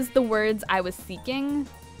 That was the words I was seeking,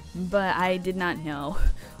 but I did not know.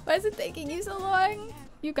 Why is it taking you so long?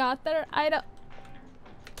 You got there? I don't...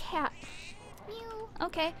 Cat. Mew.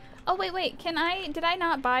 Okay. Oh, wait. Did I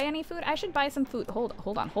not buy any food? I should buy some food. Hold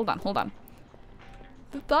on.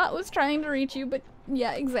 The thought was trying to reach you, but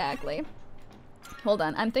yeah, exactly. Hold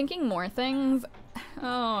on. I'm thinking more things.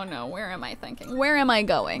 Oh no, where am I thinking? Where am I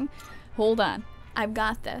going? Hold on. I've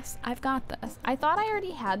got this. I thought I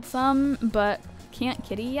already had some, but can't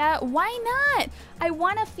kitty yet. Why not? I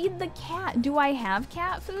want to feed the cat. Do I have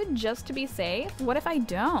cat food just to be safe? What if I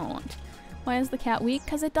don't? Why is the cat weak?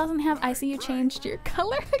 Because it doesn't have... I see you changed your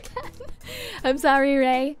color again. I'm sorry,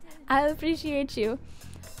 Ray. I appreciate you.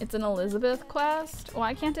 It's an Elizabeth quest.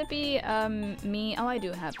 Why can't it be me? Oh, I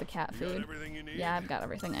do have the cat food. Yeah, I've got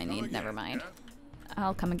everything I need. Never mind.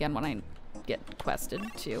 I'll come again when I get quested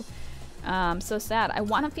too. So sad. I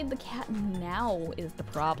want to feed the cat now is the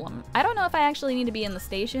problem. I don't know if I actually need to be in the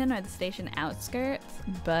station or the station outskirts,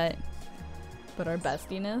 but our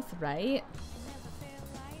bestiness, right?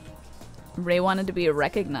 Ray wanted to be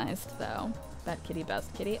recognized though. That kitty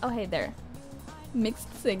best kitty. Oh, hey there.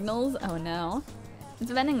 Mixed signals. Oh no. It's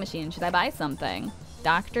a vending machine. Should I buy something?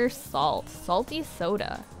 Dr. Salt. Salty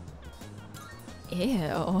soda.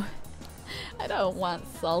 Ew. I don't want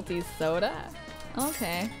salty soda.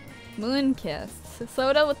 Okay. Moon Kiss.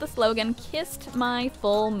 Soda with the slogan, kissed my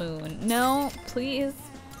full moon. No, please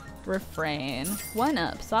refrain.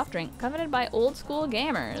 1UP. Soft drink coveted by old school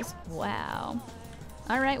gamers. Wow.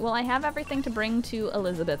 Alright, well I have everything to bring to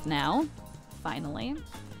Elizabeth now. Finally.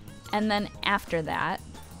 And then after that,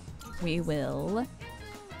 we will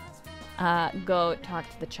go talk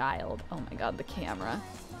to the child. Oh my god, the camera.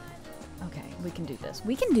 Okay, we can do this.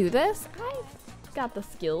 We can do this? I've got the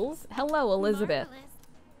skills. Hello, Elizabeth. Marvelous.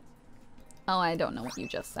 Oh, I don't know what you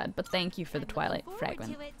just said, but thank you for the I'm looking Twilight forward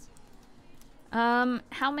fragment. to it.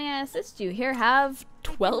 How may I assist you? Here, have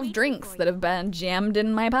been 12 waiting drinks for that you. have been jammed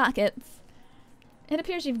in my pockets. It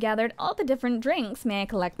appears you've gathered all the different drinks. May I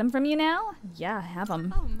collect them from you now? Yeah, have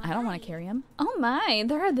them. Oh I don't want my. to carry them. Oh my,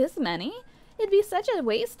 there are this many? It'd be such a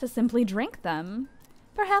waste to simply drink them.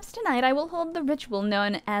 Perhaps tonight I will hold the ritual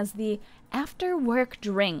known as the after-work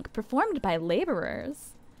drink performed by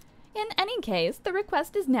laborers. In any case, the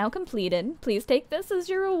request is now completed. Please take this as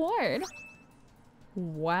your reward.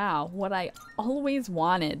 Wow, what I always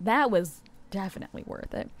wanted. That was definitely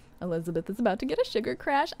worth it. Elizabeth is about to get a sugar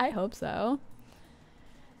crash. I hope so.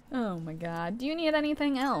 Oh my god. Do you need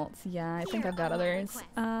anything else? Yeah, I think Here I've got are my others.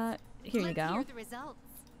 requests. Here you Let's go. hear the results.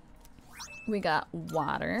 We got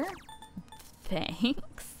water.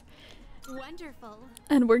 Thanks. Wonderful.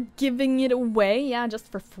 And we're giving it away, yeah,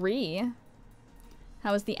 just for free.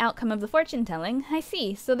 How was the outcome of the fortune telling? I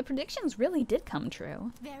see, so the predictions really did come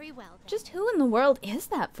true. Very well then. Just who in the world is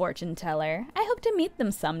that fortune teller? I hope to meet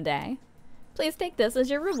them someday. Please take this as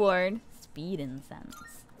your reward. Speed incense.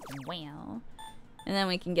 Wow. And then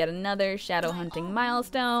we can get another shadow hunting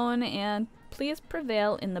milestone, and please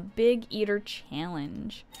prevail in the Big Eater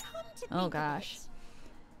Challenge. Come to Oh think of gosh.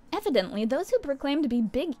 it, Evidently, those who proclaim to be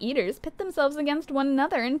big eaters pit themselves against one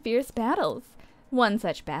another in fierce battles. One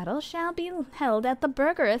such battle shall be held at the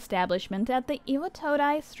burger establishment at the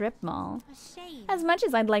Iwatodai Strip Mall. A shame. As much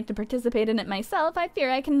as I'd like to participate in it myself, I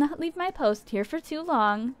fear I cannot leave my post here for too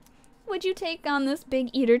long. Would you take on this big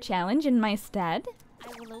eater challenge in my stead?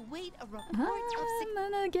 I will await a report of I'm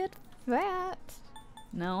gonna get fat.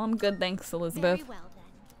 No, I'm good, thanks, Elizabeth. Very well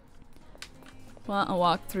then. Want a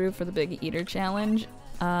walkthrough for the big eater challenge?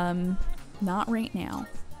 Not right now.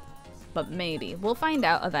 But maybe. We'll find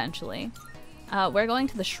out eventually. We're going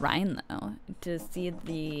to the shrine, though, to see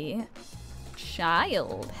the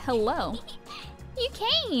child. Hello. You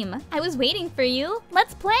came! I was waiting for you.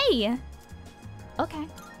 Let's play! Okay,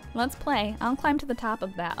 let's play. I'll climb to the top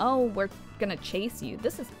of that. Oh, we're gonna chase you.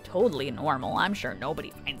 This is totally normal. I'm sure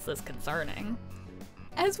nobody finds this concerning.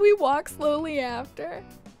 As we walk slowly after.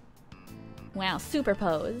 Wow, super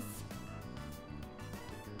pose.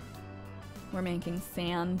 We're making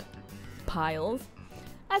sand piles.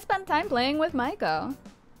 I spent time playing with Maiko.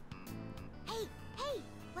 Hey,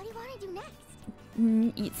 what do you want to do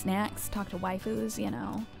next? Eat snacks, talk to waifus, you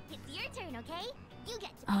know. It's your turn, okay? You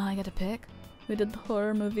get to Oh, I get to pick? We did the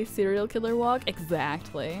horror movie serial killer walk?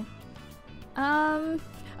 Exactly.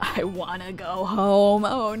 I wanna go home.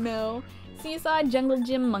 Oh no. Seesaw, jungle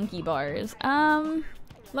gym, monkey bars.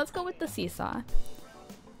 Let's go with the seesaw.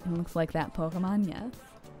 It looks like that Pokemon, yes.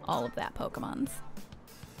 All of that Pokemon's.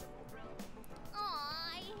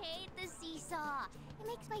 Aw, I hate the seesaw. It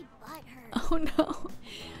makes my butt hurt. Oh no.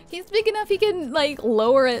 He's big enough he can, like,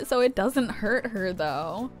 lower it so it doesn't hurt her,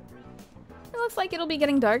 though. It looks like it'll be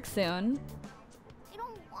getting dark soon. I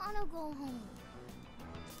don't want to go home.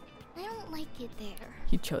 I don't like it there.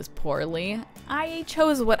 You chose poorly. I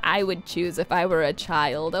chose what I would choose if I were a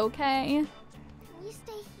child, okay? Can we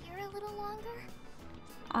stay here a little longer?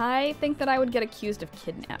 I think that I would get accused of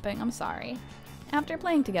kidnapping. I'm sorry. After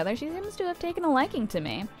playing together, she seems to have taken a liking to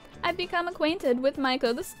me. I've become acquainted with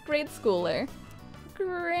Maiko, the grade schooler.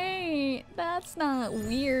 Great. That's not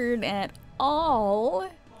weird at all.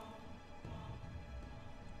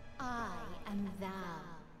 I am thou.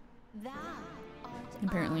 Thou art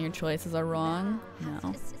Apparently your choices are wrong. Hast No.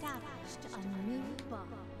 established a new bond.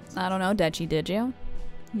 I don't know, Dechi, did you?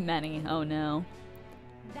 Many. Oh no.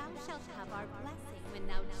 Thou shalt have our blessing when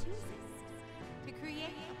thou choosest to create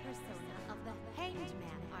a persona of the Hanged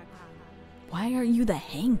Man Arcana. Why are you the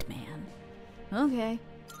Hanged Man? Okay.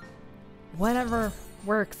 Whatever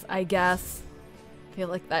works, I guess. Feel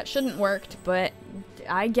like that shouldn't worked, but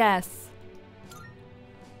I guess.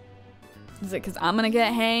 Is it because I'm gonna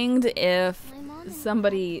get hanged if I'm on it.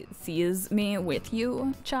 somebody sees me with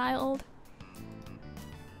you, child?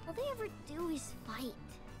 All they ever do is fight.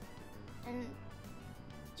 And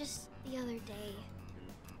just the other day,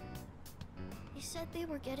 they said they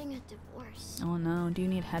were getting a divorce. Oh no, do you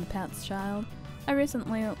need head pats, child? I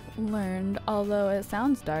recently learned, although it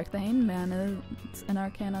sounds dark, the Hanged Man is an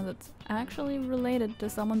arcana that's actually related to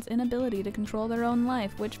someone's inability to control their own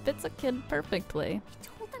life, which fits a kid perfectly. I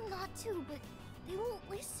told them not to, but they won't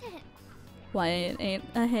listen. Why, it ain't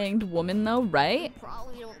a hanged woman though, right? They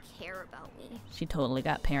probably don't care about me. She totally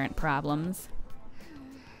got parent problems.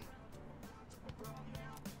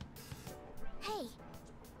 Hey,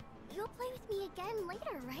 you'll play with me again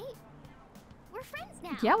later, right? We're friends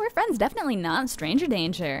now. Yeah, we're friends, definitely not stranger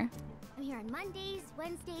danger. I'm here on Mondays,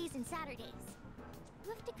 Wednesdays, and Saturdays. You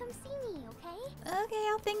have to come see me, okay? Okay,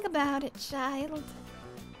 I'll think about it, child.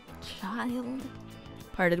 Child.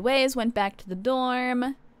 Parted ways, went back to the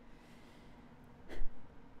dorm.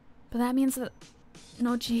 But that means that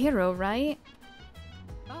no Chihiro, right?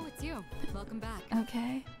 Oh, it's you. Welcome back.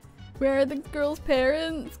 Okay. Where are the girl's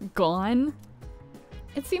parents? Gone?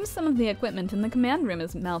 It seems some of the equipment in the command room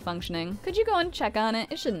is malfunctioning. Could you go and check on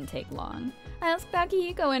it? It shouldn't take long. I asked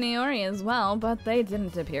Akihiko and Iori as well, but they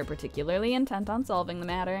didn't appear particularly intent on solving the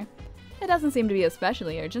matter. It doesn't seem to be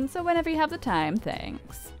especially urgent, so whenever you have the time,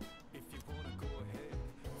 thanks.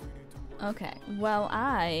 Okay, well,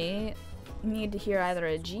 I need to hear either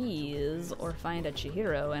a G's or find a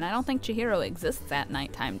Chihiro, and I don't think Chihiro exists at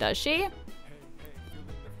nighttime, does she?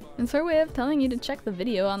 It's her way of telling you to check the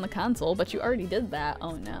video on the console, but you already did that.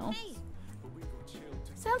 Oh no.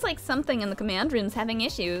 Sounds like something in the command room's having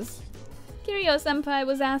issues. Kiryu-senpai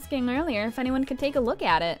was asking earlier if anyone could take a look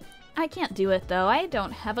at it. I can't do it though, I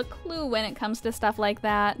don't have a clue when it comes to stuff like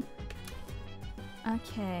that.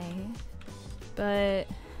 Okay. But...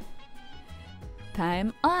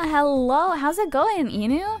 time. Oh, hello! How's it going,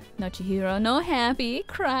 Inu? No Chihiro, no happy.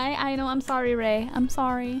 Cry. I know, I'm sorry, Ray. I'm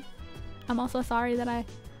sorry. I'm also sorry that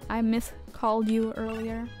I miscalled you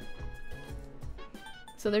earlier.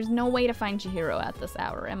 So there's no way to find Chihiro at this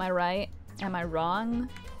hour. Am I right? Am I wrong?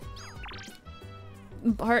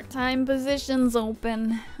 Part-time positions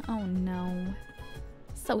open. Oh no.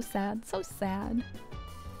 So sad, so sad.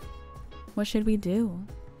 What should we do?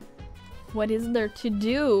 What is there to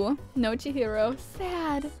do? No Chihiro.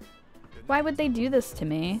 Sad. Why would they do this to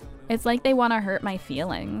me? It's like they want to hurt my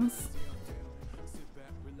feelings.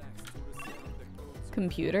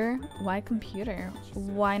 Computer? Why computer?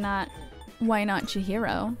 Why not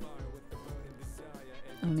Chihiro?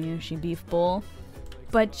 Only she beef bowl.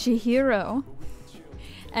 But Chihiro.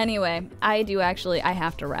 Anyway, I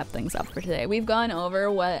have to wrap things up for today. We've gone over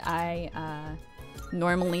what I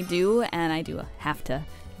normally do, and I do have to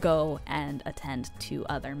go and attend to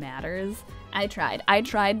other matters. I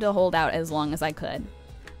tried to hold out as long as I could,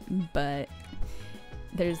 but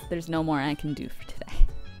there's no more I can do for today.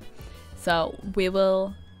 So we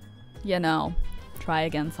will, try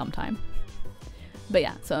again sometime. But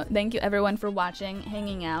yeah, so thank you everyone for watching,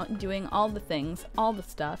 hanging out, doing all the things, all the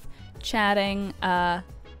stuff, chatting,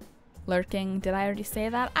 lurking. Did I already say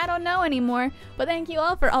that? I don't know anymore. But thank you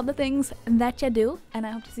all for all the things that you do, and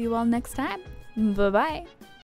I hope to see you all next time. Bye-bye.